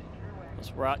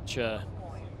 Let's watch the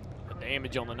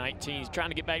damage on the 19. He's trying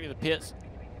to get back to the pits.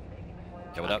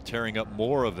 Yeah, without tearing up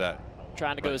more of that.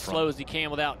 Trying to go as slow as he can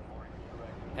without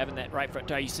having that right front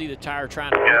tire. You see the tire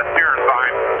trying to. Yeah, steering's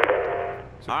fine.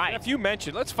 So all right. If you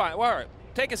mentioned, let's find. Well, all right,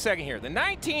 take a second here. The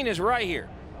 19 is right here.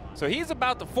 So he's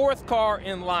about the 4th car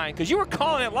in line, because you were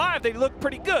calling it live. They look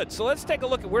pretty good. So let's take a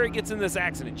look at where he gets in this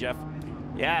accident, Jeff.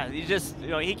 Yeah, he just, you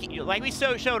know, like we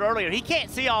showed earlier, he can't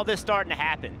see all this starting to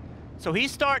happen. So he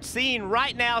starts seeing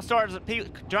right now,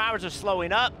 drivers are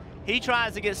slowing up. He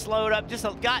tries to get slowed up, just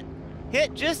got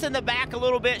hit just in the back a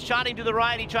little bit, shot him to the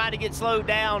right. He tried to get slowed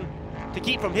down to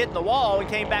keep from hitting the wall and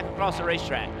came back across the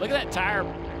racetrack. Look at that tire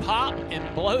pop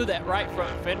and blow that right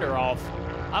front fender off.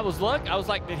 I was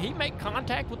like, did he make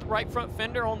contact with the right front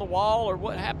fender on the wall, or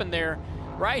what happened there?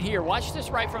 Right here, watch this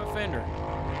right front fender.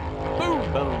 Boom.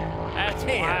 Boom. That's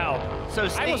wild. So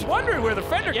Steve, I was wondering where the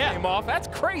fender came off. That's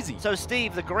crazy. So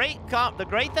Steve, the great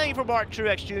thing for Martin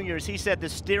Truex Jr. is he said the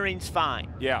steering's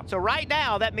fine. Yeah. So right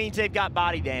now that means they've got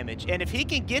body damage, and if he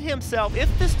can get himself, if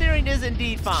the steering is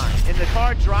indeed fine and the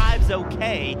car drives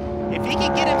okay, if he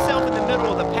can get himself in the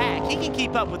middle of the pack, he can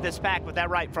keep up with this pack with that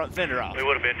right front fender off. We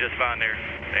would have been just fine there.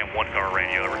 Damn 1-car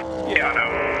radio. Yeah, I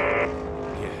know.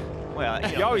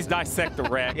 Well, you always dissect the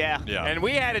wreck. Yeah. And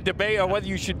we had a debate on whether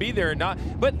you should be there or not.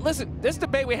 But listen, this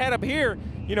debate we had up here,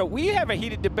 you know, we have a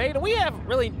heated debate, and we have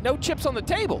really no chips on the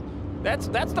table. That's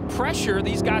the pressure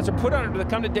these guys are put under to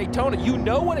come to Daytona. You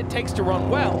know what it takes to run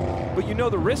well, but you know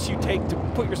the risks you take to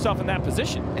put yourself in that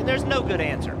position. And there's no good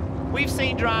answer. We've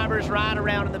seen drivers ride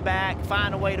around in the back,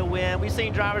 find a way to win. We've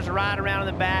seen drivers ride around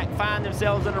in the back, find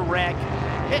themselves in a wreck.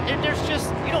 There's just,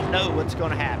 you don't know what's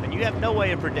going to happen. You have no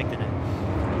way of predicting it.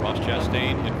 Ross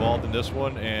Chastain involved in this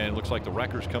one, and it looks like the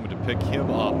wrecker's coming to pick him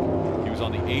up. He was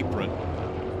on the apron.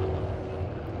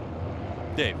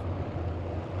 Dave.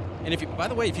 And if you, by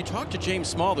the way, if you talk to James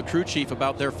Small, the crew chief,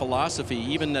 about their philosophy,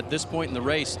 even at this point in the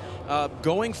race,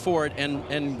 going for it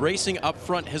and racing up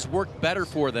front has worked better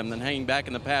for them than hanging back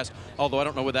in the past. Although I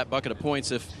don't know with that bucket of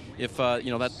points if you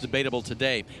know, that's debatable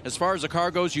today. As far as the car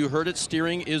goes, you heard it,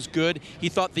 steering is good. He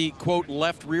thought the, quote,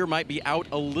 left rear might be out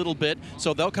a little bit,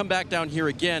 so they'll come back down here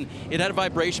again. It had a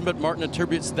vibration, but Martin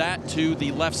attributes that to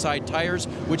the left side tires,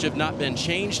 which have not been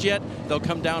changed yet. They'll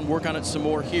come down, work on it some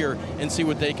more here, and see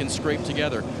what they can scrape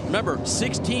together. Remember,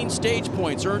 16 stage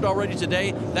points earned already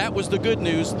today. That was the good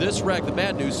news. This wreck, the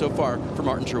bad news so far for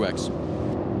Martin Truex.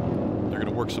 They're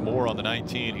going to work some more on the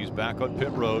 19. He's back on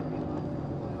pit road.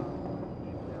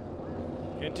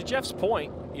 And to Jeff's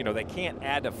point, you know, they can't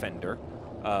add a fender.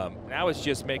 Now it's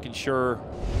just making sure,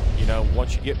 you know,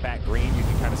 once you get back green, you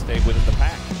can kind of stay within the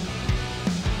pack.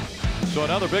 So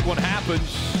another big one happens,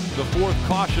 the 4th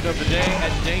caution of the day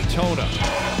at Daytona.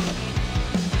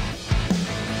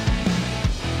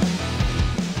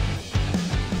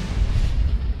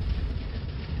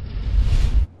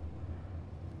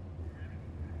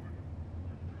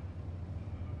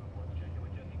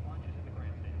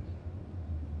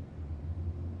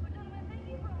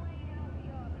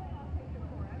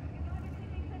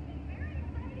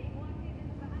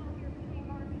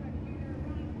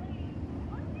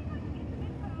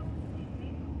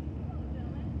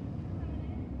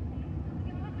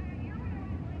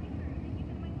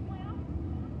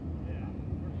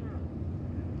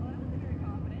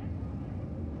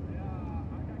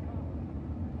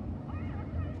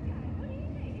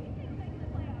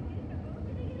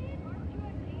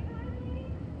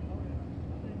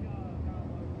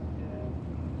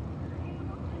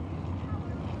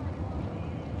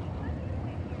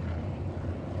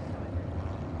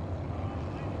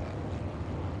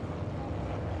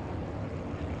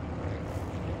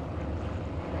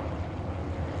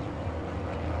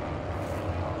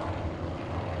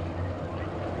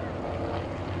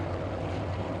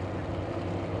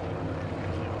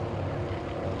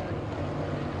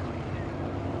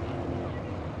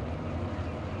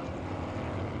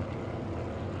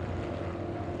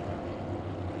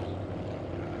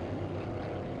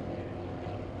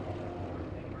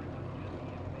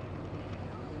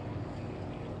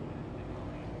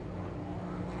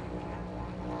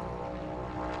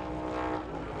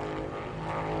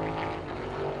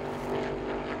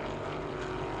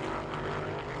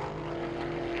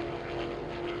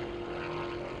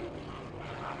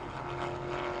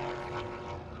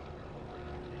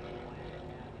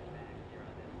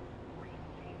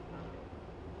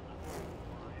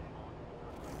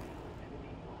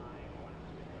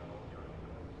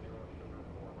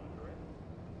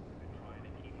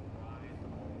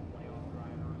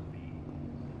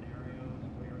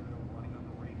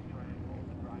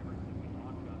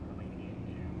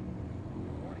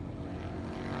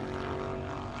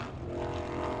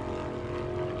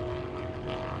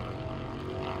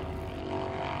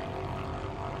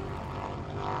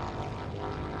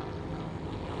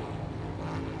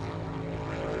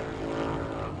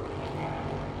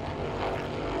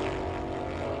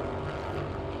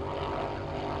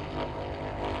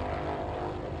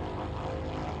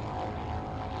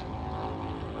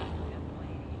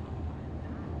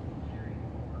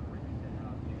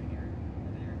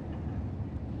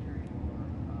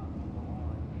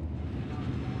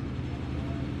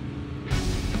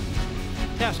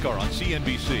 NASCAR on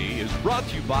CNBC is brought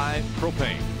to you by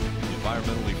Propane,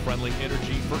 environmentally friendly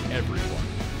energy for everyone.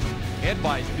 And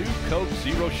by New Coke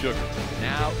Zero Sugar,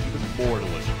 now even more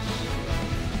delicious.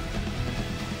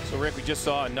 So Rick, we just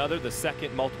saw the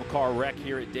second multiple car wreck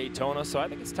here at Daytona. So I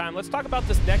think it's time. Let's talk about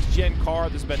this next gen car.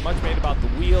 There's been much made about the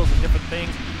wheels and different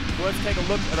things. So let's take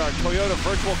a look at our Toyota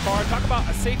virtual car. Talk about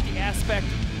a safety aspect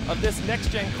of this next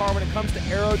gen car when it comes to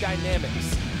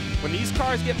aerodynamics. When these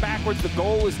cars get backwards, the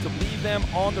goal is to leave them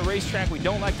on the racetrack. We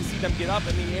don't like to see them get up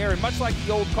in the air. And much like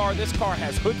the old car, this car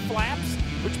has hood flaps,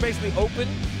 which basically open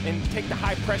and take the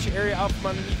high pressure area out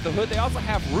from underneath the hood. They also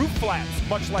have roof flaps,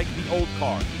 much like the old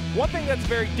car. One thing that's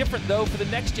very different though for the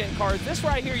next gen car is this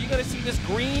right here. You're gonna see this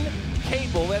green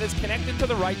cable that is connected to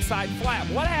the right side flap.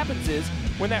 What happens is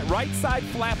when that right side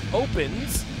flap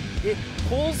opens, it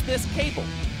pulls this cable.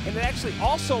 And it actually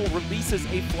also releases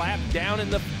a flap down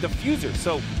in the diffuser.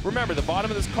 So remember, the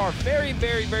bottom of this car, very,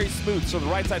 very, very smooth. So the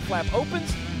right side flap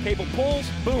opens, cable pulls,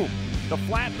 boom. The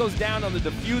flap goes down on the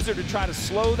diffuser to try to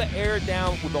slow the air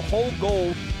down with the whole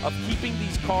goal of keeping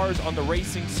these cars on the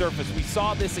racing surface. We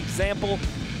saw this example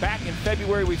back in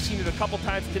February. We've seen it a couple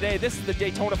times today. This is the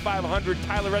Daytona 500.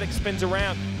 Tyler Reddick spins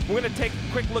around. We're going to take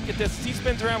a quick look at this. As he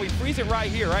spins around, we freeze it right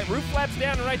here, right? Roof flaps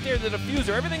down and right there, the diffuser.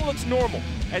 Everything looks normal.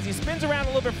 As he spins around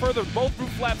a little bit further, both roof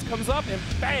flaps comes up and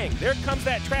bang, there comes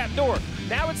that trap door.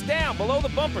 Now it's down below the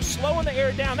bumper, slowing the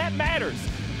air down. That matters.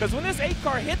 Because when this 8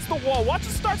 car hits the wall, watch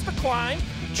it starts to climb,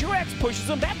 Truex pushes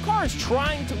him. That car is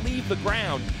trying to leave the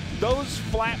ground. Those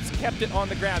flaps kept it on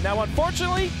the ground. Now,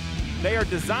 unfortunately, they are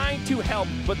designed to help,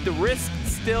 but the risk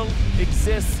still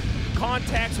exists.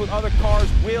 Contacts with other cars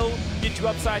will get you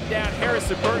upside down.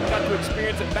 Harrison Burton got to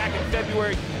experience it back in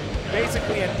February.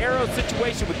 Basically an aero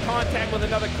situation with contact with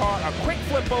another car, a quick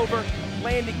flip over,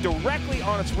 landing directly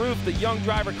on its roof. The young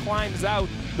driver climbs out.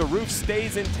 The roof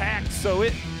stays intact, so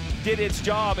it did its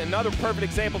job. Another perfect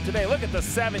example today. Look at the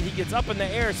 7. He gets up in the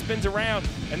air, spins around,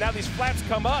 and now these flaps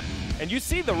come up. And you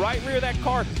see the right rear of that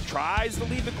car tries to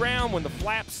leave the ground. When the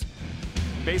flaps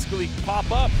basically pop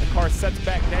up, the car sets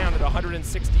back down at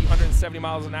 160, 170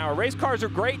 miles an hour. Race cars are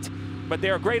great, but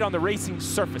they are great on the racing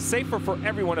surface. Safer for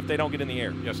everyone if they don't get in the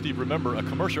air. Yeah, Steve, remember, a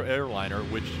commercial airliner,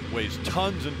 which weighs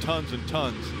tons and tons and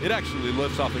tons, it actually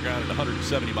lifts off the ground at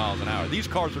 170 miles an hour. These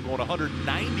cars are going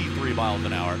 193 miles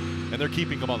an hour, and they're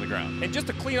keeping them on the ground. And just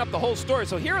to clean up the whole story,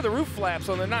 so here are the roof flaps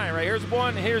on the 9, right? Here's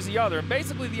one, and here's the other. And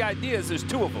basically the idea is there's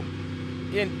 2 of them.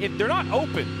 And they're not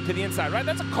open to the inside, right?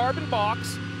 That's a carbon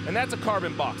box, and that's a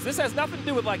carbon box. This has nothing to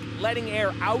do with like letting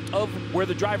air out of where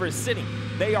the driver is sitting.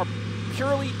 They are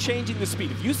purely changing the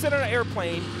speed. If you sit on an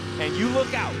airplane and you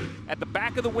look out at the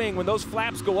back of the wing, when those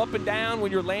flaps go up and down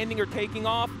when you're landing or taking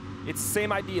off, it's the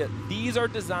same idea. These are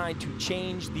designed to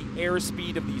change the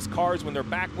airspeed of these cars when they're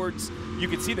backwards. You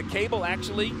can see the cable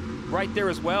actually right there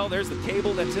as well. There's the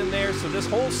cable that's in there. So this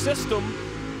whole system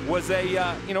was a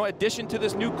addition to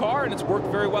this new car, and it's worked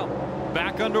very well.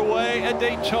 Back underway at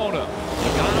Daytona.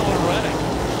 Logano and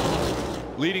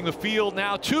Reddick leading the field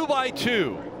now 2 by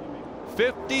 2.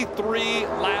 53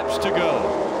 laps to go.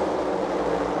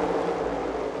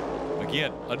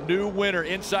 Again, a new winner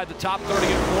inside the top 30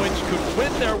 in points could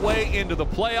win their way into the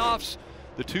playoffs.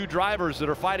 The 2 drivers that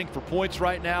are fighting for points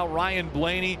right now, Ryan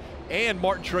Blaney and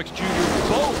Martin Truex Jr.,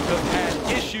 both have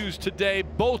had issues today,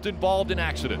 both involved in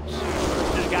accidents.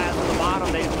 The guys on the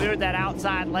bottom, they cleared that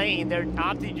outside lane. They're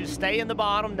opting to stay in the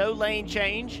bottom, no lane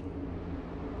change.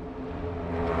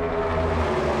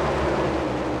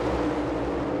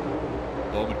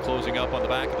 Bowman closing up on the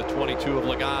back of the 22 of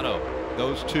Logano.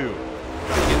 Those 2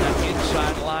 trying to get that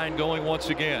inside line going once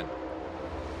again.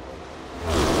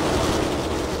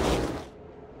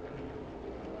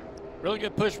 Really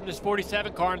good push from this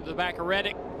 47 car into the back of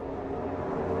Reddick.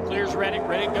 Clears Reddick.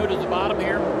 Reddick go to the bottom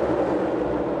here.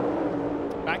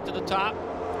 Back to the top.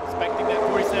 Expecting that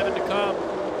 47 to come.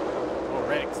 Oh,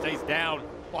 Reddick stays down.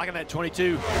 Blocking that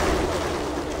 22.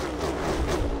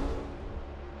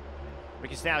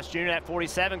 Ricky Stenhouse Jr., that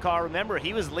 47 car, remember,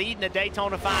 he was leading the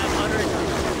Daytona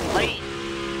 500 late.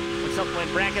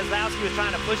 When Brad Keselowski was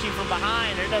trying to push him from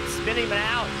behind, ended up spinning him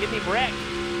out, getting him wrecked.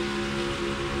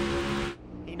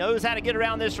 He knows how to get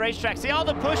around this racetrack. See all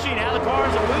the pushing, how the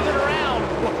cars are moving around.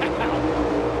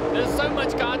 Wow. There's so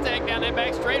much contact down that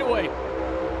back straightaway.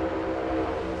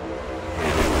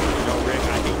 Rick,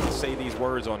 I hate to say these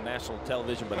words on national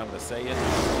television, but I'm going to say it.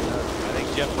 I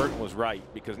think Jeff Burton was right,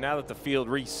 because now that the field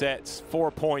resets,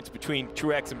 4 points between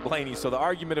Truex and Blaney, so the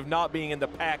argument of not being in the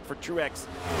pack for Truex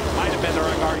might have been the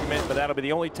wrong argument, but that'll be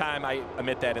the only time I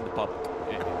admit that in the public.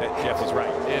 That Jeff is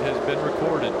right. It has been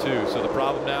recorded too, so the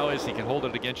problem now is he can hold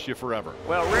it against you forever.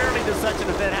 Well, rarely does such an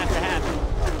event have to happen.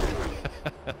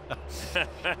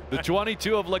 The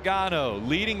 22 of Logano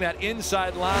leading that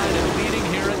inside line and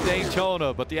leading here at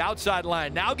Daytona, but the outside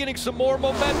line now getting some more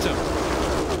momentum.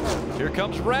 Here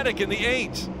comes Reddick in the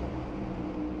 8.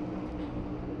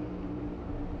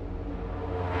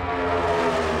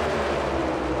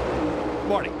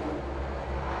 Marty.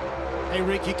 Hey,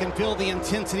 Rick, you can feel the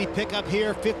intensity pick up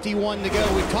here. 51 to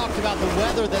go. We talked about the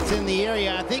weather that's in the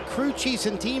area. I think crew chiefs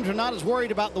and teams are not as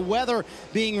worried about the weather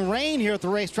being rain here at the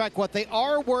racetrack. What they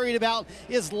are worried about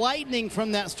is lightning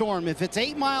from that storm. If it's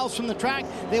 8 miles from the track,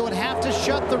 they would have to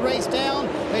shut the race down.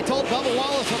 They told Bubba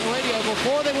Wallace on the radio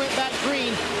before they went back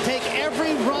green, take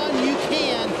every run you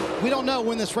can. We don't know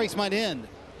when this race might end.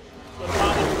 Little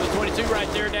bobble from the 22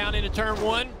 right there down into turn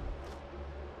 1.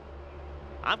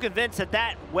 I'm convinced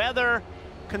that weather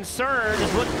concern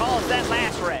is what caused that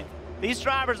last wreck. These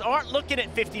drivers aren't looking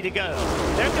at 50 to go.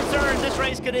 They're concerned this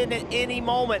race could end at any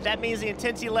moment. That means the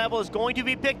intensity level is going to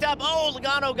be picked up. Oh,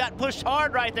 Logano got pushed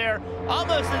hard right there,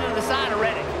 almost into the side of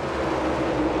Reddick.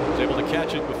 Was able to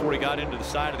catch it before he got into the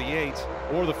side of the 8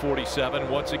 or the 47.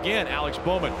 Once again, Alex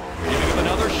Bowman giving him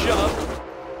another shove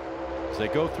as they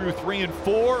go through 3 and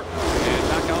 4 and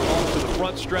back out onto the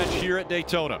front stretch here at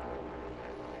Daytona.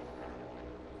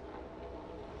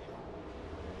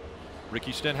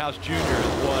 Ricky Stenhouse Jr.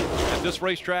 has won at this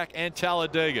racetrack and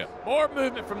Talladega. More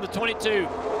movement from the 22.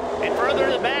 And further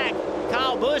to the back,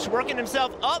 Kyle Busch working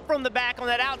himself up from the back on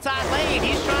that outside lane.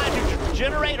 He's trying to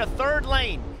generate a 3rd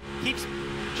lane. Keeps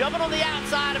jumping on the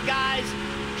outside of guys,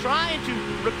 trying to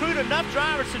recruit enough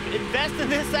drivers to invest in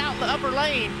this upper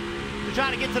lane to try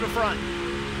to get to the front.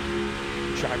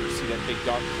 Drivers see that big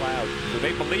dark cloud, so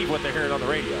they believe what they're hearing on the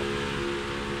radio.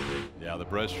 Yeah, the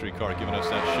Breastreet car giving us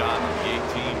that shot in the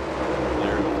 18.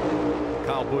 There,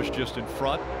 Kyle Busch just in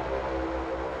front.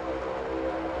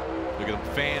 Look at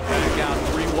him fan back out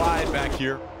 3 wide back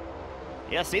here.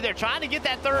 Yeah, see, they're trying to get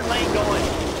that 3rd lane going.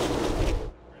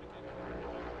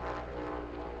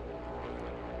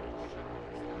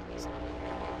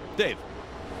 Dave.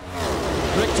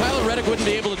 Rick, Tyler Reddick wouldn't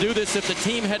be able to do this if the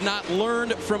team had not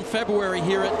learned from February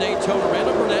here at Daytona.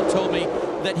 Randall Burnett told me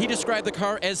that he described the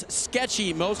car as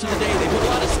sketchy most of the day. They put a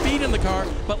lot of speed in the car,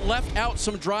 but left out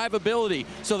some drivability.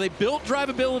 So they built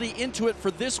drivability into it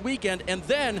for this weekend, and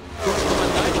then from a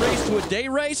night race to a day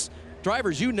race,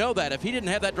 drivers, you know that. If he didn't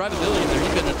have that drivability in there,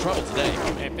 he'd been in trouble today.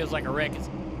 Man, it feels like a wreck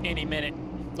any minute.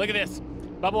 Look at this.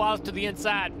 Bubba Wallace to the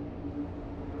inside.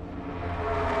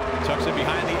 Tucks in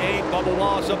behind the 8. Bubba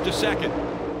Wallace up to 2nd.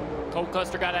 Cole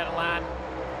Custer got out of line.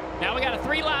 Now we got a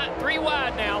 3 wide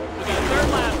now. We got a 3rd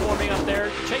line forming up there.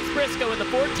 Chase Briscoe in the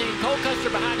 14. Cole Custer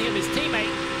behind him, his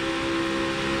teammate.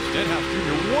 Stenhouse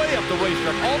Jr. way up the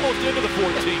racetrack, almost into the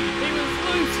 14. He was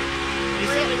loose.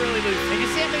 Really loose. And you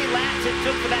see how many laps it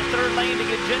took for that 3rd lane to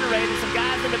get generated. Some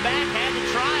guys in the back had to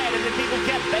try it, and then people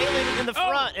kept bailing it in the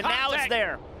front, and now it's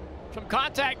there. Some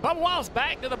contact. Bubba Wallace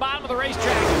back to the bottom of the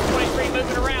racetrack. 23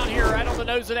 moving around here right on the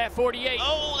nose of that 48.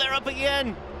 Oh, they're up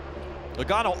again.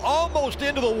 Logano almost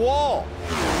into the wall.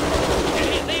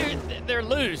 And they're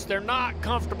loose. They're not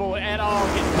comfortable at all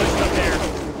getting pushed up there.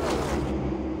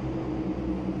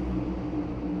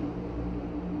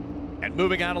 And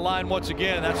moving out of line once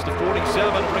again, that's the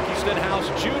 47, Ricky Stenhouse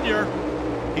Jr.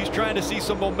 He's trying to see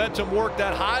some momentum work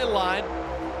that high line.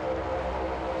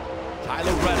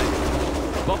 Tyler Reddick.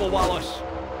 Bubba Wallace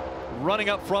running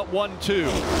up front 1-2.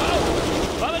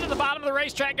 Oh, Bubba to the bottom of the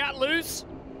racetrack got loose.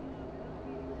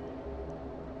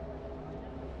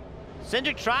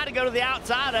 Cindric tried to go to the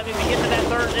outside of him to get to that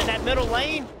 3rd in that middle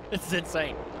lane. This is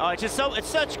insane. Oh, it's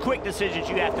such quick decisions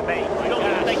you have to make. You don't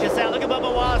need to think this out. Look at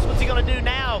Bubba Wallace. What's he going to do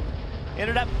now?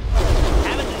 Ended up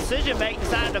having the decision make,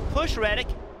 decided to push Reddick.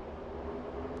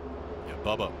 Yeah,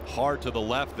 Bubba hard to the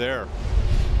left there,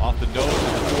 off the nose of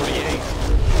the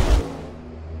 48.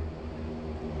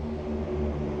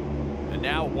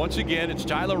 Now, once again, it's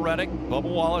Tyler Reddick, Bubba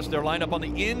Wallace. They're lined up on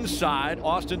the inside.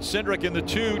 Austin Cindric in the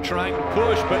 2 trying to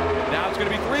push, but now it's going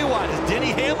to be 3 wide as Denny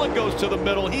Hamlin goes to the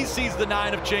middle. He sees the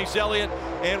 9 of Chase Elliott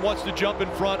and wants to jump in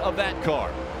front of that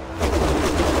car.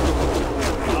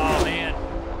 Oh, man.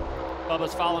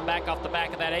 Bubba's falling back off the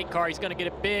back of that 8 car. He's going to get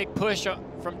a big push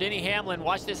from Denny Hamlin.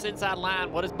 Watch this inside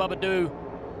line. What does Bubba do?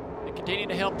 They continue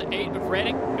to help the 8 of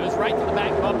Reddick. Goes right to the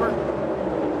back bumper.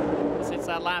 This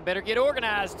inside line better get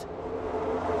organized.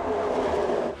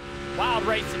 Wild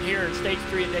racing here in Stage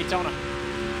 3 at Daytona.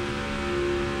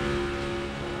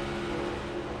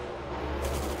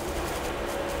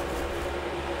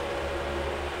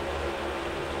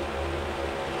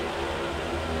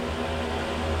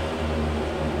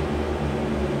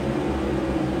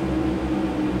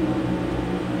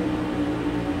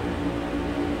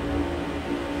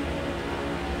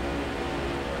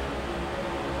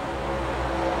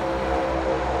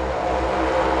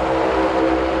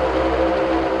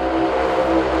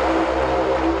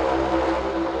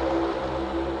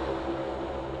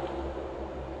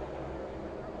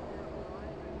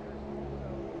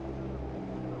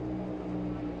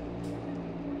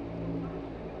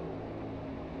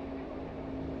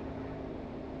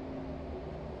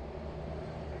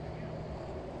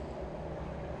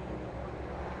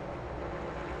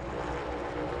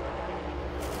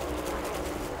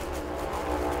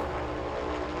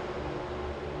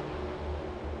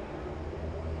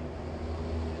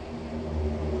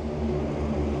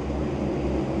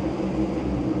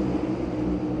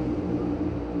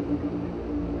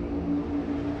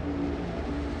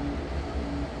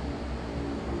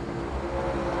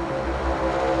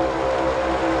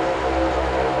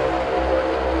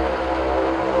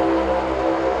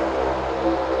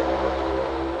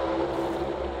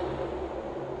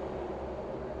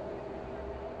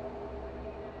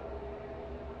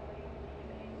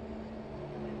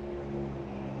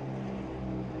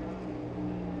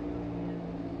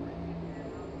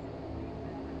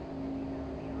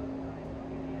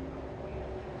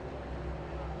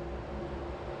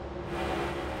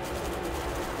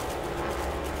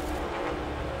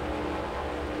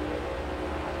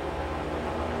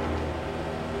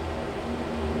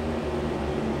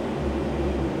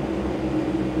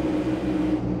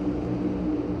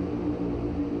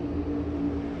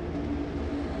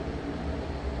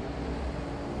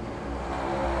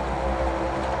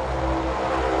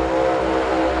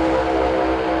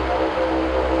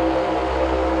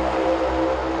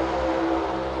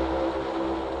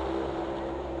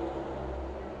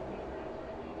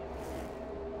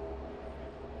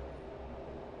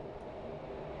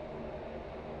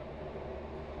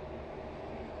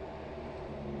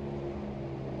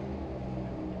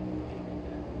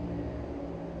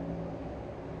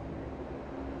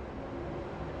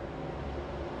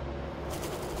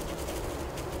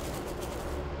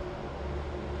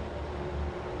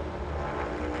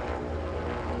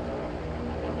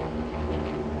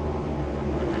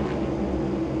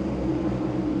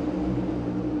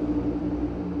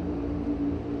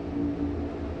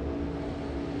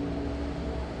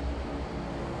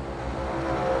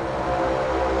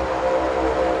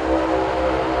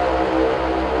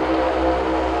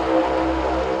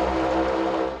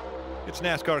 It's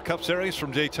NASCAR Cup Series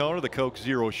from Daytona, the Coke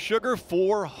Zero Sugar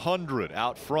 400.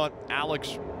 Out front,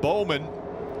 Alex Bowman.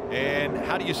 And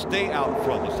how do you stay out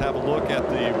front? Let's have a look at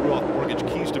the Ruoff Mortgage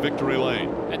Keys to Victory Lane.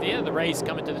 At the end of the race,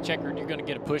 coming to the checkered, you're going to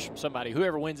get a push from somebody.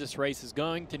 Whoever wins this race is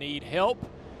going to need help.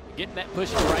 Getting that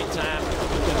push at the right time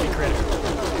is going to be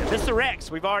critical. This is a wrecks.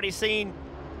 We've already seen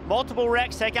multiple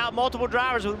wrecks take out multiple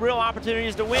drivers with real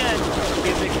opportunities to win.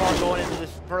 Get a big car going into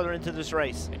this, further into this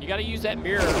race. And you got to use that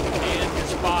mirror and your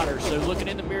spotter. So looking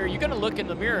in the mirror, you're going to look in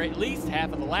the mirror at least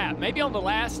half of the lap. Maybe on the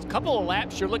last couple of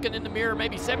laps, you're looking in the mirror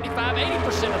maybe 75,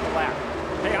 80% of the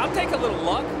lap. Hey, I'll take a little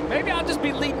luck. Maybe I'll just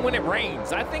be leading when it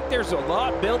rains. I think there's a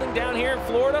lot building down here in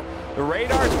Florida. The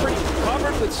radar is pretty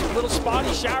covered with little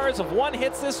spotty showers. If one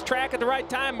hits this track at the right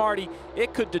time, Marty,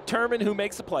 it could determine who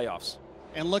makes the playoffs.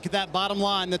 And look at that bottom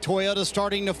line. The Toyota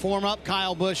starting to form up.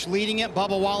 Kyle Busch leading it.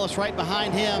 Bubba Wallace right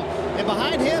behind him. And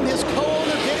behind him, his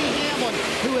co-owner, Denny Hamlin,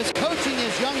 who is coaching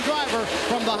his young driver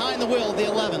from behind the wheel, the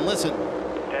 11. Listen.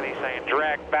 Denny's saying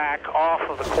drag back off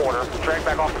of the corner. Drag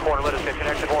back off the corner. Let us get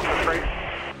connected once we're straight.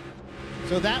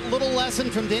 So that little lesson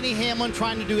from Denny Hamlin,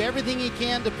 trying to do everything he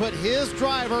can to put his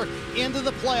driver into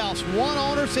the playoffs. One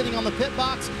owner sitting on the pit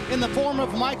box in the form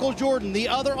of Michael Jordan. The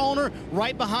other owner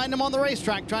right behind him on the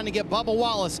racetrack, trying to get Bubba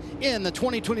Wallace in the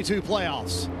 2022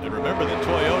 playoffs. And remember, the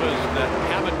Toyotas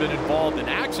that haven't been involved in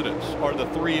accidents are the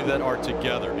three that are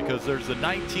together, because there's the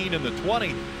 19 and the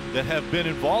 20 that have been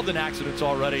involved in accidents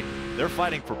already. They're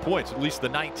fighting for points, at least the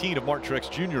 19 of Martin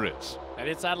Truex Jr. is. That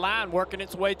inside line working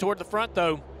its way toward the front,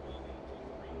 though.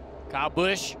 Kyle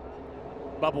Busch,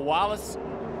 Bubba Wallace,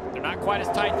 they're not quite as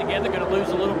tight together. Going to lose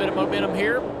a little bit of momentum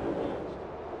here.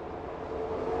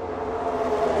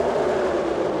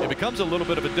 It becomes a little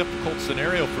bit of a difficult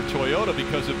scenario for Toyota,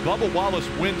 because if Bubba Wallace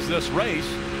wins this race,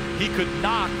 he could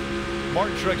knock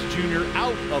Martin Truex Jr.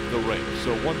 out of the race.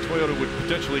 So one Toyota would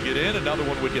potentially get in, another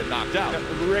one would get knocked out.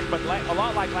 Rick, but a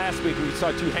lot like last week, we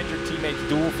saw two Hendrick teammates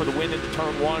duel for the win into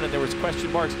turn one, and there was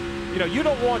question marks. You know, you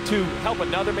don't want to help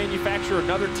another manufacturer,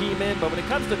 another team in, but when it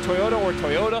comes to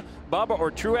Toyota, Bubba or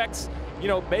Truex, you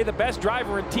know, may the best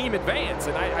driver and team advance.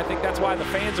 And I think that's why the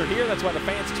fans are here. That's why the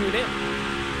fans tune in.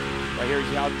 Right here,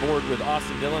 he's out board with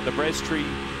Austin Dillon, the Brestree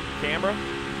camera.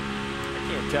 I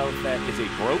can't tell if that is a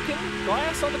broken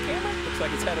glass on the camera. Looks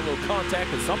like it's had a little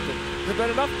contact with something. There's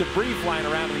been enough debris flying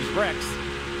around in these wrecks.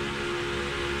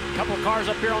 A couple of cars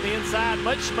up here on the inside,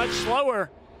 much slower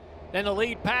than the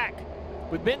lead pack.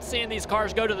 We've been seeing these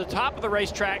cars go to the top of the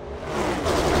racetrack.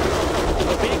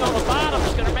 But being on the bottom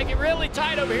is going to make it really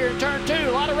tight over here in turn two.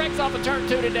 A lot of wrecks off of turn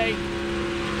two today.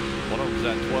 One of them's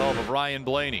at 12 of Ryan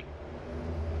Blaney.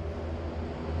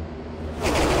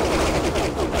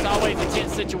 It's always a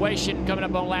tense situation coming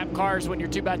up on lap cars when you're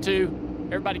 2x2.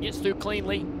 Everybody gets through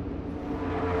cleanly.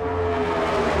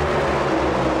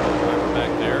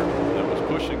 Back there, that was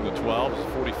pushing the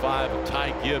 12, 45 of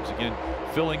Ty Gibbs, again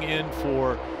filling in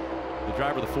for the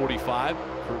driver of the 45,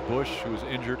 Kurt Busch, who was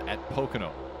injured at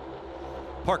Pocono.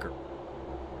 Parker.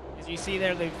 As you see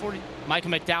there, Michael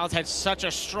McDowell's had such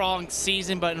a strong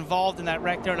season, but involved in that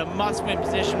wreck there in a must-win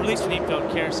position, released from the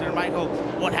infield care center. Michael,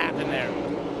 what happened there?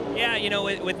 Yeah, you know,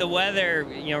 with the weather,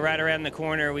 you know, right around the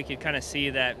corner, we could kind of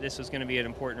see that this was going to be an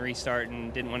important restart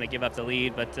and didn't want to give up the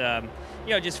lead. But,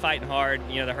 you know, just fighting hard.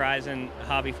 You know, the Horizon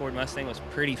Hobby Ford Mustang was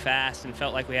pretty fast and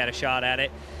felt like we had a shot at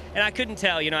it. And I couldn't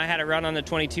tell, you know, I had a run on the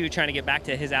 22 trying to get back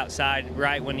to his outside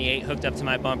right when the 8 hooked up to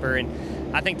my bumper.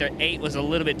 And I think the 8 was a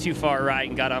little bit too far right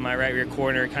and got on my right rear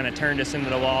corner, kind of turned us into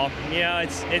the wall. You know,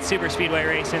 it's super speedway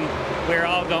racing. We're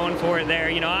all going for it there.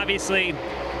 You know, obviously,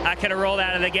 I could have rolled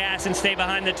out of the gas and stayed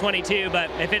behind the 22,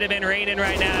 but if it had been raining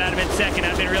right now, I'd have been second.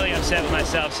 I've been really upset with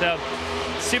myself. So,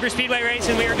 super speedway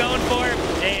racing we were going for,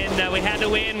 and we had to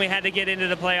win. We had to get into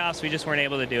the playoffs. We just weren't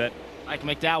able to do it. Mike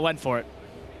McDowell went for it.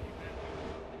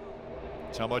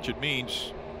 That's how much it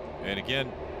means. And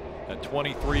again, at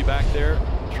 23 back there,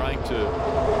 trying to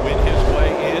win his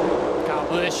way in. Kyle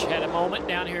Busch had a moment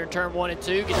down here in turn 1 and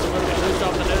 2, gets a little bit loose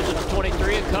off the nose of the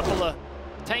 23, a couple of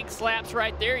tank slaps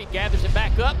right there. He gathers it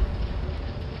back up.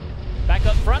 Back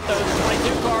up front, though, the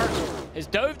 22 car is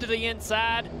dove to the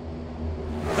inside.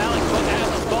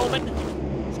 Alex Bowman,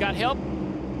 he's got help.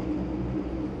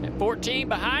 At 14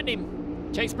 behind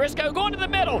him, Chase Briscoe going to the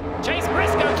middle. Chase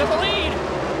Briscoe to the lead.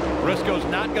 Briscoe's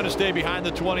not going to stay behind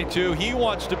the 22. He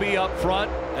wants to be up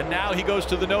front, and now he goes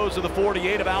to the nose of the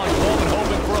 48 of Alex Bowman,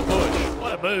 hoping for a push.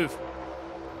 What a move.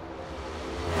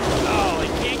 Oh,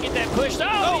 he can't get that push.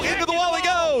 Oh, into the wall he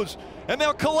goes. And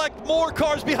they'll collect more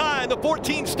cars behind. The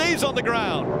 14 stays on the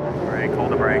ground. Brake,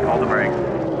 hold the brake, hold the brake.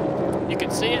 You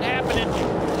can see it happening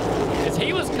as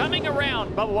he was coming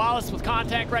around. Bubba Wallace with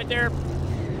contact right there.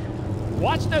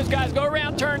 Watching those guys go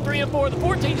around turn 3 and 4. The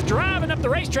 14's driving up the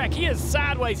racetrack. He is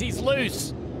sideways. He's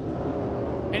loose.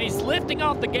 And he's lifting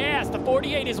off the gas. The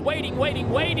 48 is waiting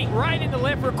right in the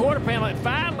left rear quarter panel. It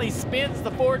finally spins the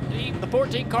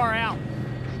 14 car out.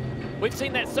 We've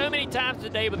seen that so many times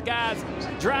today with guys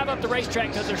drive up the racetrack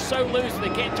because they're so loose they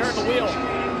can't turn the wheel.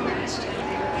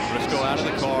 Briscoe out of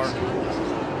the car.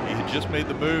 He had just made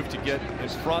the move to get in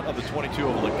front of the 22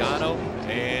 of Logano,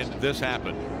 and this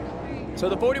happened. So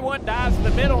the 41 dives in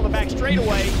the middle of the back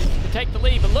straightaway to take the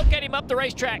lead, but look at him up the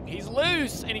racetrack. He's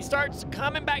loose, and he starts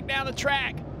coming back down the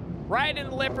track, right in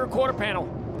the left rear quarter panel.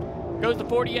 Goes the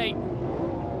 48.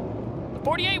 The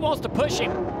 48 wants to push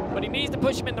him, but he needs to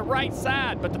push him in the right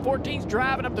side, but the 14's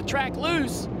driving up the track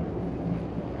loose,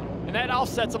 and that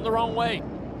offsets him the wrong way.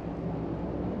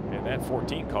 And that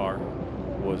 14 car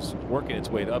was working its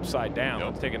way to upside down.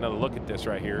 Let's take another look at this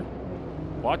right here.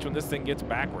 Watch when this thing gets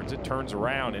backwards. It turns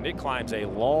around and it climbs a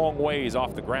long ways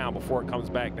off the ground before it comes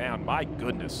back down. My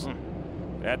goodness.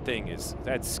 That thing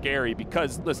that's scary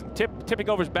because, listen,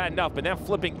 tipping over is bad enough, but then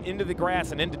flipping into the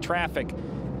grass and into traffic,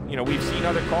 you know, we've seen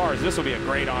other cars. This will be a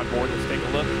great onboard. Let's take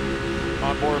a look.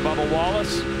 Onboard Bubba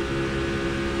Wallace.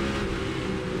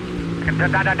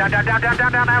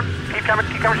 Down. Keep coming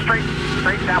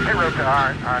straight down pit road. All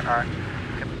right.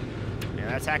 Yeah,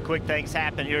 that's how quick things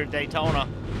happen here at Daytona.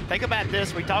 Think about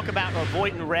this. We talk about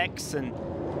avoiding wrecks and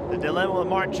the dilemma with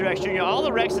Martin Truex Jr. All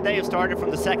the wrecks today have started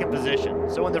from the second position.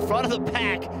 So in the front of the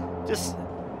pack,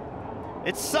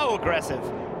 it's so aggressive.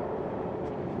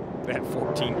 That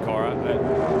 14 car,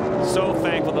 I'm so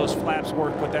thankful those flaps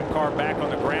worked, put that car back on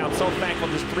the ground. So thankful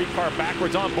this 3 car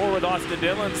backwards on board with Austin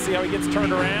Dillon. See how he gets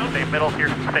turned around. Stay middle here,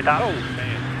 stay down. Oh,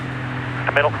 man.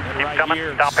 The middle, keep right coming,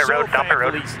 here, down pit so road, down pit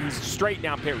road. He's straight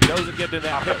down pit road. Doesn't get to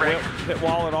that pit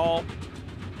wall at all.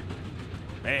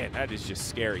 Man, that is just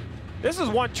scary. This is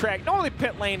one track. Normally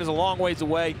pit lane is a long ways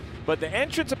away, but the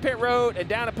entrance of pit road and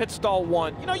down to pit stall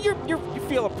 1, you know, you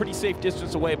feel a pretty safe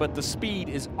distance away, but the speed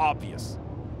is obvious.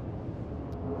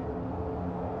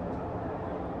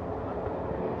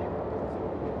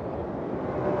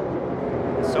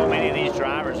 So many of these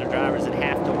drivers are drivers that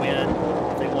have to win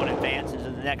if they want to advance into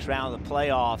the next round of the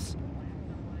playoffs.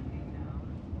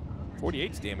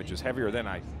 48's damage is heavier than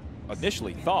I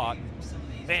initially thought.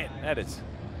 Man, that is.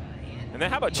 And then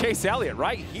how about Chase Elliott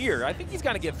right here? I think he's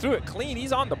going to get through it clean.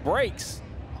 He's on the brakes.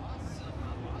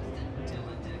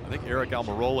 I think Eric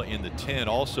Almirola in the 10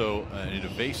 also an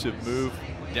evasive move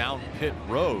down pit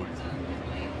road,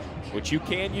 which you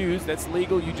can use. That's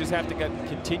legal. You just have to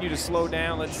continue to slow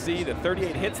down. Let's see. The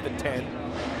 38 hits the 10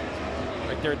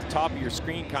 right there at the top of your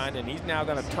screen, kind of, and he's now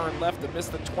going to turn left and miss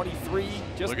the 23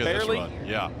 just barely. Look at this run.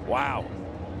 Yeah. Wow.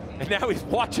 And now he's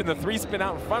watching the 3 spin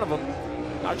out in front of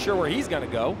him. Not sure where he's going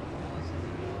to go.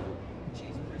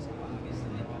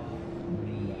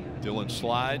 Dillon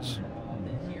slides.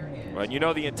 Well, and you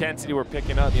know the intensity we're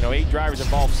picking up. You know, 8 drivers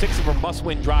involved, 6 of them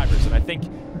must-win drivers, and I think,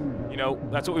 you know,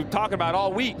 that's what we've been talking about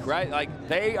all week, right? Like,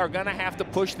 they are going to have to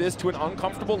push this to an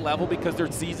uncomfortable level because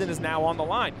their season is now on the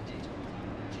line.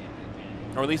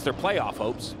 Or at least their playoff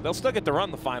hopes. They'll still get to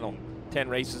run the final 10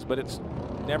 races, but it's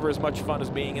never as much fun as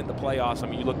being in the playoffs. I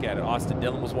mean, you look at it. Austin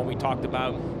Dillon was one we talked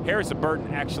about. Harrison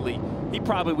Burton, actually, we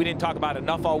didn't talk about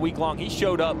enough all week long. He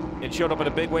showed up and showed up in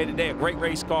a big way today. A great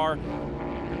race car,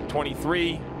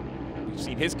 23. We've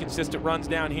seen his consistent runs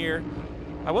down here.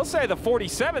 I will say the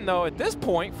 47, though, at this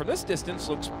point, from this distance,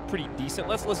 looks pretty decent.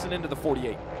 Let's listen into the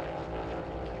 48.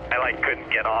 I couldn't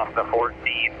get off the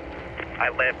 14. I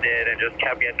lifted and just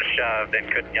kept getting shoved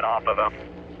and couldn't get off of him.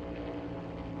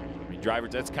 I mean,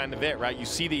 drivers, that's kind of it, right? You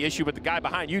see the issue, but the guy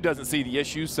behind you doesn't see the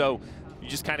issue, so you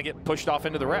just kind of get pushed off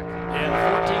into the wreck.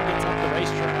 Yeah, the 14 gets up the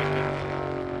racetrack.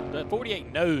 And the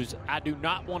 48 knows I do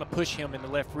not want to push him in the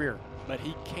left rear, but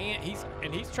he can't. He's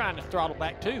trying to throttle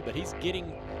back too, but he's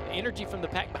getting energy from the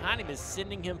pack behind him is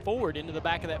sending him forward into the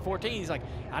back of that 14. He's like,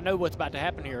 I know what's about to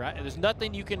happen here. Right? There's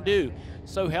nothing you can do.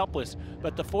 So helpless.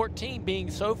 But the 14 being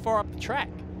so far up the track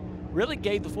really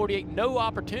gave the 48 no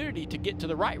opportunity to get to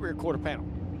the right rear quarter panel,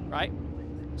 right?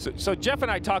 So Jeff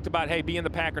and I talked about, hey, be in the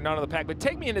pack or not in the pack, but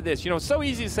take me into this. You know, it's so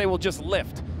easy to say, well, just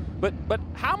lift. But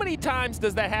how many times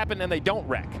does that happen and they don't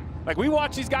wreck? Like, we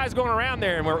watch these guys going around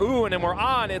there and we're oohing and we're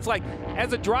on. It's like,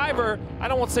 as a driver, I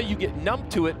don't want to say you get numb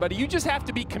to it, but you just have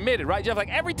to be committed, right, Jeff?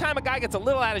 Like, every time a guy gets a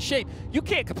little out of shape, you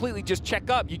can't completely just check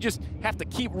up. You just have to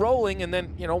keep rolling, and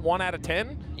then, you know, 1 out of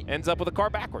 10 ends up with a car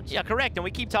backwards. Yeah, correct. And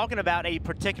we keep talking about a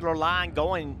particular line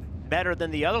going better than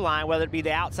the other line, whether it be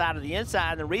the outside or the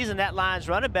inside. And the reason that line's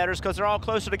running better is because they're all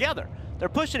closer together. They're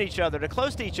pushing each other. They're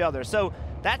close to each other. So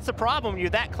that's the problem.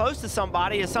 You're that close to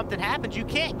somebody. If something happens, you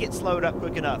can't get slowed up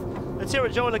quick enough. Let's hear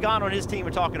what Joey Logano and his team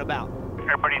are talking about.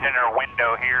 Everybody's in their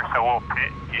window here, so we'll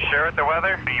pit. You sure with the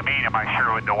weather? What do you mean, am I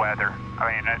sure with the weather?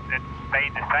 I mean, it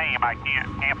stayed the same. I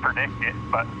can't predict it,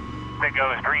 but if it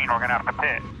goes green, we're going to have to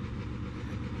pit.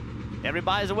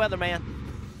 Everybody's a weatherman.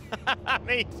 I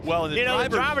mean, well, the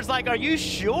driver's like, are you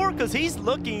sure? Because he's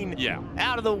looking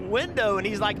out of the window, and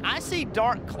he's like, I see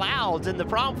dark clouds. And the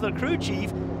problem for the crew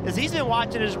chief is he's been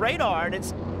watching his radar, and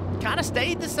it's kind of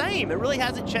stayed the same. It really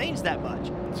hasn't changed that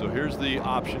much. So here's the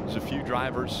options. A few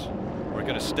drivers are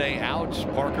going to stay out.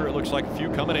 Parker, it looks like a few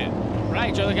coming in.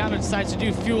 Right, Joe Logano decides to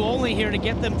do fuel only here to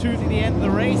get them through to the end of the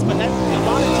race, but that's, a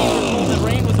lot of teams are told the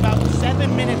rain was about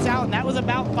 7 minutes out, and that was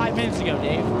about 5 minutes ago,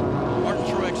 Dave. Martin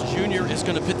Truex Jr. is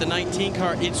going to pit the 19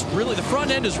 car. It's really, the front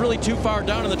end is really too far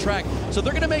down on the track. So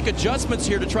they're going to make adjustments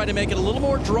here to try to make it a little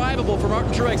more drivable for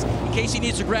Martin Truex in case he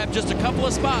needs to grab just a couple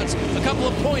of spots, a couple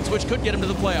of points, which could get him to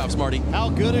the playoffs, Marty. How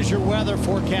good is your weather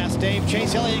forecast, Dave?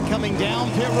 Chase Elliott coming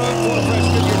down pit road, 4 fresh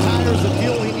Goodyear tires, the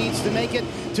fuel he needs to make it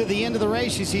to the end of the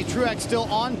race. You see Truex still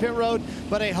on pit road,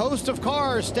 but a host of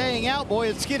cars staying out. Boy,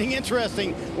 it's getting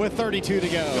interesting with 32 to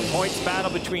go. The points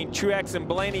battle between Truex and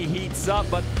Blaney heats up,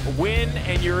 but win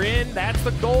and you're in. That's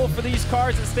the goal for these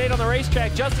cars that stayed on the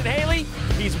racetrack. Justin Haley,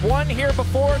 he's won here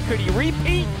before. Could he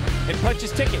repeat and punch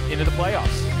his ticket into the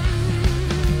playoffs?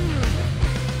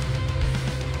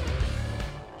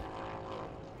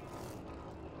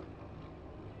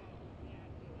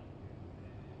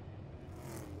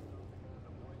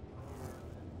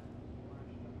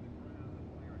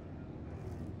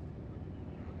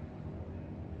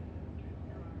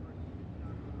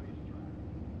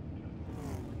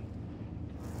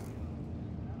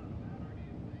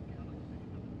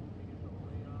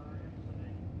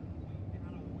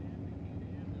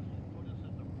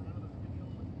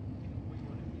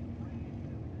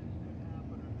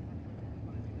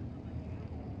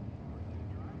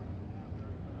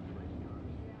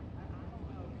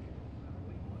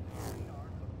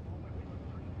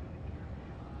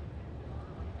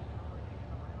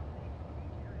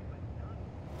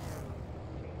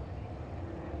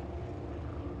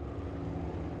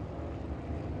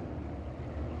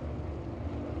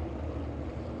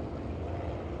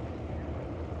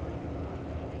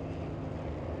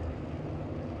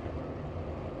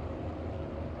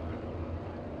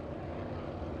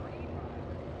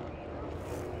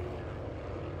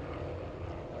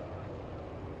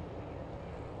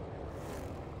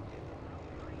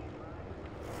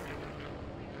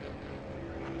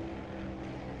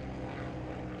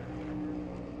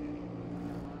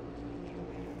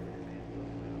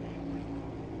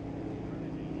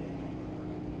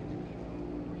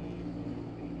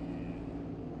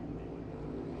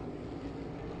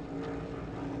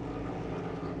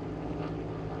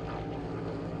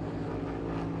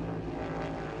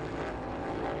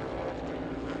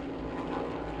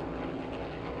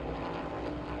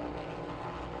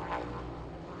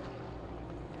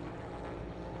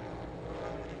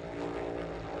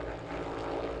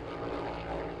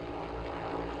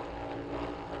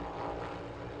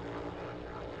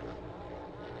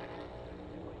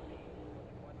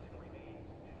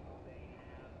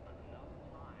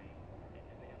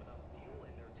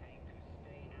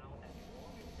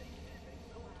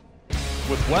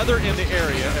 With weather in the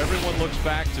area, everyone looks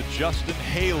back to Justin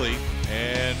Haley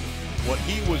and what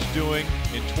he was doing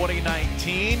in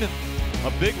 2019.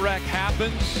 A big wreck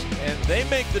happens, and they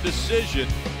make the decision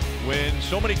when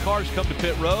so many cars come to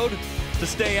pit road to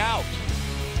stay out,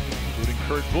 including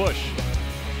Kurt Busch.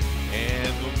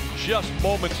 And just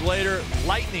moments later,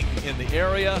 lightning in the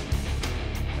area,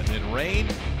 and then rain,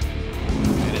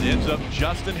 and it ends up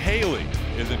Justin Haley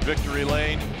is in victory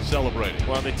lane celebrating.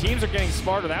 Well, the teams are getting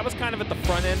smarter. That was kind of at the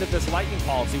front end of this lightning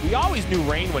policy. We always knew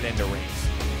rain would end a race.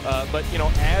 But, you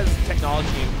know, as technology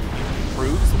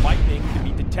improves, lightning can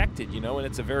be detected, you know, and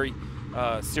it's a very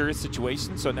serious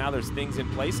situation. So now there's things in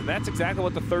place, and that's exactly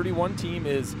what the 31 team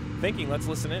is thinking. Let's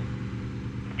listen in.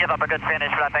 Give up a good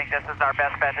finish, but I think this is our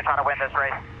best bet to try to win this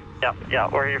race. Yeah,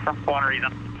 where are you from? For one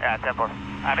reason. Yeah, simple.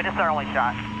 I mean, this is our only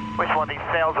shot. Wish one of these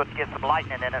sails would get some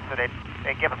lightning in it so they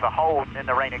give us a hold in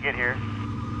the rain to get here.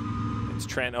 It's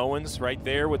Trent Owens right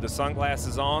there with the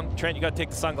sunglasses on. Trent, you got to take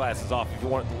the sunglasses off if you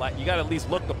want the light. You got to at least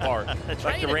look the part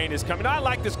like the rain is coming. I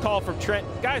like this call from Trent.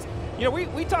 Guys, you know,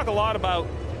 we talk a lot about,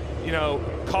 you know,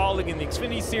 calling in the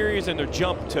Xfinity Series and their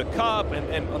jump to Cup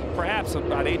and perhaps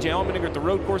about A.J. Allmendinger at the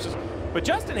road courses. But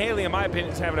Justin Haley, in my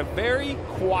opinion, is having a very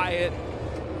quiet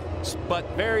but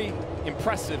very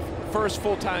impressive first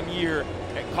full-time year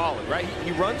at college, right?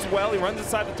 He runs well. He runs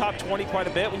inside the top 20 quite a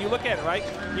bit. When you look at it, right,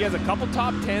 he has a couple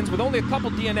top 10s with only a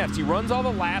couple DNFs. He runs all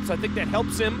the laps. I think that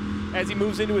helps him as he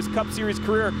moves into his Cup Series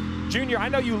career. Junior, I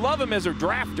know you love him as a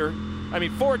drafter. I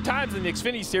mean, 4 times in the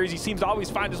Xfinity Series, he seems to always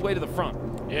find his way to the front.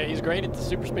 Yeah, he's great at the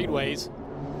super speedways.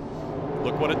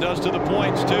 Look what it does to the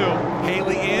points, too.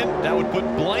 Haley in, that would put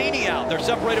Blaney out. They're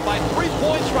separated by 3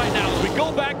 points right now as we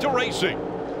go back to racing.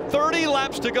 30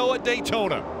 laps to go at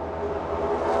Daytona.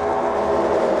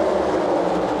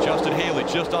 Justin Haley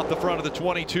just off the front of the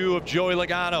 22 of Joey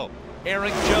Logano.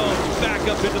 Aaron Jones back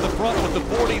up into the front with the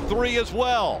 43 as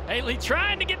well. Haley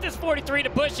trying to get this 43 to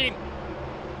push him.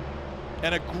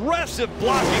 An aggressive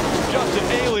blocking from Justin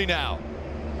Haley now.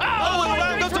 Oh, and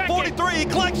around goes the 43. He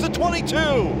collects the 22.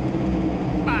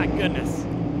 My goodness.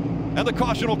 And the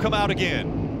caution will come out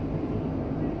again.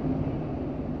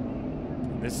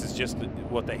 This is just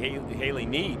what the Haley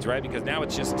needs, right? Because now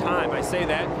it's just time. I say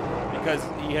that because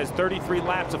he has 33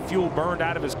 laps of fuel burned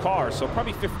out of his car. So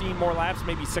probably 15 more laps,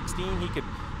 maybe 16. He could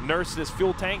nurse this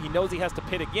fuel tank. He knows he has to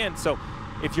pit again. So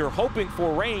if you're hoping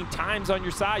for rain, time's on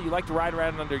your side. You like to ride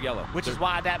around under yellow. Which is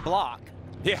why that block.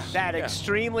 Yeah. That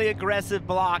extremely aggressive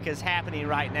block is happening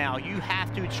right now. You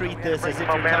have to treat this as if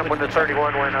you're momentum when the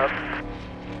 31 went up.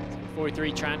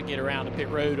 43 trying to get around the pit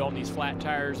road on these flat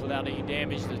tires without any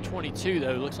damage. The 22,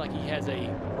 though, looks like he has a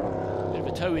bit of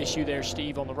a toe issue there,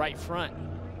 Steve, on the right front.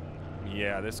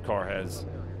 Yeah, this car has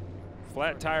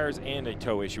flat tires and a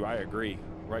toe issue. I agree.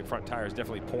 Right front tire is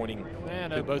definitely pointing.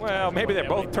 Well, maybe they're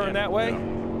both turned that way.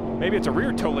 Maybe it's a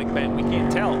rear toe link bend. We can't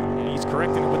tell. He's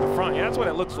correcting it with the front. Yeah, that's what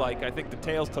it looks like. I think the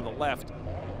tail's to the left.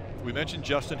 We mentioned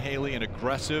Justin Haley and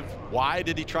aggressive. Why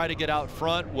did he try to get out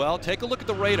front? Well, take a look at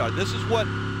the radar. This is what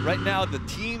right now the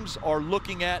teams are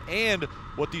looking at and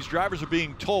what these drivers are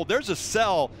being told. There's a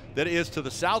cell that is to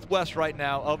the southwest right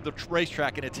now of the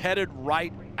racetrack, and it's headed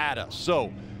right at us.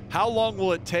 So how long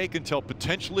will it take until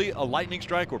potentially a lightning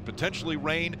strike or potentially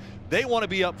rain? They want to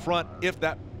be up front if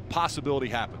that possibility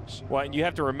happens. Well, and you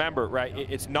have to remember, right,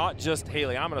 it's not just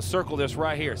Haley. I'm going to circle this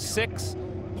right here. 6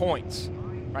 points.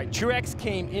 Right, Truex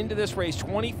came into this race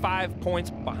 25 points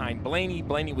behind Blaney.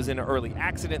 Blaney was in an early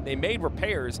accident. They made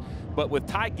repairs, but with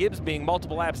Ty Gibbs being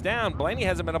multiple laps down, Blaney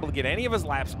hasn't been able to get any of his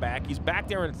laps back. He's back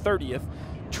there in 30th.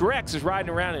 Truex is riding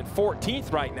around in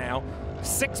 14th right now.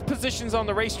 6 positions on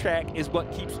the racetrack is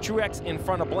what keeps Truex in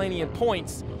front of Blaney in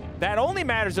points. That only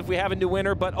matters if we have a new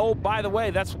winner, but oh, by the way,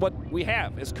 that's what we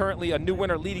have, is currently a new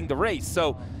winner leading the race.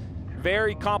 So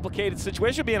very complicated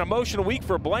situation. It'll be an emotional week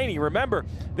for Blaney. Remember,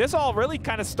 this all really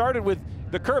kind of started with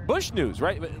the Kurt Busch news,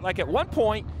 right? Like at one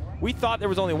point, we thought there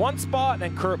was only 1 spot, and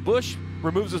then Kurt Busch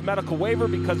removes his medical waiver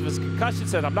because of his concussion,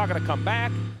 says, I'm not going to come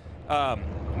back.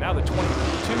 Now the 22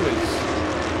 is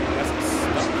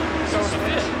so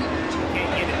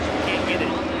can't get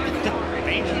it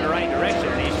aimed in the right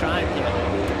direction. He's trying to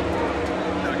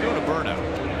go to burnout.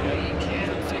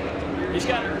 He's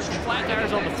got flat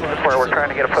tires on the front. That's where we're trying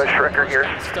to get a push record here.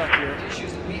 Stuck here.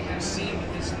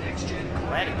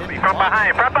 From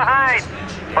behind, from behind!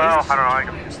 Well, I don't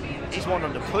know. He's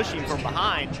wanting to push him from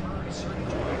behind.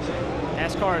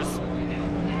 NASCAR's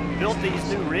built these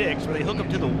new rigs where they hook them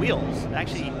to the wheels.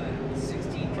 Actually,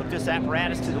 hook this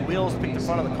apparatus to the wheels, pick the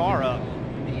front of the car up.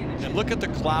 And look at the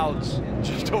clouds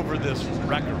just over this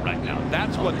record right now.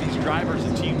 That's what these drivers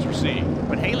and teams are seeing.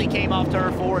 When Haley came off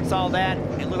turn 4 and saw that,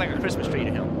 it looked like a Christmas tree to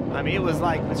him. I mean, it was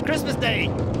like, it's Christmas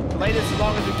Day. Play this as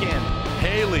long as we can.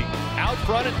 Haley out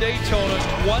front at Daytona,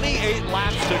 28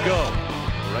 laps to go.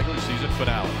 The regular season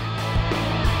finale.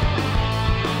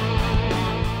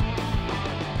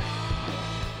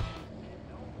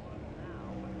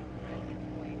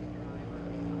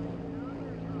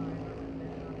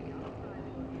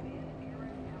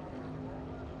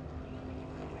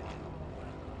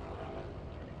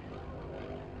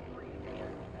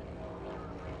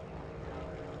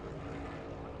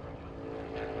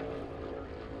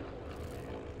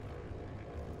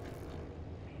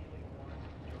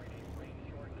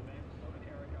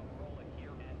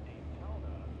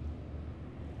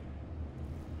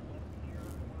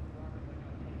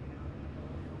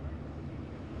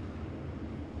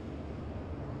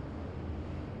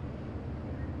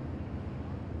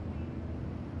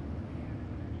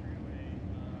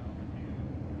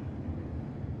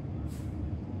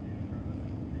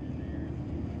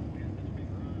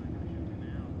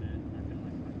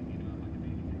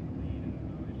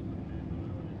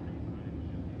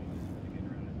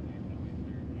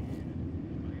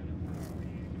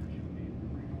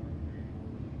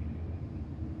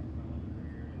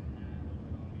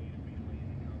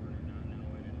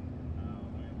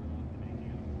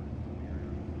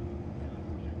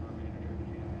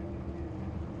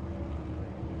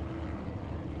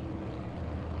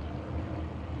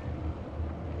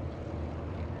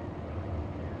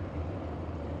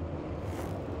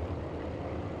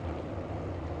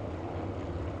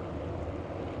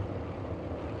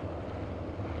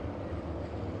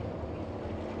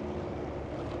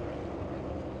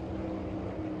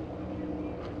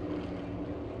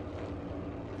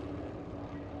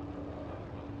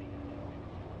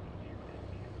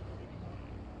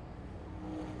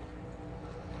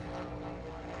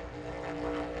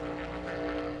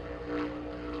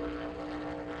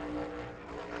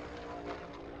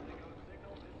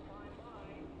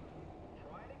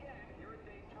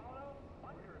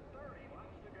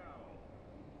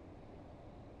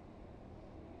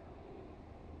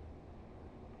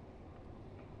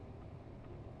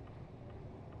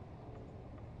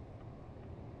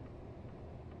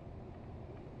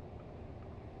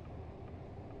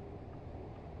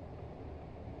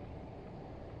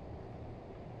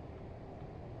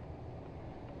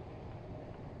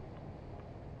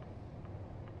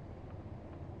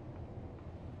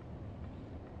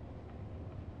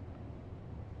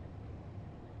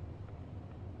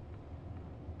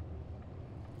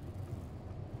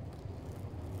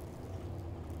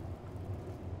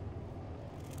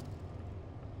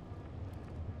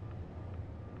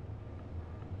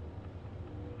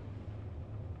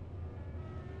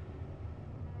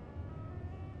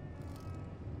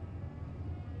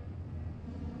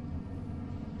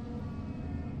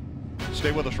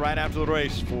 Stay with us right after the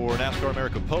race for NASCAR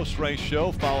America post-race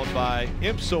show, followed by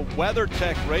IMSA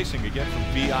WeatherTech Racing, again from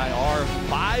VIR.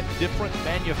 5 different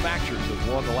manufacturers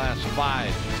have won the last 5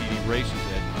 GTD races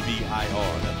at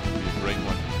VIR. That's going to be a great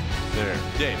one there.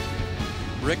 Dave.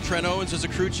 Rick Trent Owens is a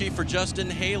crew chief for Justin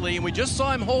Haley, and we just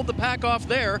saw him hold the pack off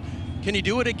there. Can he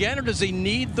do it again, or does he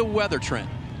need the weather, Trent?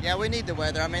 Yeah, we need the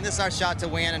weather. I mean, this is our shot to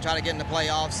win and try to get in the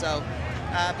playoffs, so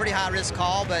pretty high-risk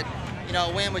call, but, you know,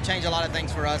 a win would change a lot of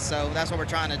things for us, so that's what we're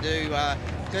trying to do.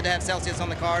 Good to have Celsius on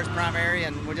the cars, primary,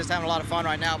 and we're just having a lot of fun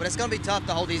right now, but it's going to be tough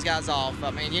to hold these guys off. I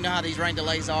mean, you know how these rain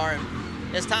delays are,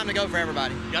 and it's time to go for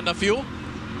everybody. Got enough fuel?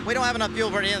 We don't have enough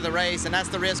fuel for the end of the race, and that's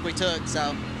the risk we took,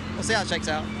 so we'll see how it shakes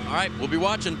out. All right, we'll be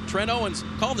watching. Trent Owens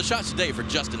calling the shots today for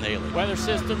Justin Haley. Weather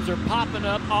systems are popping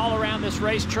up all around this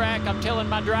racetrack. I'm telling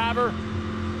my driver,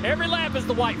 every lap is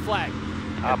the white flag.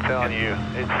 I'm telling you,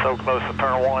 it's so close to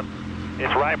turn 1.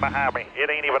 It's right behind me. It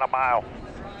ain't even a mile.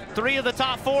 3 of the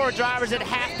top 4 drivers that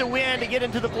have to win to get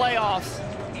into the playoffs.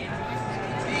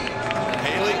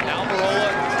 Haley,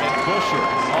 Almirola, and Buscher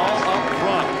all up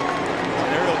front.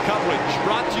 Aerial coverage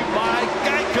brought to you by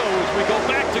Geico as we go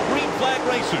back to green flag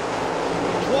racing.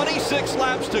 26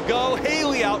 laps to go.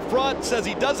 Haley out front says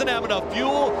he doesn't have enough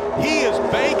fuel. He is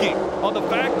banking on the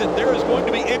fact that there is going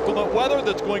to be inclement weather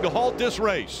that's going to halt this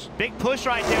race. Big push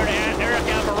right there to Eric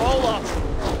Almirola.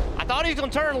 I thought he was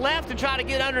going to turn left and try to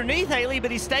get underneath Haley,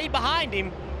 but he stayed behind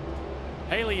him.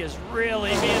 Haley is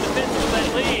really being defensive of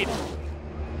that lead.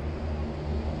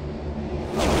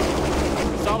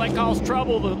 Saw that cause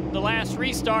trouble the last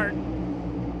restart.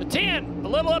 The 10, a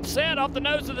little upset off the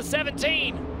nose of the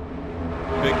 17.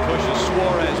 Big push of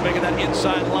Suarez making that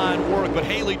inside line work, but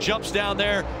Haley jumps down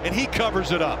there and he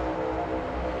covers it up.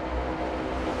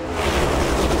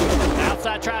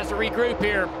 Outside tries to regroup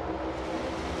here.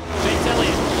 Chase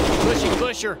Elliott pushing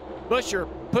Buscher. Buscher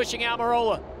pushing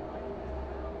Almirola.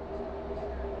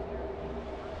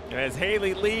 As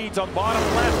Haley leads on bottom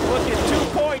left, look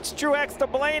at 2 points. Truex to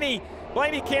Blaney.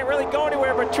 Blaney can't really go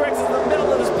anywhere, but Truex is in the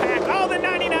middle of his pack. Oh, the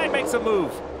 99 makes a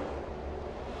move.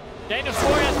 Daniel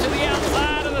Suarez to the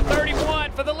outside of the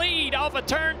 31 for the lead off of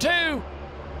turn 2.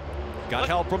 Got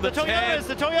help from the 10.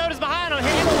 The Toyota's behind him.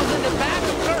 Hamlin was in the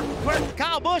back.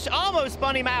 Kyle Busch almost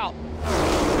spun him out.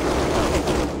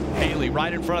 Haley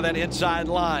right in front of that inside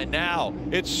line. Now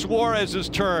it's Suarez's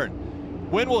turn.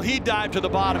 When will he dive to the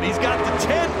bottom? He's got the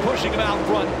 10 pushing him out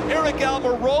front. Eric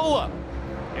Almirola.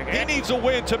 He needs a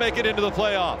win to make it into the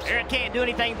playoffs. Eric can't do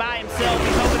anything by himself.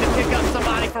 He's hoping to pick up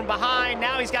somebody from behind.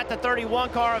 Now he's got the 31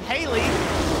 car of Haley.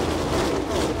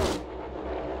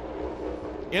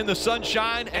 In the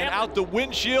sunshine and out the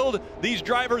windshield, these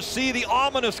drivers see the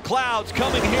ominous clouds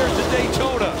coming here to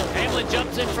Daytona. Hamlin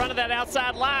jumps in front of that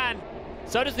outside line.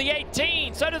 So does the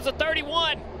 18. So does the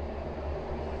 31.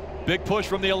 Big push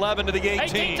from the 11 to the 18.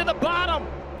 18 to the bottom.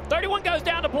 31 goes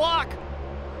down to block.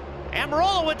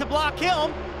 Almirola went to block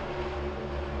him.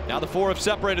 Now the 4 have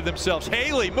separated themselves.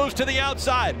 Haley moves to the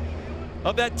outside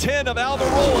of that 10 of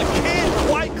Almirola. Can't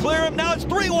quite clear him. Now it's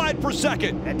 3 wide per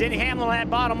second. And Denny Hamlin on that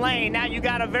bottom lane. Now you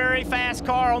got a very fast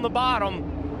car on the bottom.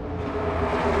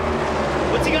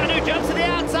 What's he gonna do? Jumps to the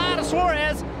outside of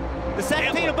Suarez. The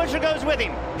 17 of Buscher goes with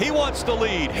him. He wants to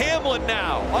lead. Hamlin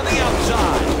now on the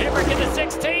outside. Hemrick in the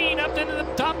 16 up into the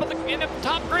top of the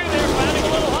top groove there, finding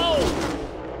a little hole.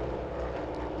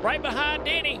 Right behind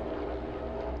Denny.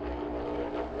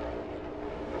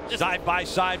 Side by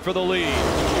side for the lead.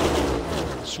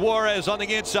 Suarez on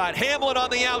the inside. Hamlin on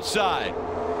the outside.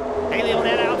 Haley on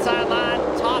that outside line,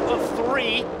 top of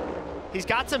 3. He's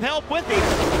got some help with him.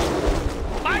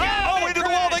 Oh, into the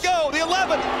wall they go. The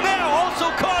 11 now also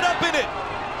caught up in it.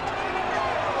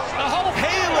 The whole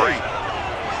Haley.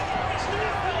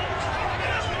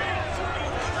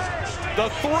 The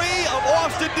 3 of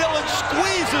Austin Dillon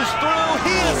squeezes through.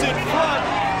 He is in front.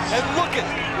 And look at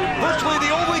virtually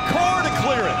the only car to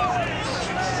clear it.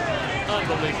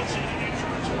 Unbelievable.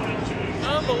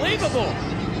 Unbelievable.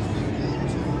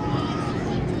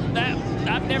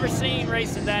 I've never seen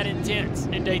racing that intense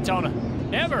in Daytona.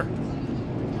 Never.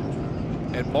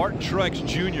 And Martin Truex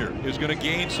Jr. is going to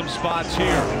gain some spots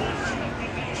here.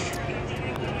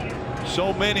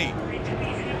 So many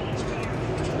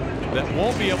that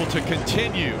won't be able to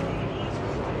continue.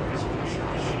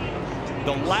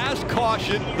 The last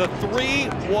caution, the 3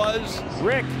 was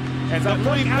Rick. As the I'm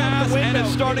free looking out pass, the window, and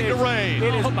it's starting to rain.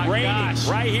 It is raining gosh.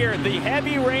 right here. The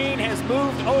heavy rain has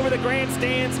moved over the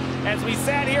grandstands. As we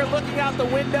sat here looking out the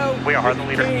window, We are the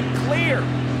leader. Came clear.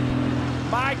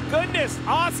 My goodness,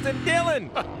 Austin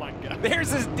Dillon. Oh my God. There's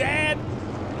his dad.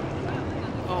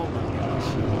 Oh my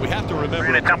gosh. We have to remember We're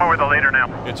going to come over the leader now.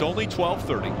 it's only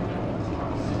 12:30.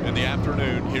 in the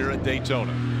afternoon here at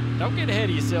Daytona. Don't get ahead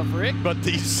of yourself, Rick. But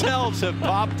these cells have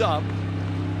popped up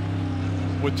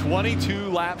with 22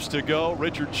 laps to go.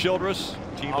 Richard Childress,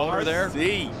 team owner there.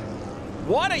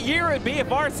 What a year it'd be if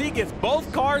RC gets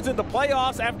both cars in the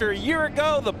playoffs after a year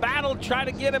ago. The battle trying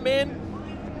to get him in.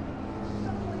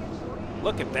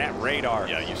 Look at that radar.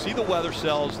 Yeah, you see the weather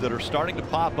cells that are starting to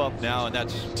pop up now, and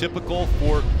that's typical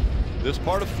for this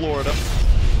part of Florida.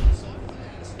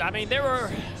 I mean, there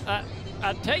were,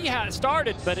 I'll tell you how it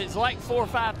started, but it's like 4 or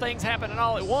 5 things happening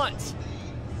all at once.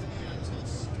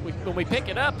 When we pick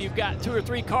it up, you've got 2 or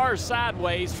 3 cars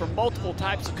sideways from multiple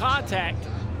types of contact.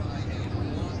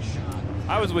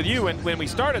 I was with you when we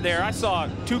started there. I saw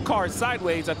 2 cars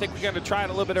sideways. I think we're going to try it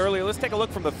a little bit earlier. Let's take a look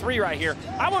from the 3 right here.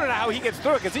 I want to know how he gets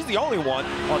through it because he's the only one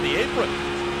on the apron.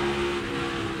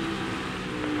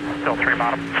 Still 3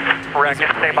 bottom. Wreck it.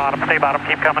 Stay bottom. Stay bottom.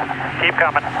 Keep coming. Keep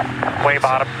coming. Way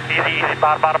bottom. Easy, easy.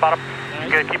 Bottom, bottom, bottom.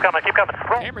 Nice. Good. Keep coming. Keep coming.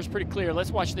 Roll. Camera's pretty clear.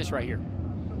 Let's watch this right here.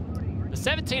 The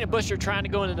 17 of Busher trying to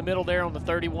go into the middle there on the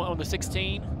 31, on the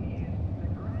 16.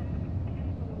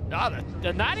 Oh,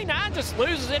 the 99 just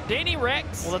loses it. Denny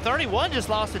Rex. Well, the 31 just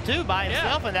lost it too by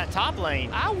himself in that top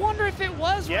lane. I wonder if it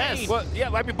was rain. Well, yeah,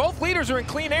 I mean, both leaders are in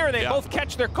clean air and they both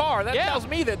catch their car. That tells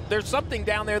me that there's something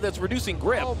down there that's reducing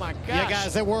grip. Oh my gosh. Yeah,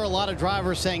 guys, there were a lot of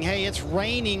drivers saying, hey, it's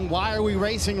raining. Why are we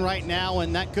racing right now?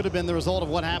 And that could have been the result of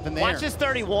what happened there. Watch this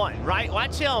 31, right?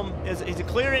 Watch him. He's a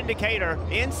clear indicator.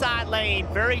 Inside lane,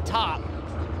 very top.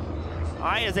 All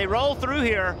right, as they roll through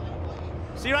here,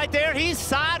 see right there, he's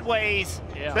sideways.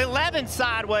 Yeah. The 11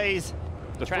 sideways.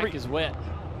 The track is wet.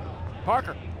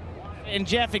 Parker. And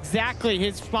Jeff, exactly.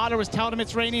 His spotter was telling him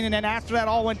it's raining, and then after that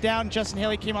all went down, Justin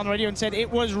Haley came on the radio and said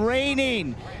it was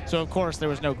raining. So, of course, there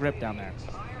was no grip down there.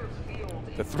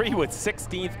 The 3 with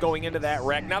 16th going into that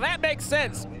wreck. Now, that makes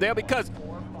sense, Dale, because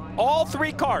all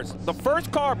 3 cars, the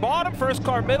first car bottom, first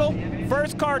car middle,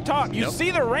 first car top, you see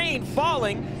the rain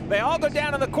falling. They all go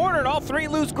down in the corner, and all 3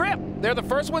 lose grip. They're the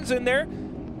first ones in there.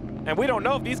 And we don't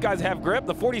know if these guys have grip.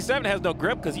 The 47 has no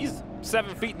grip because he's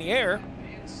 7 feet in the air.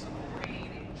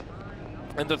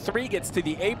 And the 3 gets to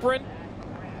the apron.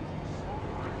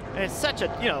 And it's such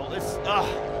a,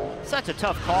 it's such a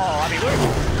tough call. I mean,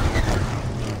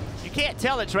 you can't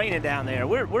tell it's raining down there.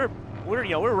 We're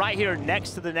right here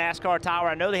next to the NASCAR tower.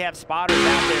 I know they have spotters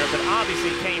out there, but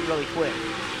obviously it came really quick.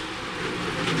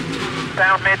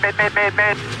 Down, mid.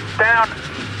 Down.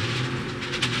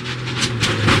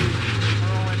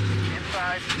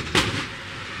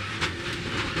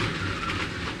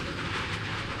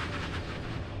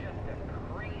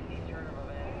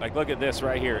 Like, look at this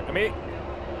right here. I mean,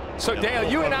 so Dale,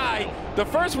 you and I, the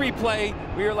first replay,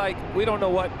 we were like, we don't know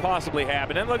what possibly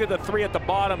happened. And look at the 3 at the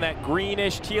bottom, that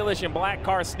greenish, tealish, and black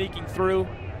car sneaking through.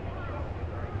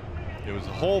 It was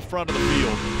the whole front of the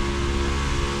field.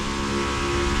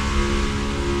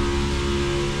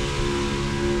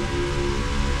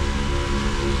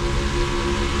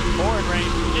 Pouring rain.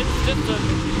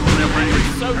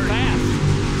 It's so fast.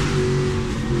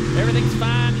 Everything's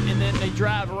fine, and then they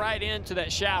drive right into that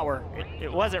shower.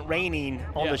 It wasn't raining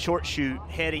on the short chute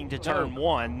heading to turn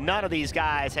 1. None of these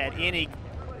guys had any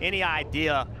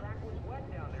idea.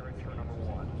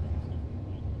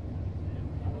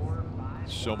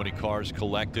 So many cars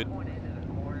collected.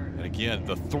 And again,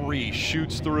 the 3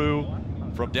 shoots through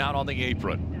from down on the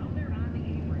apron.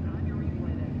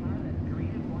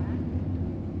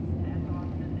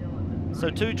 So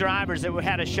 2 drivers that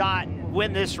had a shot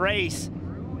win this race,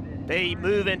 they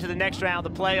move into the next round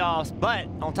of the playoffs, but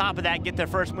on top of that, get their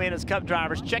first win as Cup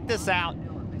drivers. Check this out.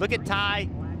 Look at Ty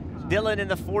Dillon in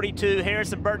the 42,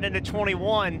 Harrison Burton in the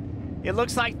 21. It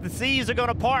looks like the seas are going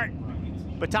to part,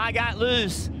 but Ty got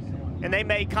loose, and they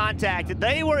made contact.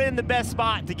 They were in the best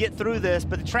spot to get through this,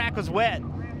 but the track was wet,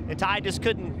 and Ty just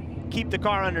couldn't keep the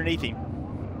car underneath him.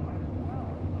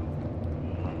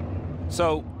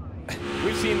 So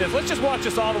we've seen this. Let's just watch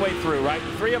this all the way through, right?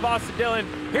 The 3 of Austin Dillon.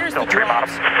 Here's the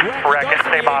drops. Wreck it.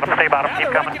 Stay bottom. Stay bottom. Now Keep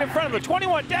they're coming. wrecking in front of the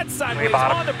 21 dead sideways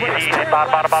bottom. on the brakes. Easy,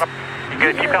 bottom.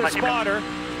 Good. Keep coming. The spotter.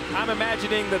 I'm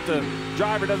imagining that the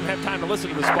driver doesn't have time to listen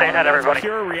to the spotter. ahead, everybody. That's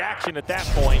pure reaction at that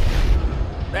point.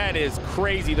 That is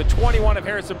crazy. The 21 of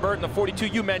Harrison Burton, the 42,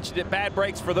 you mentioned it. Bad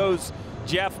brakes for those,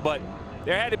 Jeff, but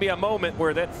there had to be a moment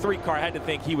where that 3 car had to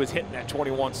think he was hitting that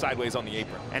 21 sideways on the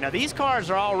apron. And now these cars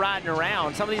are all riding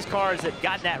around. Some of these cars that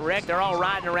got in that wreck, they're all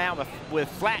riding around with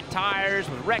flat tires,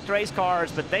 with wrecked race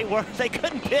cars, but they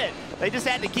couldn't pit. They just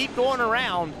had to keep going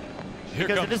around.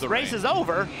 Because if this race is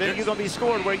over, then you're going to be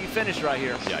scored where you finish right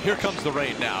here. Yeah, here comes the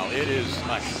rain now. It is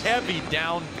a heavy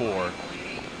downpour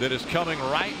that is coming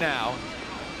right now.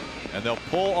 And they'll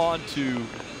pull onto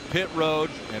pit road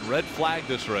and red flag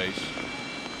this race.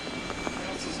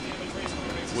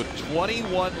 with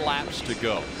 21 laps to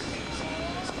go.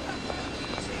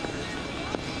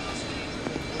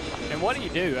 And what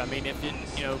do? I mean, if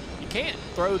you can't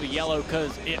throw the yellow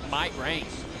because it might rain.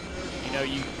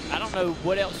 I don't know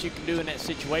what else you can do in that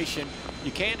situation.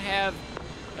 You can't have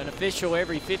an official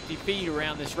every 50 feet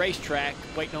around this racetrack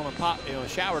waiting on a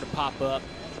shower to pop up.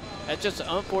 That's just an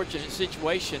unfortunate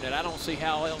situation that I don't see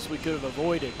how else we could have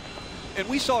avoided. And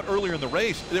we saw it earlier in the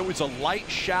race. There was a light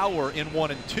shower in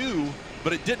 1 and 2,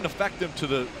 but it didn't affect them to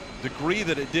the degree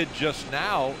that it did just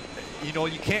now. You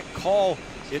can't call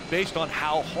it based on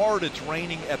how hard it's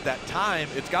raining at that time.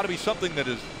 It's got to be something that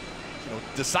is,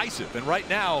 decisive. And right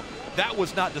now, that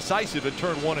was not decisive in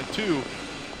turn 1 and 2.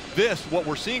 What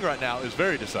we're seeing right now, is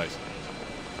very decisive.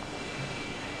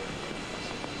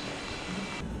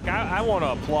 I want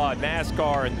to applaud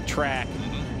NASCAR and the track.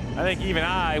 I think even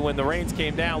when the rains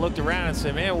came down, looked around and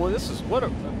said, man, well,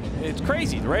 it's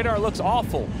crazy. The radar looks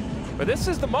awful. But this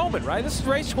is the moment, right? This is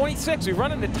race 26. We've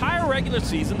run an entire regular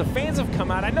season. The fans have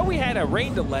come out. I know we had a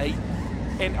rain delay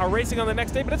and are racing on the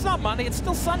next day, but it's not Monday. It's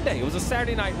still Sunday. It was a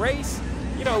Saturday night race.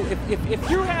 If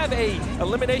you have a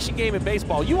elimination game in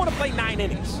baseball, you want to play 9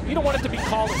 innings. You don't want it to be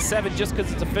called at 7 just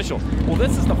because it's official. Well,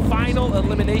 this is the final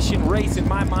elimination race in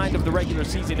my mind of the regular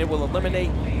season. It will eliminate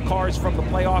cars from the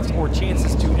playoffs or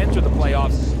chances to enter the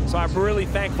playoffs. So I'm really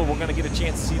thankful we're going to get a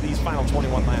chance to see these final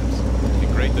 21 laps. It'd be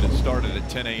great that it started at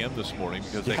 10 a.m. this morning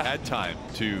because they had time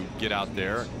to get out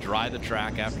there, dry the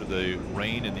track after the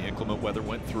rain and the inclement weather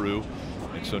went through.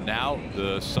 And so now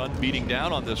the sun beating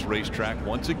down on this racetrack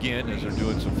once again as they're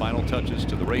doing some final touches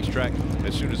to the racetrack.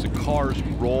 As soon as the cars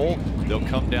roll, they'll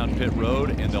come down pit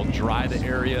road and they'll dry the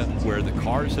area where the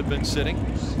cars have been sitting.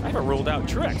 I haven't ruled out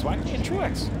Truex. Why can't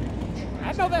Truex?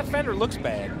 I know that fender looks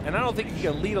bad, and I don't think he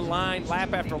can lead a line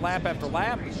lap after lap after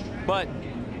lap. But,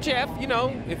 Jeff,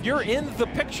 if you're in the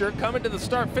picture coming to the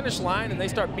start-finish line and they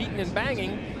start beating and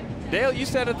banging, Dale, you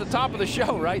said at the top of the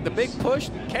show, right? The big push,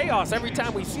 chaos every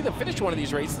time we see them finish one of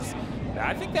these races.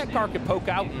 I think that car could poke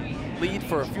out and lead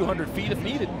for a few hundred feet if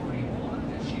needed.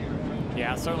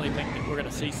 Yeah, I certainly think that we're going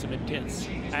to see some intense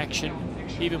action,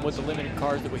 even with the limited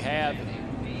cars that we have.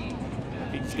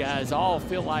 These guys all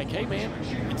feel like, hey, man,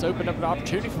 it's opened up an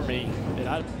opportunity for me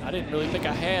that I didn't really think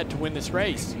I had to win this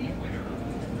race.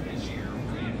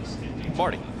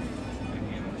 Marty.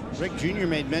 Rick Jr.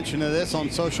 made mention of this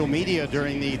on social media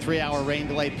during the 3-hour rain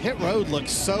delay. Pit road looks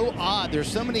so odd.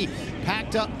 There's so many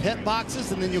packed up pit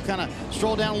boxes, and then you'll kind of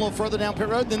stroll down a little further down pit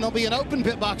road. Then there'll be an open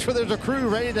pit box where there's a crew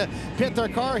ready to pit their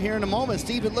car here in a moment.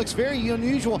 Steve, it looks very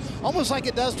unusual, almost like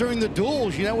it does during the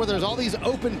duels, where there's all these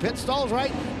open pit stalls, right?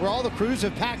 Where all the crews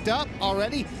have packed up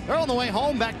already. They're on the way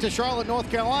home back to Charlotte, North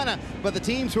Carolina. But the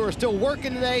teams who are still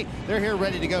working today, they're here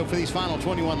ready to go for these final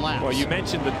 21 laps. Well, you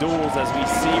mentioned the duels as we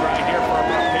see right here from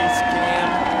our pace cam.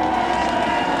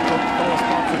 Coca-Cola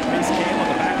sponsored pace cam on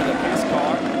the back of the pace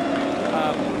car.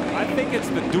 I think it's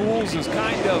the duels is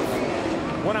kind of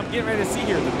what I'm getting ready to see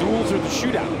here. The duels or the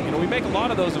shootout. We make a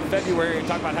lot of those in February and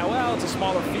talk about how, well, it's a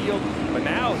smaller field. But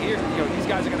now here, these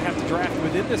guys are going to have to draft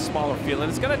within this smaller field. And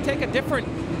it's going to take a different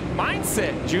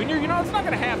mindset, Junior. It's not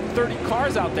going to have 30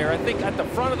 cars out there. I think at the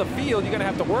front of the field, you're going to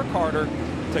have to work harder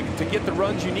to get the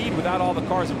runs you need without all the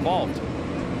cars involved.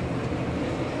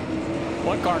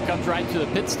 One car comes right to the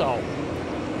pit stall.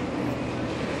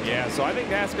 Yeah, so I think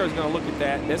NASCAR is going to look at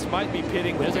that. This might be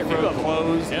pitting with the road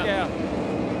closed. Yeah.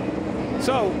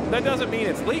 So that doesn't mean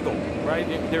it's legal, right?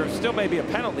 There still may be a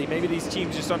penalty. Maybe these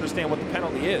teams just understand what the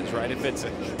penalty is, right? If it's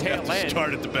tail end.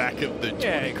 Start at the back of the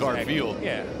 20-car field.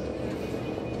 Yeah.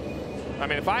 I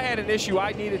mean, if I had an issue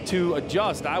I needed to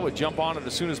adjust, I would jump on it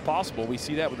as soon as possible. We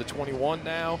see that with the 21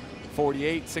 now,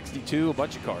 48, 62, a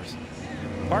bunch of cars.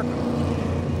 Parker.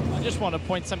 I just want to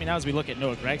point something out as we look at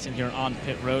Noah Gragson here on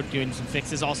pit road doing some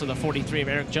fixes. Also the 43 of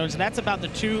Eric Jones. And that's about the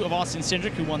 2 of Austin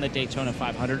Cindric, who won the Daytona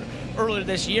 500 earlier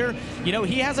this year.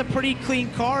 He has a pretty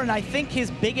clean car, and I think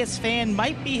his biggest fan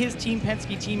might be his Team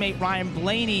Penske teammate Ryan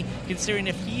Blaney, considering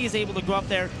if he is able to go up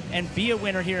there and be a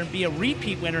winner here and be a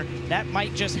repeat winner, that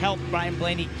might just help Ryan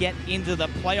Blaney get into the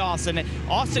playoffs. And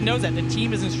Austin knows that. The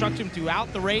team has instructed him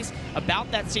throughout the race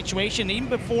about that situation. Even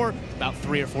before, about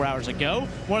 3 or 4 hours ago,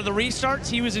 one of the restarts,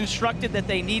 he was instructed that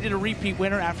they needed a repeat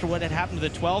winner after what had happened to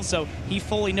the 12, so he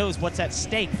fully knows what's at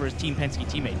stake for his Team Penske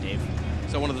teammate, Dave.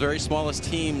 So one of the very smallest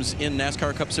teams in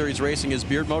NASCAR Cup Series racing is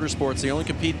Beard Motorsports. They only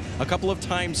compete a couple of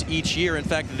times each year. In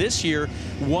fact, this year,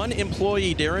 one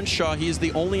employee, Darren Shaw, he is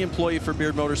the only employee for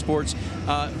Beard Motorsports,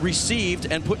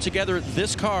 received and put together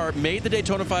this car, made the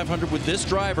Daytona 500 with this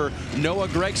driver, Noah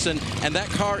Gragson, and that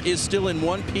car is still in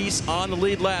one piece on the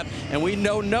lead lap. And we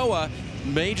know Noah,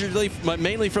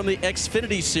 mainly from the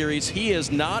Xfinity Series. He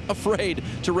is not afraid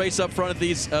to race up front at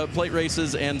these plate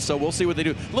races, and so we'll see what they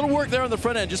do. A little work there on the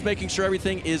front end, just making sure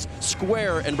everything is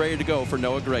square and ready to go for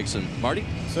Noah Gragson. Marty?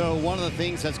 So one of the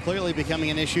things that's clearly becoming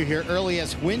an issue here early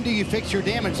is when do you fix your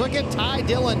damage? Look at Ty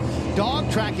Dillon dog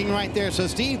tracking right there. So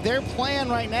Steve, their plan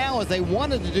right now is they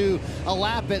wanted to do a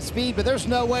lap at speed, but there's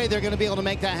no way they're going to be able to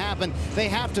make that happen. They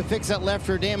have to fix that left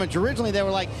rear damage. Originally they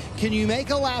were like, can you make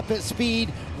a lap at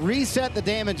speed, reset the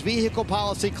damage vehicle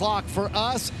policy clock for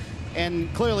us?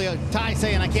 And clearly Ty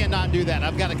saying, I cannot do that.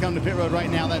 I've got to come to pit road right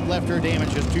now. That left rear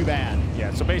damage is too bad.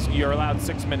 Yeah, so basically you're allowed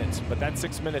 6 minutes, but that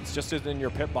 6 minutes just isn't in your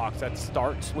pit box. That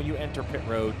starts when you enter pit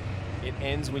road, it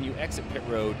ends when you exit pit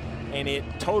road, and it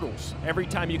totals every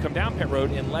time you come down pit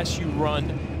road unless you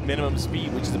run minimum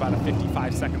speed, which is about a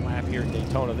 55-second lap here at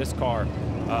Daytona. This car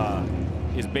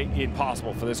is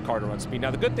impossible for this car to run speed.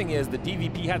 Now the good thing is the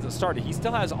DVP hasn't started. He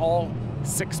still has all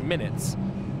 6 minutes.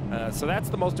 So that's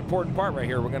the most important part right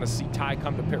here. We're going to see Ty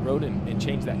come to pit road and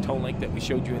change that toe length that we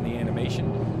showed you in the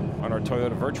animation on our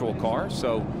Toyota virtual car.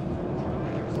 So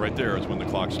right there is when the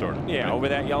clock started. Yeah, right? Over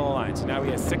that yellow line. So now we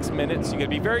have 6 minutes. You got to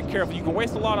be very careful. You can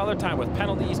waste a lot of other time with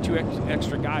penalties, 2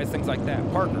 extra guys, things like that.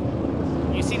 Parker.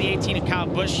 You see the 18 of Kyle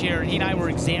Busch here. He and I were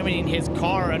examining his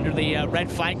car under the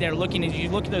red flag there, looking as you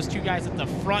look at those 2 guys at the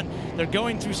front. They're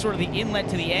going through sort of the inlet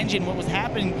to the engine.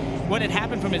 What had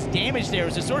happened from his damage there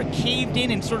was it sort of caved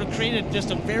in and sort of created just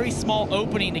a very small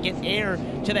opening to get air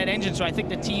to that engine. So I think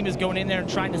the team is going in there and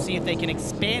trying to see if they can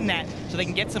expand that so they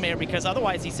can get some air, because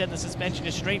otherwise he said the suspension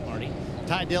is straight, Marty.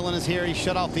 Ty Dillon is here. He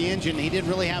shut off the engine. He didn't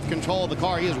really have control of the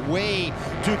car. He was way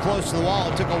too close to the wall.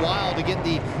 It took a while to get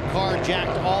the car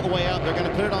jacked all the way up. They're going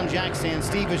to put it on jack stand.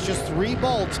 Steve, it's just 3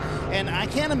 bolts. And I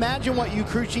can't imagine what you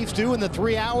crew chiefs do in the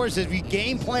 3 hours if you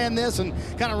game plan this and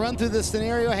kind of run through this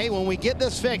scenario. Hey, when we get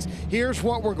this fixed, here's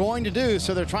what we're going to do.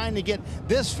 So they're trying to get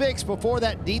this fixed before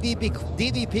that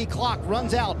DVP clock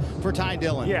runs out for Ty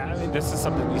Dillon. Yeah, I mean, this is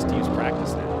something these teams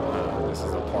practice now. This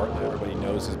is a part that everybody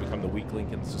knows has become the weak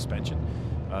link in the suspension.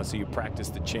 So you practice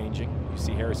the changing. You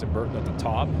see Harrison Burton at the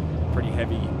top. Pretty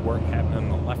heavy work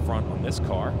happening on the left front on this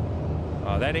car.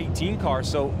 That 18 car,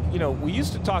 so, you know, we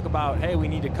used to talk about, hey, we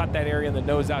need to cut that area in the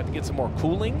nose out to get some more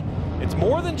cooling. It's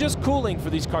more than just cooling for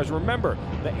these cars. Remember,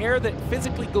 the air that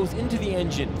physically goes into the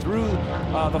engine through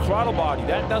the throttle body,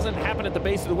 that doesn't happen at the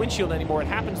base of the windshield anymore. It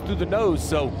happens through the nose.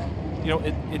 So, you know,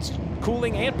 it's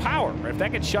cooling and power. If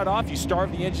that gets shut off, you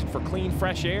starve the engine for clean,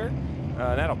 fresh air.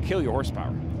 That'll kill your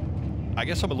horsepower. I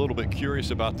guess I'm a little bit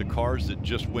curious about the cars that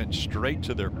just went straight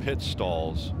to their pit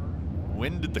stalls.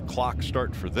 When did the clock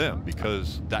start for them?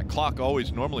 Because that clock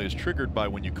always normally is triggered by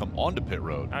when you come onto pit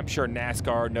road. I'm sure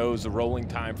NASCAR knows the rolling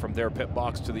time from their pit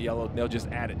box to the yellow. They'll just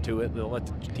add it to it. They'll let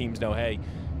the teams know, hey,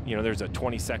 you know, there's a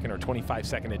 20-second or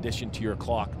 25-second addition to your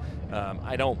clock.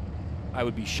 I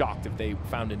would be shocked if they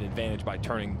found an advantage by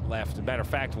turning left. As a matter of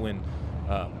fact, when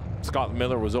Scott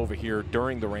Miller was over here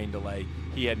during the rain delay,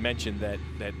 he had mentioned that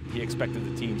he expected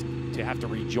the teams to have to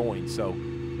rejoin. So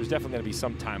there's definitely going to be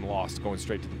some time lost going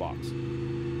straight to the box.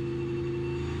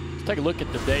 Let's take a look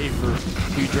at the day for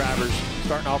 2 drivers,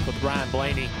 starting off with Ryan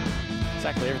Blaney.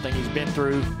 Exactly everything he's been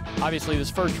through. Obviously, this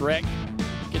first wreck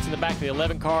gets in the back of the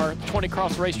 11 car, 20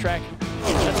 across the racetrack.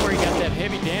 That's where he got that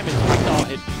heavy damage we thought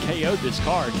had KO'd this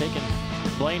car, taking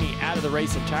Blaney out of the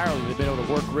race entirely. They've been able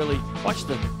to work really, watch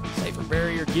the safer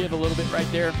barrier give a little bit right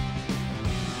there.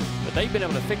 But they've been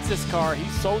able to fix this car.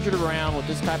 He's soldiered around with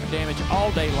this type of damage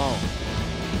all day long.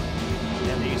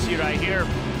 And you see right here,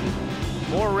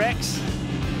 more wrecks.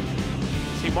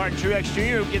 See Martin Truex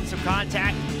Jr. getting some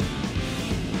contact.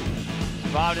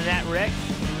 Involved in that wreck.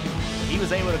 He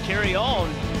was able to carry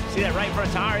on. See that right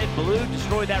front tire, it blew,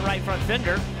 destroyed that right front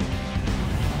fender.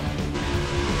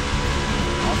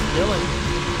 Austin Dillon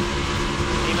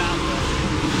came out the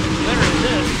winner of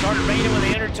this. Started raining when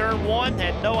they entered turn 1.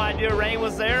 Had no idea rain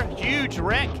was there. Huge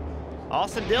wreck.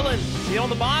 Austin Dillon, see on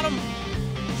the bottom?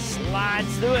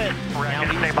 Slides through it. Now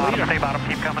stay bottom,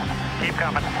 keep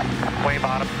coming, way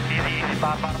bottom, easy,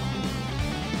 bottom.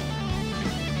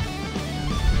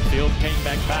 Field came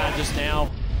back by just now.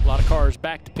 A lot of cars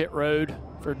back to pit road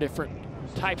for different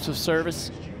types of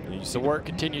service. The work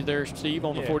continues there, Steve,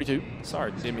 on the 42.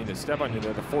 Sorry, didn't mean to step on you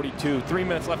there. The 42, 3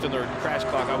 minutes left in their crash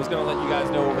clock. I was going to let you guys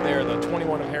know over there, the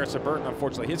 21 of Harrison Burton,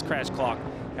 unfortunately, his crash clock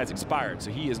has expired,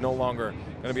 so he is no longer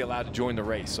going to be allowed to join the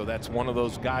race. So that's one of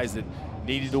those guys that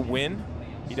needed to win.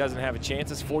 He doesn't have a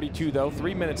chance. It's 42, though,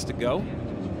 3 minutes to go.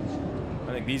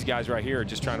 I think these guys right here are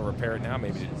just trying to repair it now,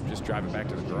 maybe to just drive it back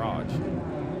to the garage.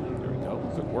 There we go.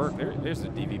 Good work. There's the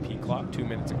DVP clock, 2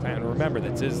 minutes of time. Remember,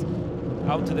 that's his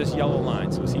out to this yellow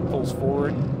line. So as he pulls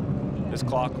forward, This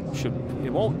clock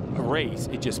it won't erase,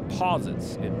 it just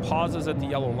pauses. It pauses at the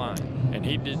yellow line. And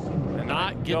he did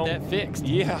not get that fixed.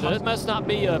 Yeah. So it must not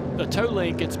be a toe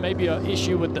link. It's maybe an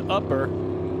issue with the upper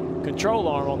control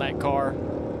arm on that car.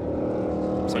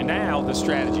 So now the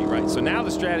strategy, right? So now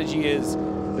the strategy is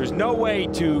there's no way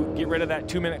to get rid of that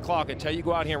 2-minute clock until you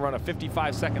go out here and run a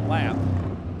 55-second lap.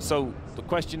 So the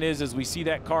question is, as we see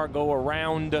that car go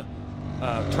around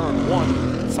turn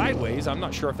 1 sideways, I'm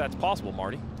not sure if that's possible,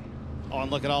 Marty. Oh, and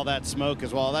look at all that smoke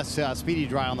as well. That's Speedy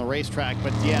Dry on the racetrack.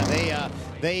 But yeah,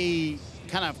 they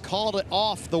kind of called it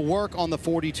off the work on the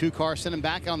 42 car, sent him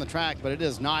back on the track, but it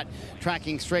is not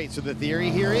tracking straight. So the theory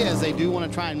here is they do want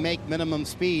to try and make minimum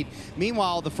speed.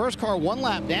 Meanwhile, the first car 1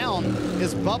 lap down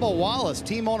is Bubba Wallace.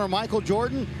 Team owner Michael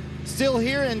Jordan still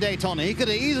here in Daytona. He could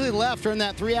have easily left during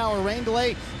that 3-hour rain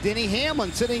delay. Denny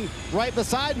Hamlin sitting right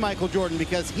beside Michael Jordan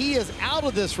because he is out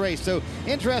of this race. So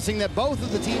interesting that both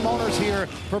of the team owners here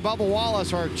for Bubba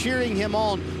Wallace are cheering him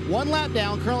on. 1 lap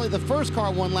down, currently the first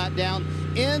car 1 lap down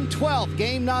in 12th.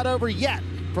 Game not over yet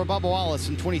for Bubba Wallace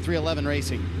in 2311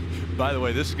 racing. By the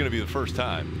way, this is going to be the first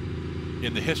time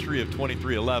in the history of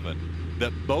 2311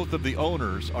 that both of the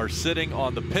owners are sitting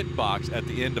on the pit box at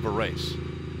the end of a race.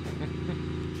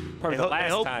 Probably the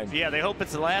last time. Yeah, they hope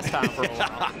it's the last time for a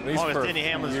while. As long as Denny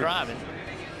Hamlin's driving.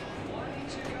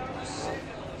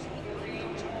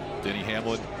 Denny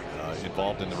Hamlin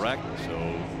involved in the wreck,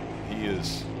 so he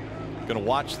is going to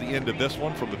watch the end of this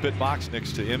one from the pit box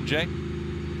next to MJ.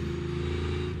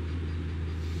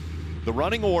 The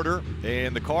running order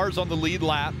and the cars on the lead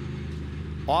lap: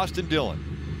 Austin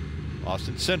Dillon,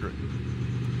 Austin Cindric,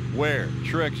 Ware,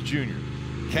 Truex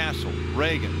Jr., Castle,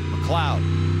 Reagan,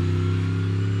 McLeod.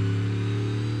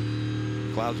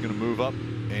 McLeod's going to move up,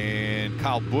 and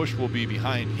Kyle Busch will be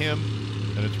behind him.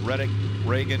 And it's Reddick,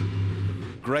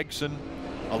 Reagan, Gregson.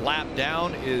 A lap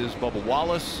down is Bubba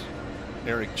Wallace,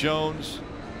 Eric Jones,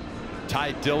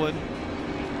 Ty Dillon.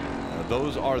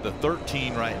 Those are the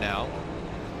 13 right now.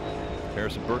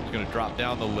 Harrison Burton's going to drop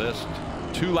down the list.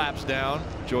 2 laps down,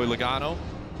 Joey Logano.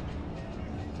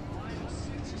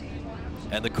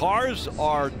 And the cars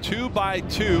are 2 by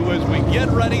 2 as we get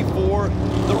ready for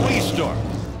the restart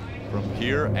from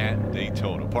here at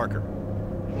Daytona. Parker.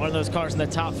 One of those cars in the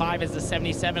top 5 is the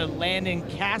 77 of Landon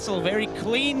Castle. Very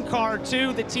clean car,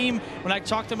 too. The team, when I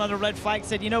talked to them on the red flag,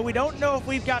 said, you know, we don't know if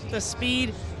we've got the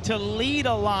speed to lead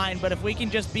a line, but if we can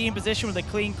just be in position with a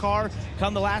clean car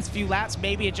come the last few laps,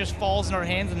 maybe it just falls in our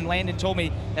hands. And Landon told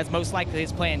me that's most likely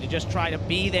his plan, to just try to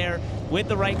be there with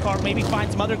the right car, maybe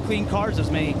find some other clean cars, as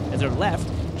many as are left,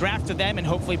 draft to them, and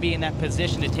hopefully be in that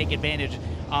position to take advantage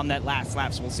on that last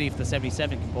lap. So we'll see if the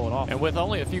 77 can pull it off. And with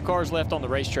only a few cars left on the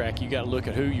racetrack, you got to look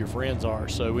at who your friends are.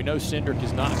 So we know Cindric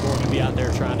is not going to be out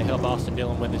there trying to help Austin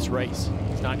Dillon win this race.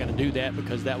 He's not going to do that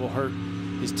because that will hurt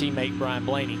his teammate Brian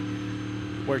Blaney.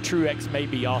 Where Truex may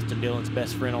be Austin Dillon's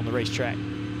best friend on the racetrack.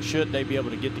 Should they be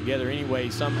able to get together anyway,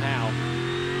 somehow,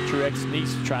 Truex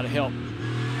needs to try to help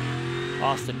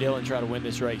Austin Dillon try to win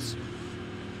this race.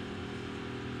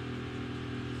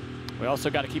 We also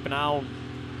got to keep an eye on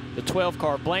the 12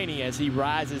 car Blaney as he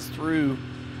rises through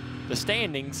the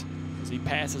standings, as he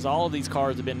passes all of these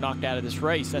cars that have been knocked out of this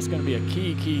race. That's going to be a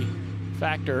key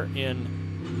factor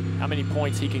in how many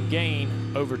points he can gain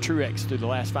over Truex through the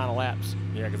last final laps.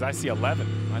 Yeah, because I see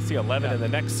 11. I see 11, and the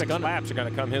next 6 laps are going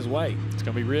to come his way. It's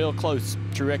going to be real close.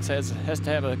 Truex has to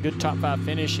have a good top 5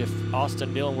 finish if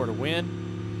Austin Dillon were to win.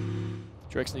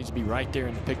 Truex needs to be right there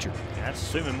in the picture. Yeah, that's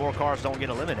assuming more cars don't get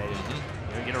eliminated.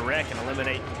 They get a wreck and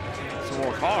eliminate some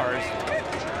more cars.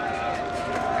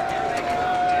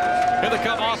 Here they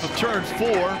come off of turn 4,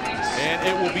 and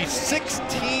it will be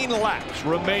 16 laps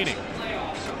remaining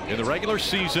in the regular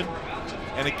season.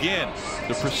 And again,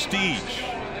 the prestige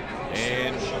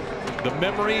and the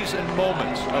memories and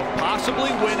moments of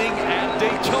possibly winning at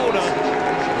Daytona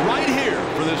right here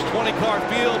for this 20-car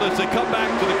field as they come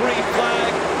back to the green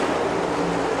flag.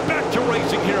 Back to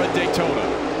racing here at Daytona.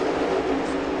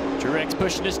 Truex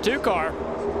pushing his 2-car.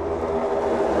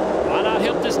 Why not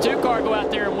help this 2-car go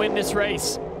out there and win this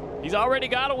race? He's already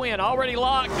got a win, already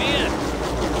locked in.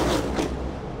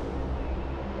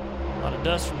 A lot of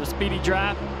dust from the Speedy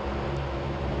Drive.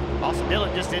 Austin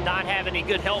Dillon just did not have any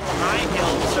good help behind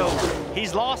him, so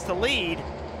he's lost the lead.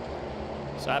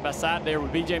 Side by side there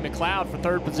with B.J. McLeod for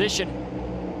 3rd position.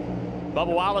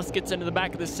 Bubba Wallace gets into the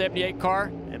back of the 78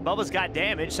 car. And Bubba's got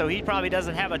damage, so he probably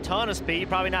doesn't have a ton of speed,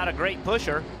 probably not a great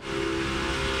pusher.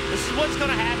 This is what's going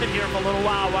to happen here for a little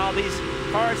while these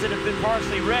cars that have been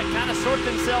partially wrecked kind of sort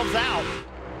themselves out.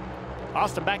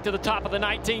 Austin back to the top of the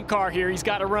 19 car here. He's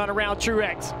got to run around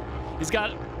Truex. He's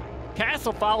got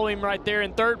Castle following him right there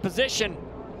in 3rd position.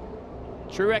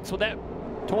 Truex with that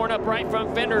torn up right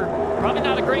front fender. Probably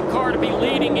not a great car to be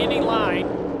leading any line.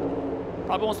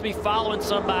 Probably wants to be following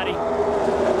somebody.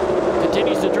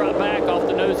 Continues to drop back off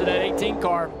the nose of that 18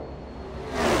 car.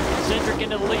 Cindric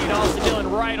into the lead, Austin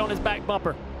Dillon right on his back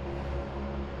bumper.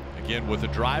 Again, with a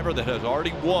driver that has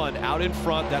already won out in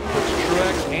front, that puts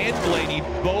Truex and Blaney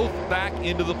both back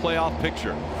into the playoff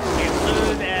picture. As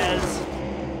soon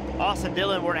as Austin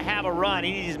Dillon were to have a run,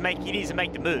 he needs to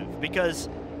make the move, because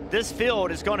this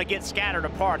field is going to get scattered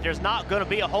apart. There's not going to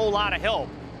be a whole lot of help.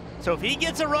 So if he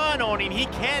gets a run on him, he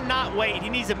cannot wait. He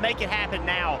needs to make it happen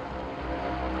now.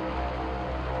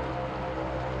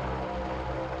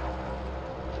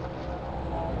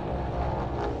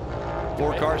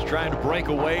 Four cars trying to break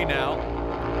away now,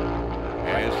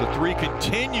 as the 3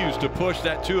 continues to push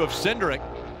that 2 of Cindric.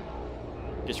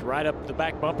 Just right up the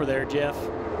back bumper there, Jeff.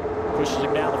 Pushes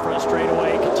him down the front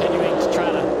straightaway, continuing to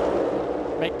try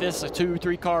to make this a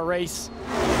 2-3 car race.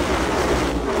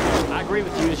 I agree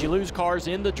with you, as you lose cars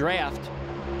in the draft,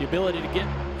 the ability to get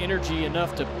energy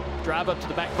enough to drive up to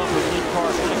the back bumper of the lead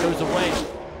car kind of goes away.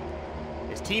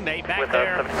 His teammate back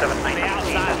there on the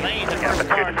outside lane, the first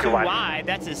car too wide,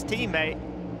 that's his teammate,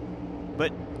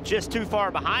 but just too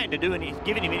far behind to giving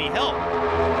him any help.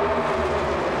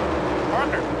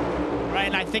 Parker. Right,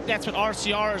 and I think that's what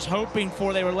RCR is hoping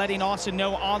for. They were letting Austin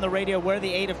know on the radio where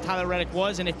the 8 of Tyler Reddick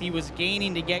was, and if he was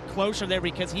gaining to get closer there,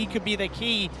 because he could be the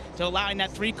key to allowing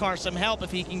that 3 car some help if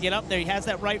he can get up there. He has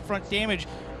that right front damage,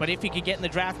 but if he could get in the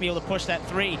draft, be able to push that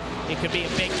 3, it could be a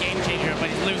big game changer, but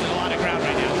he's losing a lot of ground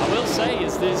right now. I will say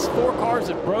is these 4 cars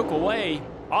that broke away,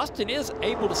 Austin is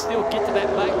able to still get to that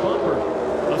back bumper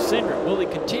of Cindric. Will he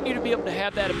continue to be able to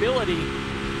have that ability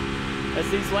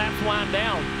as these laps wind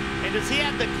down? And does he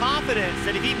have the confidence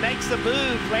that if he makes the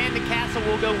move, Landon Castle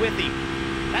will go with him?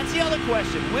 That's the other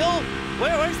question.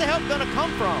 Where's the help going to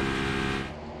come from?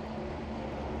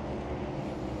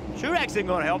 Truex isn't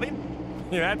going to help him.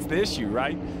 Yeah, that's the issue,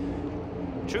 right?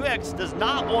 Truex does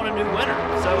not want a new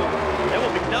winner, so there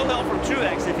will be no help from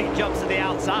Truex if he jumps to the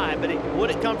outside, but would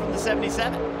it come from the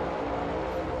 77?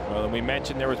 Well, and we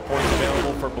mentioned there was points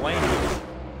available for Blaney.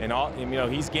 And you know,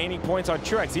 he's gaining points on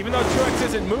Truex. Even though Truex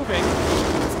isn't moving,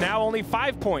 it's now only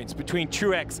 5 points between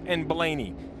Truex and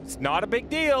Blaney. It's not a big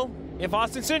deal if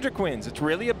Austin Cindric wins. It's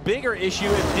really a bigger issue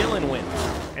if Dillon wins.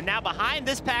 And now behind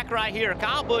this pack right here,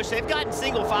 Kyle Busch, they've gotten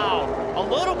single file a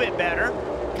little bit better.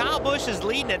 Kyle Busch is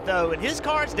leading it though, and his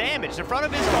car's damaged. The front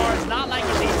of his car is not like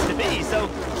it needs to be, so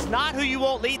it's not who you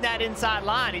want leading that inside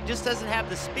line. He just doesn't have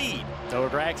the speed. So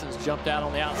Draxon's jumped out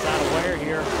on the outside of Ware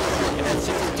here in that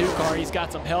 62 car. He's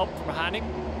got some help from behind him.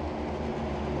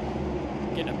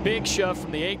 Getting a big shove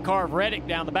from the 8 car of Reddick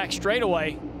down the back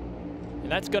straightaway.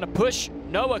 And that's going to push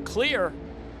Noah clear.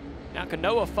 Now can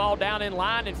Noah fall down in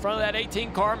line in front of that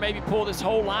 18 car, maybe pull this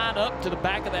whole line up to the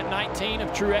back of that 19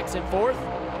 of Truex in 4th?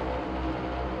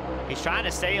 He's trying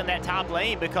to stay in that top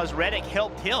lane because Reddick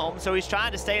helped him, so he's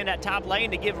trying to stay in that top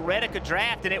lane to give Reddick a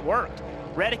draft, and it worked.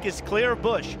 Reddick is clear of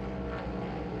Busch.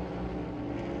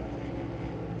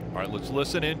 All right, let's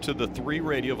listen into the 3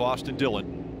 radio of Austin Dillon.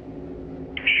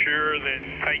 Sure that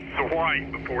takes the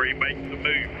white before he makes the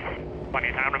move. Plenty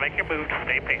of time to make your move.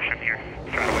 Stay patient here.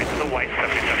 Try to wait till the white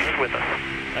 77 is with us.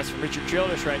 That's from Richard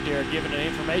Childress right there, giving the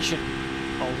information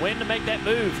on when to make that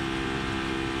move.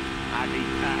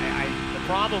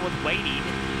 The problem with waiting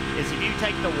is if you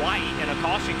take the white and a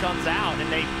caution comes out and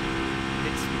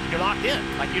you're locked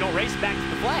in, like you don't race back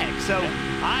to the flag. So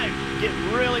I get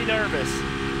really nervous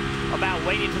about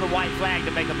waiting to the white flag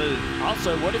to make a move.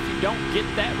 Also, what if you don't get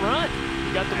that run?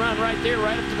 You got the run right there,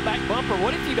 right up to the back bumper.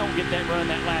 What if you don't get that run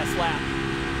that last lap?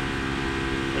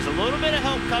 There's a little bit of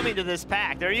help coming to this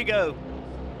pack. There you go.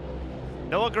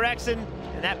 Noah Gregson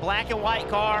in that black and white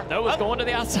car. Noah's going to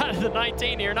the outside of the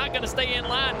 19 here. Not going to stay in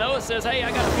line. Noah says, hey,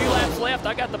 I got a few laps left.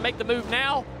 I got to make the move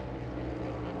now.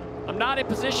 I'm not in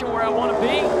position where I want to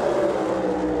be.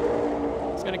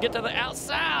 He's going to get to the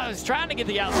outside. He's trying to get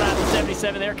the outside of the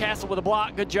 77 there. Castle with a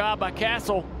block. Good job by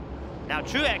Castle. Now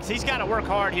Truex, he's got to work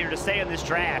hard here to stay in this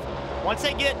draft. Once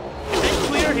if they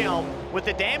clear him with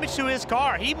the damage to his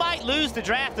car, he might lose the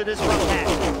draft of this front pack.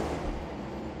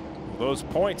 Those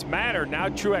points matter. Now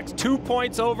Truex 2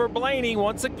 points over Blaney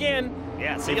once again.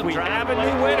 Yeah, see if we have a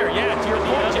new winner. Yeah, to your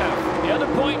point, Jeff. The other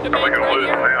point to make right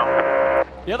here.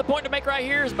 The other point to make right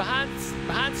here is behind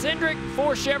Cindric,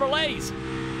 4 Chevrolets.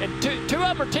 And two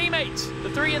of them are teammates, the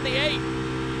 3 and the 8.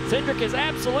 Cindric is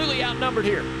absolutely outnumbered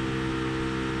here.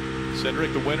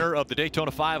 Cindric, the winner of the Daytona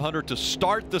 500 to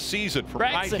start the season from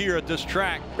right here at this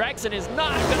track. Gregson is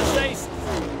not going to stay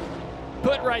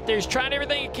put right there. He's trying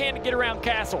everything he can to get around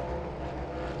Castle.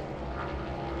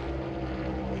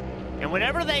 And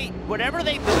whenever they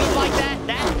move like that,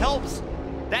 that helps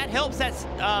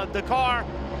the car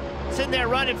sitting there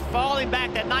running, falling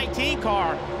back, that 19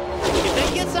 car. If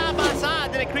they get side by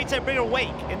side, then it creates a bigger wake,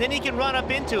 and then he can run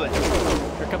up into it.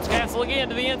 Here comes Castle again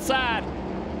to the inside.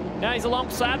 Now he's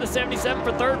alongside the 77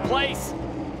 for third place.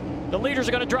 The leaders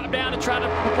are going to drop down and try to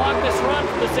block this run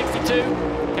from the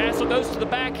 62. Castle goes to the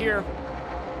back here.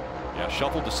 Yeah,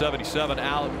 shuffled to 77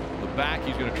 out the back.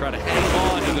 He's going to try to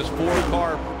hang on to this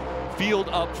 4-car field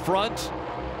up front,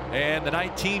 and the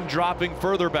 19 dropping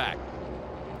further back.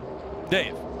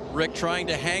 Dave. Rick trying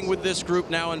to hang with this group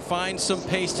now and find some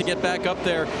pace to get back up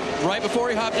there. Right before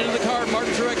he hopped into the car,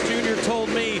 Martin Truex Jr. told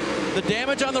me the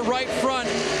damage on the right front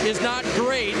is not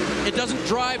great. It doesn't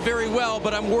drive very well,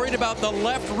 but I'm worried about the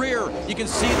left rear. You can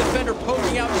see the fender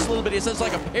poking out just a little bit. It says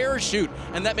like a parachute,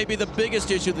 and that may be the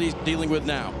biggest issue that he's dealing with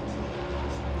now.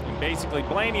 And basically,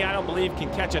 Blaney, I don't believe,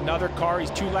 can catch another car.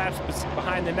 He's 2 laps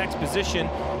behind the next position.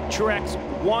 Truex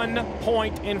 1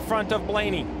 point in front of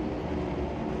Blaney.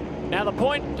 Now the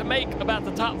point to make about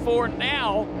the top 4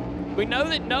 now, we know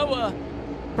that Noah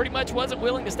pretty much wasn't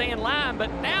willing to stay in line,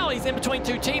 but now he's in between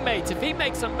 2 teammates. If he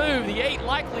makes a move, the 8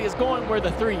 likely is going where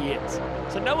the 3 is.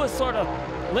 So Noah's sort of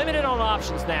limited on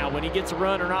options now. When he gets a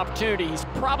run or an opportunity, he's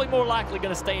probably more likely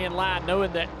going to stay in line,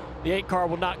 knowing that the 8 car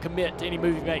will not commit to any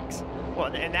move he makes. Well,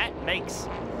 and that makes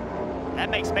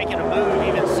making a move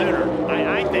even sooner.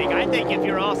 I think if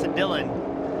you're Austin Dillon,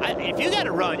 if you got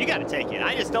to run, you got to take it.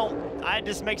 It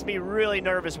just makes me really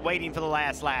nervous waiting for the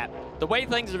last lap. The way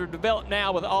things are developed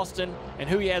now with Austin and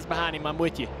who he has behind him, I'm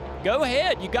with you. Go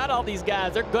ahead. You got all these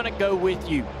guys. They're going to go with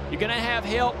you. You're going to have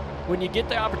help when you get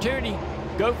the opportunity.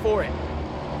 Go for it.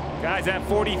 Guys, at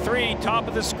 43, top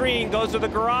of the screen, goes to the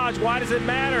garage. Why does it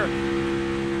matter?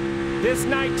 This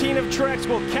 19 of Truex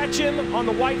will catch him on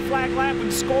the white flag lap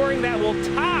and scoring that will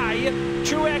tie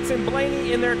Truex and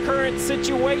Blaney in their current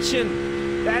situation.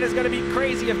 That is going to be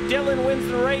crazy. If Dillon wins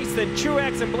the race, then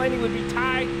Truex and Blaney would be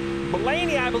tied.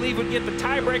 Blaney, I believe, would get the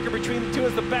tiebreaker between the two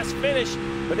as the best finish,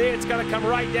 but it's going to come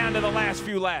right down to the last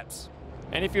few laps.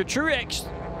 And if you're Truex,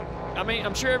 I mean,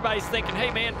 I'm sure everybody's thinking,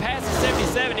 hey, man, pass the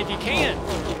 77 if you can.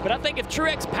 But I think if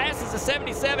Truex passes the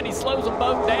 77, he slows them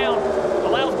both down,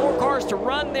 allows more cars to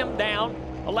run them down,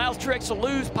 allows Truex to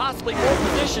lose possibly more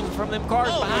positions from them cars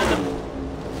behind him.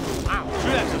 Wow,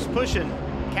 Truex is pushing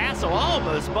Castle,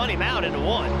 almost spun him out into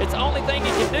 1. It's the only thing he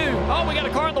can do. Oh, we got a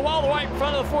car on the wall right in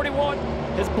front of the 41.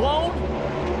 It's blown.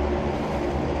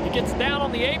 He gets down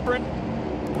on the apron.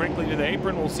 Quickly to the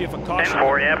apron. We'll see if a caution.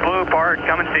 10-4, yeah, blue part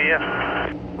coming to you.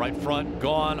 Right front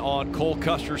gone on Cole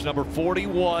Custer's number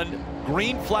 41.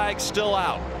 Green flag still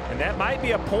out. And that might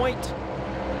be a point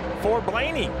for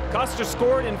Blaney. Custer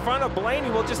scored in front of Blaney.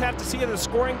 We'll just have to see if the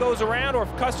scoring goes around or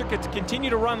if Custer could continue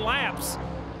to run laps.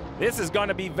 This is going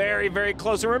to be very, very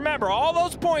close. And remember, all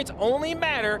those points only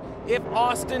matter if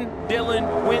Austin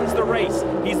Dillon wins the race.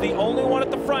 He's the only one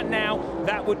at the front now.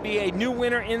 That would be a new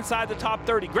winner inside the top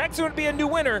 30. Gregson would be a new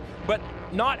winner, but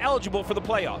not eligible for the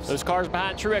playoffs. Those cars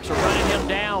behind Truex are running him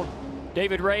down.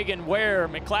 David Reagan, Ware,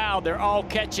 McLeod, they're all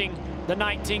catching the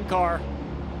 19 car.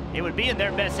 It would be in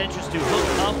their best interest to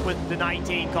hook up with the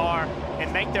 19 car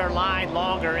and make their line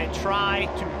longer and try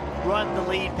to run the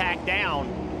lead pack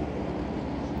down.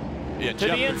 Yeah, to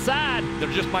the inside.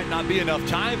 There just might not be enough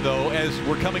time, though, as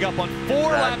we're coming up on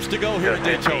 4 laps to go here at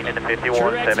Daytona.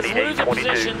 Truex is losing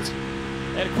positions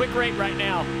at a quick rate right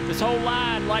now. This whole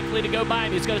line likely to go by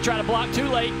him. He's going to try to block too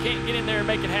late. Can't get in there and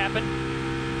make it happen.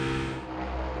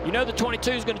 You know the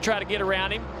 22 is going to try to get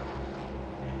around him.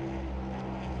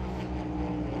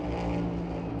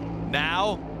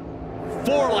 Now,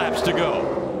 4 laps to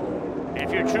go. And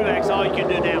if you're Truex, all you can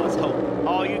do now is hope.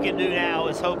 All you can do now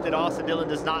is hope that Austin Dillon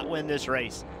does not win this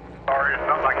race. Sorry, there's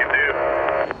nothing I can do.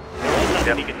 There's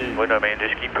nothing he can do. Well, no, man,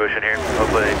 just keep pushing here.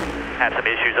 Hopefully they have some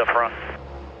issues up front.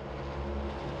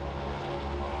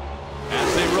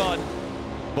 As they run,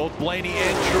 both Blaney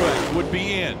and Truex would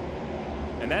be in.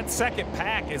 And that second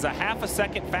pack is a half a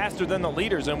second faster than the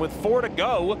leaders. And with 4 to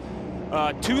go,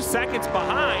 2 seconds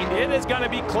behind, it is going to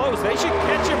be close. They should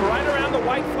catch him right around the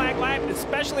white flag lap,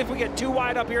 especially if we get too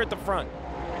wide up here at the front.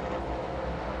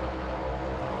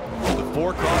 The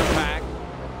 4-car pack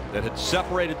that had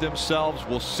separated themselves,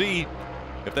 we'll see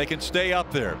if they can stay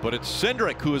up there. But it's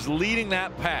Cindric who is leading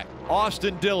that pack.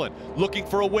 Austin Dillon looking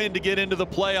for a win to get into the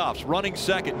playoffs. Running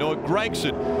second, Noah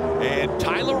Gragson and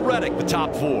Tyler Reddick, the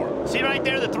top 4. See right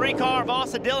there, the 3-car of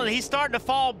Austin Dillon. He's starting to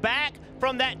fall back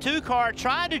from that 2-car,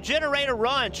 trying to generate a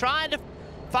run, trying to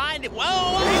find it.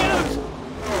 Whoa!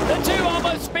 The 2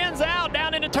 almost spins out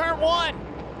down into turn 1.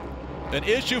 An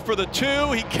issue for the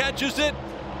 2. He catches it,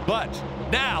 but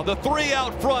Now the 3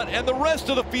 out front and the rest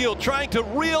of the field trying to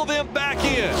reel them back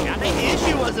in. I think the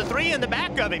issue was the 3 in the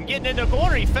back of him getting into the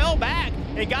corner. He fell back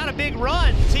and got a big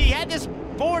run. See, he had this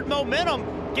forward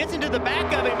momentum, gets into the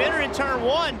back of him, entering turn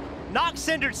 1, knocks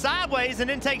Cindric sideways, and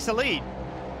then takes the lead.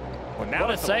 Well, now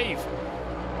what a save.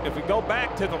 If we go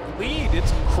back to the lead,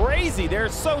 it's crazy. They're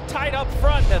so tight up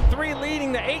front. The 3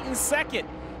 leading the 8 in second.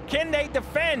 Can they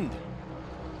defend?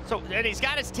 So, and he's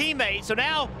got his teammate. So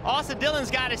now Austin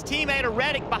Dillon's got his teammate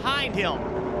Reddick behind him.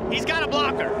 He's got a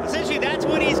blocker. Essentially, that's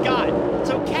what he's got.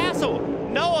 So Castle,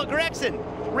 Noah Gregson,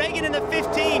 Reagan in the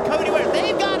 15, Cody Ware,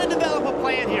 they've got to develop a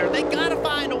plan here. They got to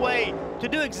find a way to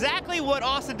do exactly what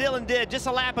Austin Dillon did just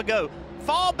a lap ago.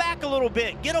 Fall back a little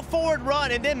bit, get a forward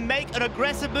run, and then make an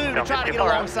aggressive move to try to get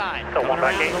alongside. So one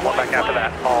back 8, one back after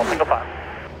that, all single file.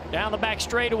 Down the back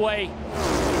straightaway.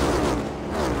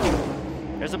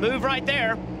 There's a move right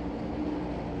there.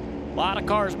 A lot of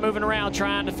cars moving around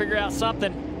trying to figure out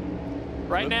something.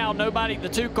 Right now, nobody, the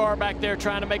 2 car back there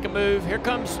trying to make a move. Here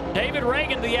comes David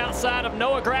Reagan to the outside of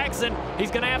Noah Gregson.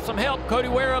 He's going to have some help. Cody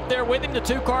Ware up there with him, the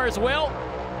 2 car as well.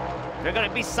 They're going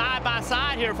to be side by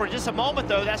side here for just a moment,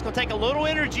 though. That's going to take a little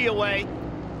energy away.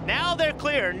 Now they're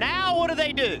clear. Now what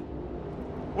do?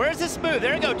 Where's this move?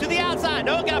 There we go, to the outside.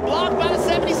 Noah got blocked by the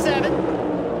 77.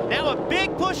 Now a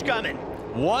big push coming.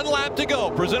 1 lap to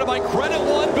go, presented by Credit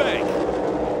One Bank.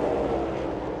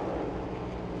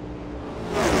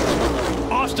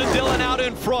 Austin Dillon out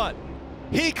in front.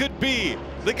 He could be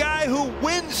the guy who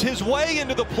wins his way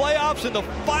into the playoffs in the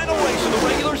final race of the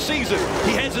regular season.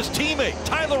 He has his teammate,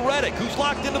 Tyler Reddick, who's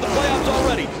locked into the playoffs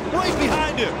already, right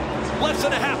behind him. Less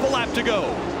than a half a lap to go.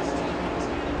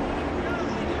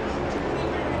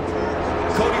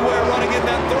 Cody Ware running in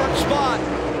that 3rd spot.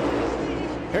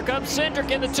 Here comes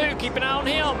Cindric in the 2, keep an eye on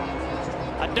him.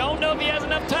 I don't know if he has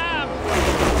enough time.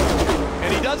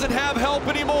 And he doesn't have help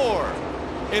anymore.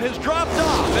 It has dropped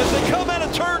off as they come out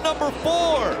of turn number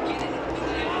 4.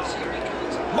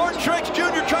 Martin Truex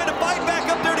Jr. trying to fight back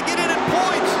up there to get in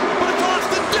points, but it's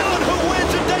Austin Dillon who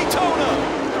wins at Daytona.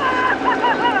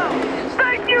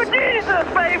 Thank you, Jesus,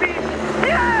 baby!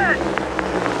 Yes!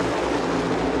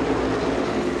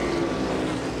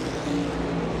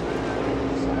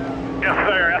 Yes,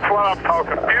 sir, that's what I'm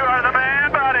talking about. You are the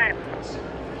man, buddy!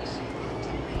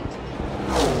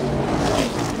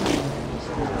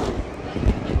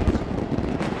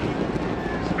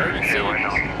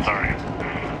 Sorry.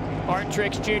 Martin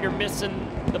Truex Jr. missing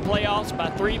the playoffs by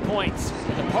 3 points.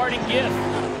 And the parting gift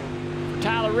for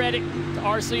Tyler Reddick to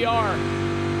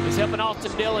RCR is helping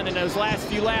Austin Dillon in those last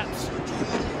few laps.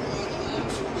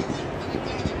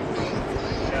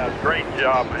 Yeah, great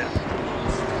job, man.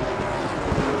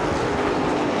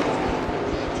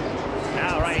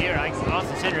 Now right here,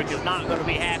 Austin Cindric is not going to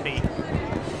be happy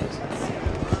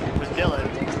with Dillon.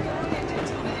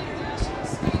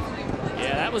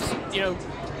 Yeah, that was,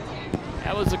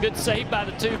 that was a good save by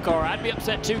the 2 car. I'd be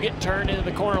upset too getting turned into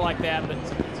the corner like that, but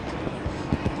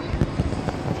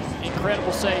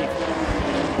incredible save.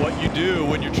 What you do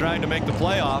when you're trying to make the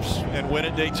playoffs and win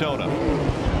at Daytona.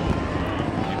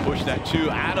 You push that 2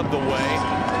 out of the way.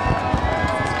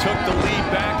 Took the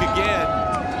lead back again.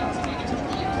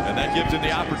 And that gives him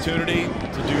the opportunity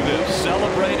to do this.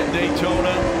 Celebrate at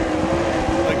Daytona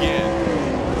again.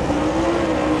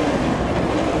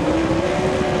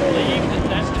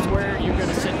 That's just where you're going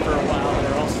to sit for a while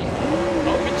there also.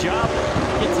 Oh, good job.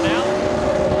 Gets it out.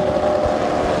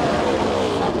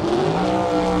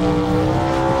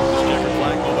 This checkered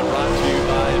flag moment brought to you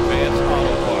by Advanced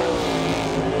Auto Parts.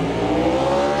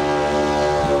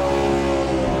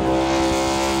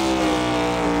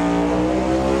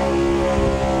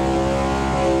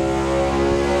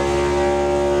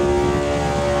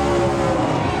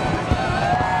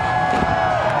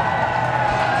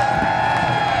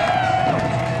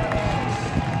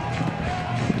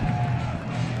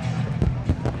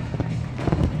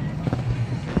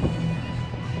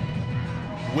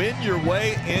 Win your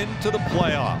way into the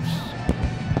playoffs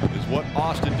is what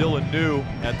Austin Dillon knew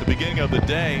at the beginning of the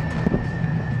day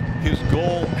his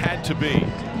goal had to be.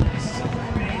 And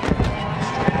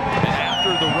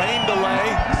after the rain delay,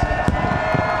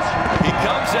 he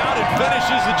comes out and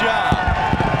finishes the job.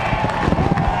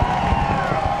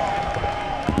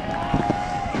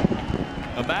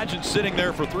 Imagine sitting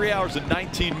there for 3 hours and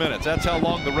 19 minutes. That's how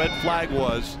long the red flag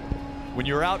was when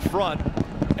you're out front,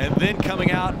 and then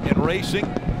coming out and racing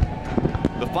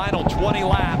the final 20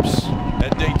 laps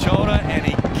at Daytona, and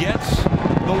he gets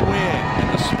the win and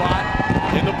the spot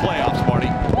in the playoffs, Marty.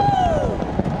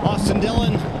 Austin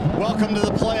Dillon, welcome to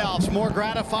the playoffs. More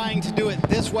gratifying to do it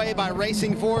this way by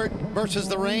racing for it versus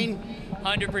the rain.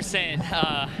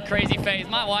 100%. Crazy faith.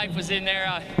 My wife was in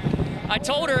there. I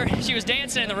told her, she was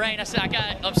dancing in the rain. I said, I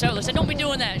got upset with her. I said, don't be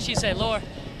doing that. She said, Laura,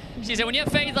 she said, when you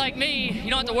have faith like me, you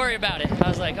don't have to worry about it. I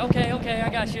was like, okay, I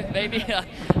got you, baby.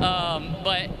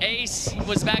 But Ace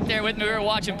was back there with me. We were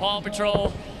watching Paw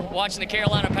Patrol, watching the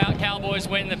Carolina Cowboys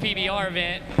win the PBR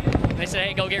event. They said,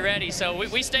 hey, go get ready. So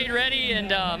we stayed ready,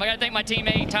 and I got to thank my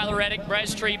teammate, Tyler Reddick,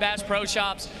 Brez Tree, Bass Pro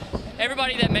Shops,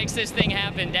 everybody that makes this thing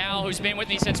happen. Dow, who's been with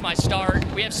me since my start.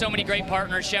 We have so many great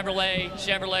partners, Chevrolet.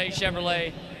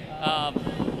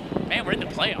 Man, we're in the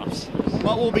playoffs.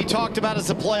 What will be talked about is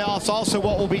the playoffs. Also,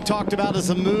 what will be talked about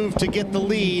is a move to get the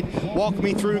lead. Walk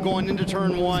me through going into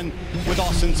turn 1 with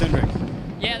Austin Cindric.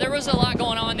 Yeah, there was a lot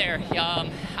going on there.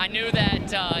 I knew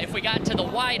that if we got to the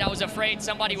white, I was afraid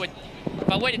somebody would, if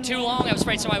I waited too long, I was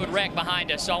afraid somebody would wreck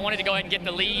behind us. So I wanted to go ahead and get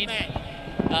the lead.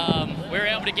 We were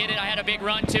able to get it. I had a big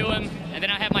run to him. And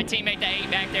then I had my teammate, the 8,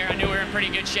 back there. I knew we were in pretty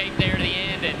good shape there to the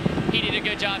end. And he did a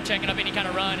good job checking up any kind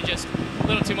of run and just a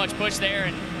little too much push there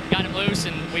and got him loose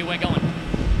and we went going.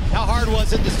 How hard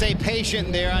was it to stay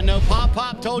patient there? I know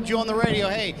Pop told you on the radio,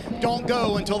 hey, don't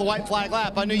go until the white flag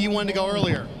lap. I knew you wanted to go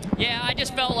earlier. Yeah, I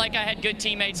just felt like I had good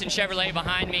teammates in Chevrolet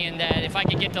behind me and that if I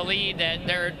could get the lead, that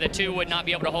the two would not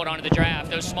be able to hold on to the draft.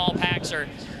 Those small packs are,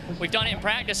 we've done it in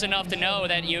practice enough to know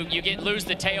that you lose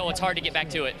the tail, it's hard to get back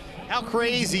to it. How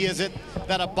crazy is it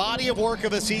that a body of work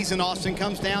of a season, Austin,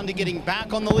 comes down to getting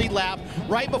back on the lead lap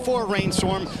right before a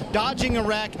rainstorm, dodging a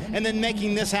wreck, and then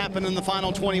making this happen in the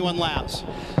final 21 laps?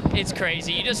 It's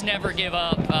crazy. You just never give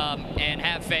up and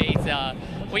have faith.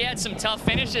 We had some tough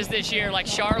finishes this year, like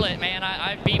Charlotte, man.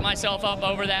 I beat myself up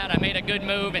over that. I made a good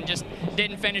move and just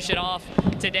didn't finish it off.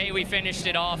 Today we finished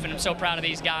it off, and I'm so proud of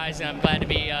these guys, and I'm glad to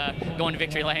be going to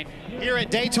victory lane. Here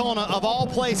at Daytona, of all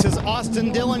places,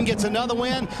 Austin Dillon gets another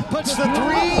win, puts the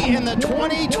 3 in the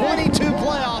 2022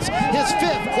 playoffs, his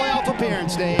 5th playoff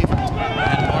appearance, Dave.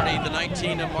 And Marty, the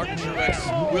 19 of Martin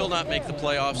Truex will not make the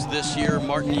playoffs this year.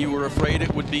 Martin, you were afraid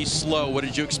it would be slow. What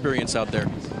did you experience out there?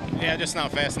 Yeah, just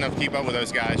not fast enough to keep up with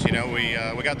those guys. You know, we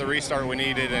got the restart we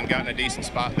needed and got in a decent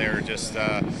spot there. Just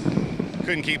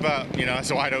couldn't keep up. You know,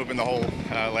 it's wide open the whole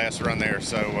last run there.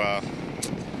 So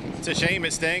it's a shame,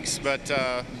 it stinks, but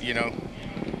you know,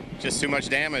 just too much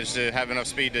damage to have enough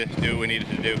speed to do what we needed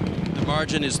to do. The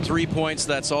margin is 3 points.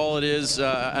 That's all it is.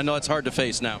 I know it's hard to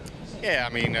face now. Yeah,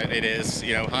 I mean, it is.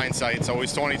 You know, hindsight's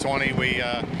always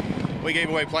 20/20. We gave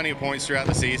away plenty of points throughout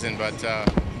the season, but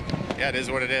yeah, it is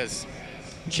what it is.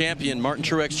 Champion Martin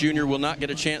Truex Jr. will not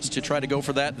get a chance to try to go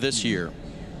for that this year.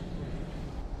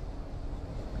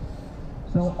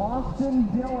 So Austin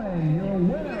Dillon, your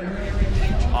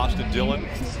winner. Austin Dillon,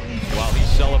 while he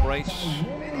celebrates,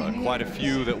 quite a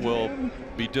few that will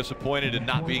be disappointed in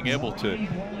not being able to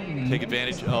take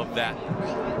advantage of that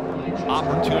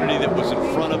opportunity that was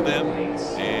in front of them.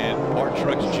 And Martin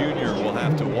Truex Jr. will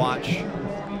have to watch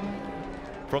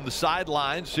from the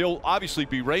sidelines. He'll obviously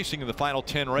be racing in the final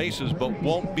 10 races, but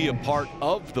won't be a part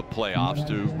of the playoffs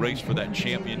to race for that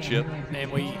championship. And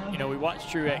we watched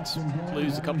Truex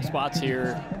lose a couple spots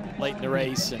here late in the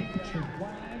race,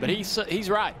 but he's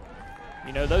right.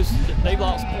 You know, they've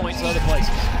lost points in other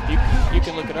places. You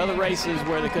can look at other races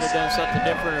where they could have done something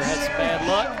different or had some bad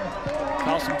luck,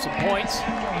 cost them some points.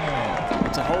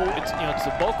 It's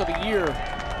the bulk of the year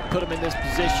to put them in this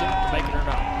position, make it or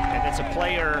not. And it's a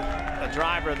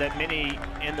driver that many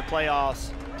in the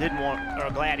playoffs didn't want, or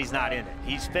are glad he's not in it.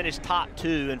 He's finished top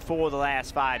 2 in 4 of the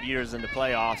last 5 years in the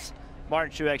playoffs. Martin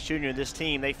Truex Jr. and this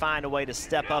team, they find a way to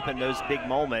step up in those big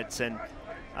moments, and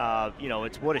you know,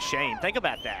 it's what a shame. Think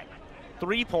about that.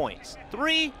 3 points,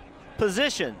 3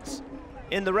 positions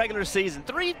in the regular season,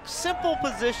 3 simple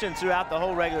positions throughout the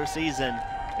whole regular season.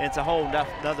 And it's a whole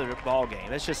another ball game.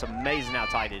 It's just amazing how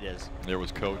tight it is. There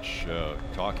was Coach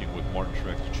talking with Martin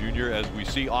Truex Jr. as we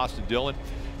see Austin Dillon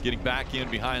getting back in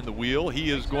behind the wheel. He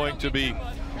is going to be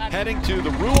heading to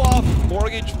the Ruoff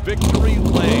Mortgage Victory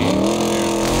Lane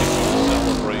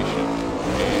celebration.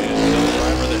 And the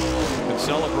driver that can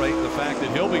celebrate the fact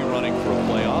that he'll be running for a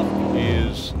playoff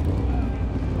is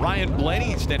Ryan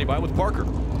Blaney, standing by with Parker.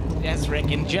 Yes, Rick,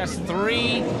 in just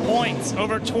 3 points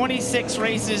over 26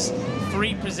 races,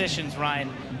 3 positions,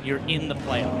 Ryan, you're in the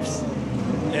playoffs.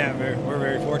 Yeah, we're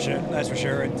very fortunate, that's for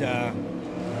sure. It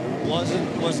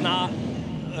was not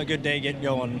a good day getting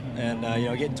going, and you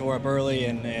know, getting tore up early,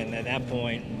 and at that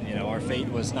point, you know, our fate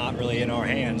was not really in our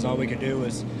hands. All we could do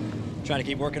was try to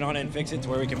keep working on it and fix it to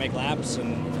where we can make laps,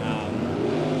 and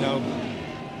you know,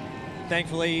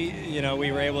 thankfully, you know,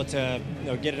 we were able to, you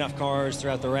know, get enough cars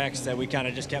throughout the wrecks that we kind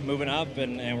of just kept moving up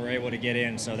and were able to get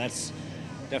in. So that's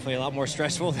definitely a lot more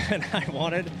stressful than I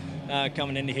wanted.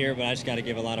 coming into here, but I just got to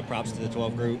give a lot of props to the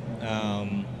 12 group,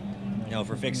 you know,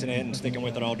 for fixing it and sticking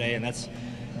with it all day, and that's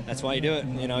why you do it.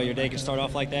 You know, your day can start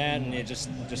off like that, and you just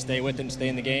stay with it and stay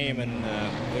in the game, and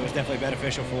it was definitely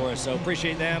beneficial for us. So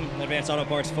appreciate them. Advanced Auto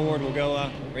Parts Ford will go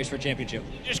race for a championship.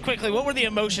 Just quickly, what were the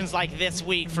emotions like this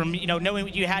week from, you know, knowing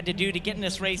what you had to do to get in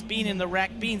this race, being in the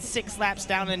wreck, being 6 laps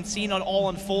down, and seeing it all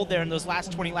unfold there in those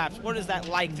last 20 laps? What is that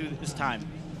like through this time?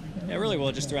 Yeah, really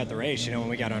well, just throughout the race. You know, when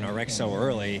we got on our wreck so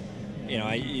early, you know,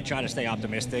 you try to stay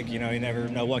optimistic. You know, you never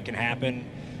know what can happen.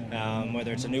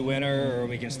 Whether it's a new winner or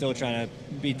we can still try to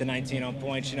beat the 19 on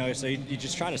points, you know, so you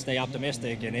just try to stay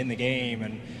optimistic and in the game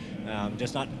and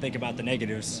just not think about the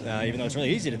negatives. Even though it's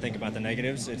really easy to think about the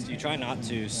negatives, you try not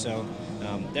to. So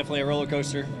definitely a roller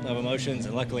coaster of emotions,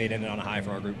 and luckily it ended on a high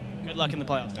for our group. Good luck in the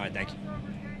playoffs. All right, thank you.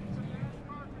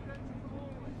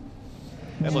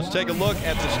 And let's take a look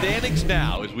at the standings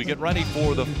now as we get ready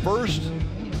for the first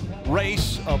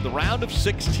race of the round of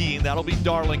 16. That'll be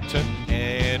Darlington,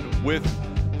 and with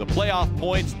the playoff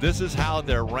points, this is how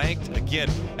they're ranked. Again,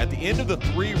 at the end of the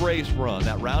 3-race run,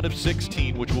 that round of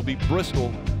 16, which will be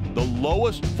Bristol, the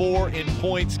lowest 4 in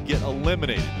points get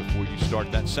eliminated before you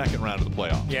start that second round of the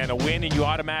playoffs. Yeah, and a win and you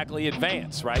automatically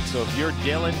advance, right? So if you're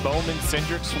Dillon, Bowman,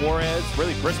 Cindric, Suarez,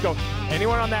 really Briscoe,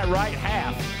 anyone on that right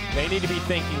half, they need to be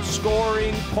thinking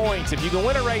scoring points. If you can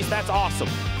win a race, that's awesome.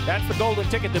 That's the golden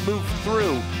ticket to move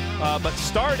through. But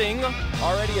starting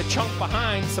already a chunk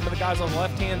behind some of the guys on the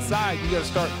left-hand side, you got to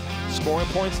start scoring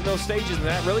points in those stages, and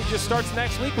that really just starts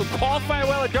next week with qualify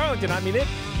well at Darlington. I mean,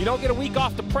 you don't get a week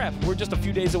off to prep. We're just a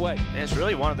few days away. And it's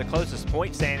really one of the closest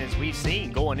point standings we've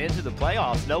seen going into the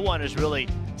playoffs. No one has really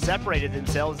separated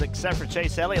themselves except for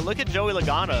Chase Elliott. Look at Joey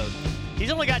Logano. He's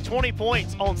only got 20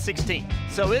 points on 16.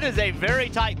 So it is a very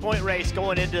tight point race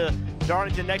going into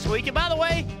Darlington next week. And by the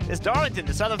way, it's Darlington,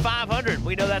 the Southern 500.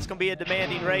 We know that's going to be a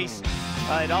demanding race.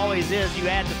 It always is. You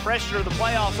add the pressure of the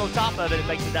playoffs on top of it, it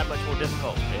makes it that much more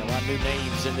difficult. Yeah, a lot of new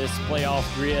names in this playoff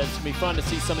grid. It's going to be fun to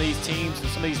see some of these teams and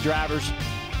some of these drivers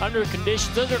under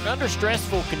conditions, under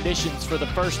stressful conditions for the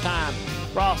first time.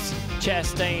 Ross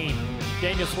Chastain,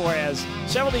 Daniel Suarez,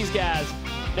 several of these guys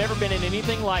never been in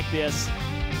anything like this.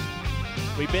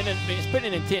 It's been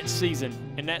an intense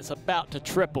season, and that's about to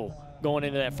triple going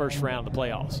into that first round of the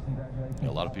playoffs.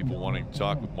 A lot of people wanting to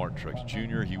talk with Martin Truex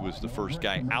Jr. He was the first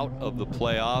guy out of the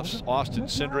playoffs. Austin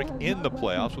Cindric in the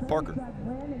playoffs with Parker.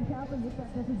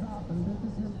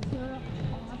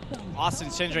 Austin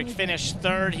Cindric finished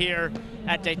 3rd here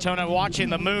at Daytona. Watching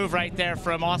the move right there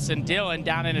from Austin Dillon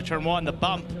down into turn 1, the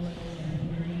bump.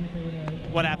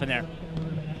 What happened there?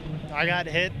 I got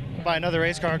hit by another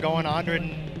race car going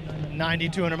 190,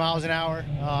 200 miles an hour.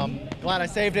 Glad I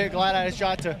saved it. Glad I had a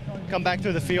shot to come back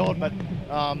through the field, but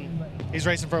he's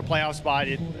racing for a playoff spot.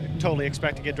 You totally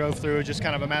expect to get drove through. It's just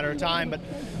kind of a matter of time, but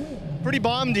pretty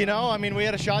bummed, you know. I mean, we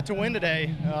had a shot to win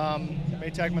today.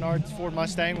 Maytag Menard's Ford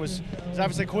Mustang was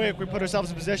obviously quick. We put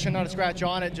ourselves in position, not a scratch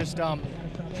on it. Just, dang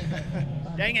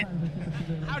it.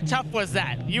 How tough was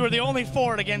that? You were the only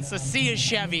Ford against a sea of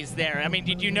Chevys there. I mean,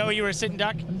 did you know you were a sitting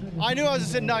duck? I knew I was a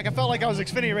sitting duck. I felt like I was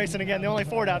Xfinity racing again, the only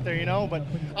Ford out there, you know. But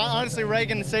honestly,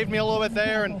 Reagan saved me a little bit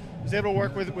there and was able to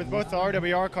work with both the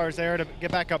RWR cars there to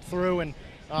get back up through. And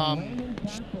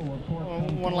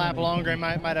one lap longer,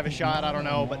 might have a shot, I don't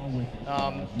know. But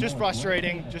just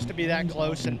frustrating just to be that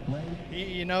close. And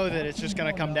you know that it's just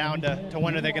going to come down to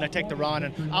when are they going to take the run.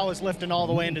 And I was lifting all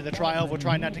the way into the tri-oval,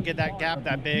 trying not to get that gap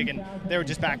that big. And they were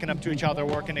just backing up to each other,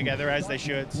 working together as they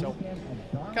should. So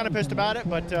kind of pissed about it,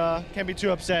 but can't be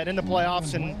too upset. In the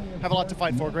playoffs and have a lot to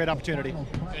fight for. Great opportunity.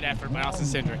 Good effort by Austin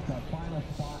Cindric.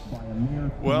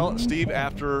 Well, Steve,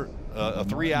 after a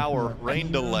 3-hour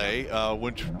rain delay,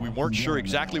 which we weren't sure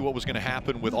exactly what was going to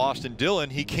happen with Austin Dillon,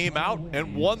 he came out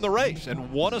and won the race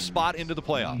and won a spot into the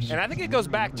playoffs. And I think it goes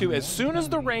back to as soon as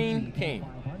the rain came,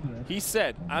 he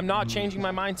said, I'm not changing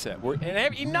my mindset.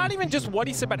 And not even just what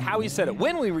he said, but how he said it.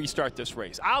 When we restart this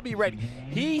race, I'll be ready.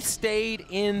 He stayed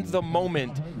in the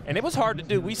moment, and it was hard to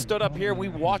do. We stood up here. We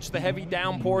watched the heavy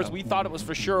downpours. We thought it was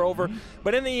for sure over.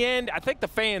 But in the end, I think the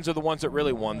fans are the ones that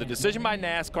really won. The decision by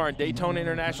NASCAR and Daytona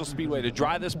International Speedway to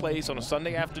drive this place on a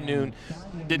Sunday afternoon,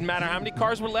 didn't matter how many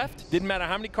cars were left, didn't matter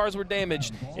how many cars were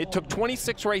damaged. It took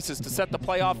 26 races to set the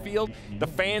playoff field. The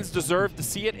fans deserved to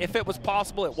see it. If it was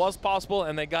possible, it was possible,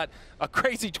 and they got a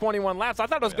crazy 21 laps. I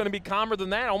thought it was going to be calmer than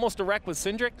that, almost a wreck with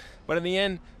Cindric, but in the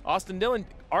end, Austin Dillon,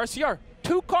 RCR,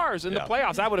 2 cars in the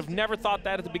playoffs. I would have never thought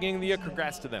that at the beginning of the year.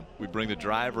 Congrats to them. We bring the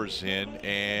drivers in,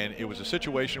 and it was a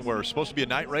situation where it was supposed to be a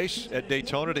night race at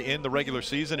Daytona to end the regular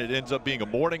season. It ends up being a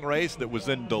morning race that was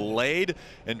then delayed,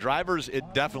 and drivers,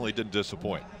 it definitely didn't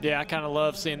disappoint. Yeah, I kind of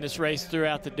love seeing this race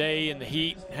throughout the day in the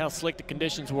heat, how slick the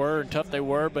conditions were and tough they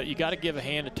were, but you got to give a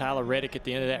hand to Tyler Reddick at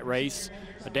the end of that race.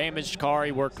 A damaged car.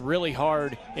 He worked really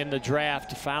hard in the draft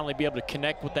to finally be able to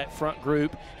connect with that front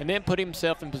group and then put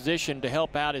himself in position to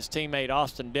help out his teammate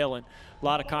Austin Dillon. A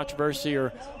lot of controversy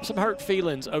or some hurt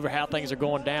feelings over how things are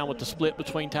going down with the split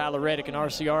between Tyler Reddick and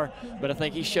RCR, but I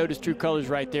think he showed his true colors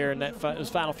right there in those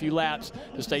final few laps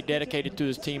to stay dedicated to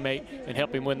his teammate and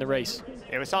help him win the race.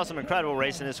 Yeah, we saw some incredible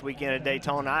racing this weekend at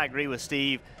Daytona. I agree with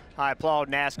Steve. I applaud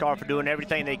NASCAR for doing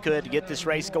everything they could to get this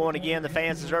race going again. The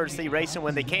fans deserve to see racing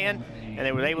when they can, and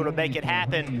they were able to make it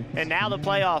happen. And now the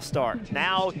playoffs start.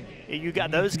 Now you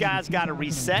got those guys got to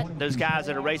reset. Those guys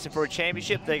that are racing for a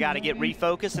championship, they got to get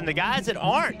refocused. And the guys that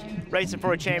aren't racing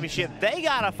for a championship, they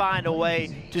got to find a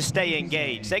way to stay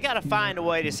engaged. They got to find a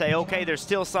way to say, okay, there's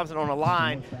still something on the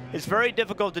line. It's very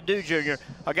difficult to do, Junior.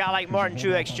 A guy like Martin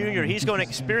Truex Jr., he's going to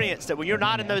experience that when you're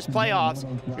not in those playoffs,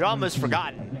 you're almost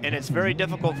forgotten. And it's very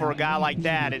difficult for a guy like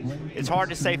that. And it's hard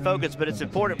to stay focused, but it's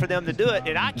important for them to do it.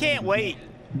 And I can't wait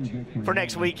for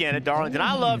next weekend at Darlington.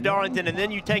 I love Darlington, and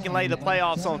then you take and lay the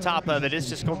playoffs on top of it. It's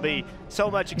just going to be so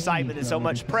much excitement and so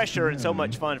much pressure and so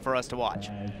much fun for us to watch.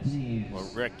 Well,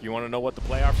 Rick, you want to know what the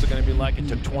playoffs are going to be like? It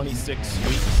took 26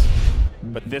 weeks,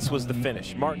 but this was the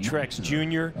finish. Martin Truex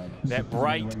Jr., that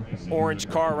bright orange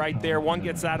car right there. One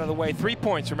gets out of the way. 3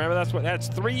 points. Remember, that's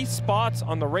 3 spots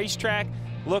on the racetrack.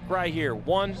 Look right here.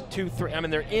 1, 2, 3. I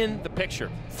mean, they're in the picture.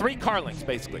 3 car lengths,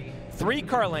 basically. 3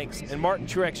 car lengths, and Martin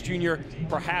Truex Jr.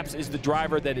 perhaps is the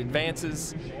driver that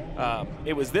advances.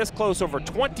 It was this close over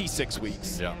 26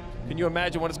 weeks. Yeah. Can you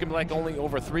imagine what it's going to be like only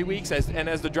over 3 weeks? And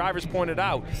as the drivers pointed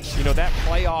out, you know, that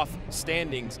playoff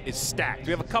standings is stacked.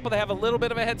 We have a couple that have a little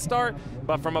bit of a head start,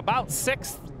 but from about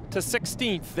 6th to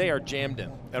 16th, they are jammed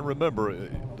in. And remember,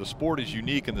 the sport is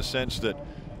unique in the sense that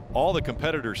all the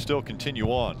competitors still continue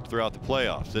on throughout the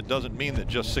playoffs. That doesn't mean that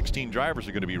just 16 drivers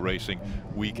are going to be racing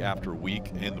week after week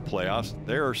in the playoffs.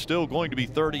 There are still going to be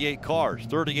 38 cars,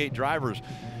 38 drivers,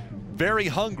 very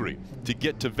hungry to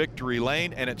get to victory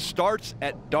lane, and it starts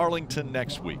at Darlington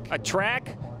next week. A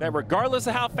track that regardless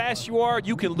of how fast you are,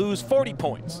 you can lose 40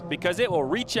 points because it will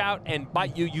reach out and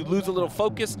bite you. You lose a little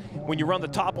focus when you run the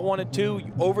top of 1 and 2,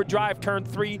 you overdrive turn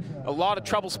 3, a lot of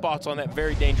trouble spots on that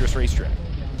very dangerous racetrack.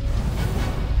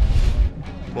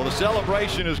 Well, the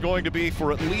celebration is going to be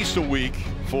for at least a week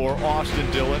for Austin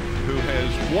Dillon, who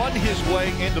has won his way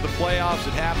into the playoffs.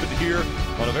 It happened here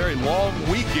on a very long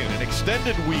weekend, an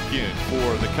extended weekend for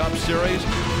the Cup Series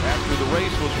after the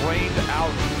race was rained out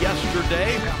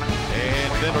yesterday,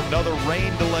 and then another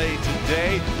rain delay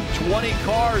today. 20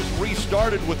 cars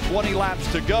restarted with 20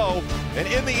 laps to go, and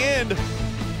in the end,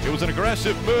 it was an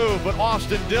aggressive move, but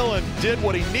Austin Dillon did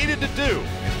what he needed to do,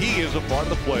 and he is a part of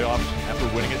the playoffs after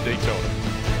winning at Daytona.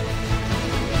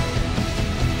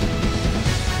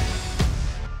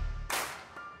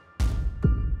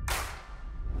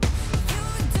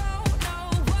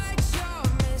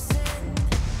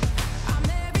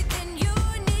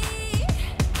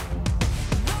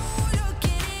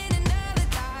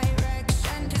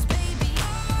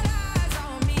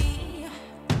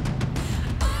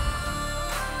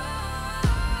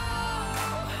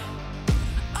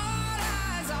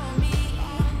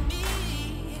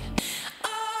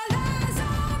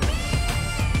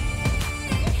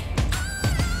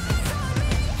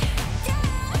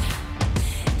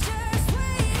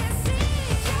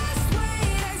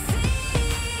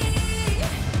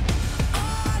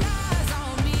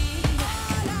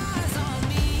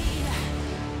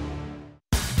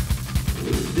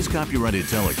 Copyrighted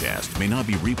telecast may not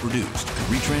be reproduced,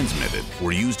 retransmitted,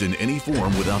 or used in any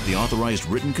form without the authorized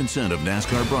written consent of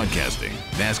NASCAR Broadcasting.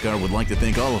 NASCAR would like to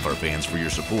thank all of our fans for your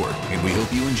support, and we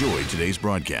hope you enjoyed today's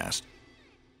broadcast.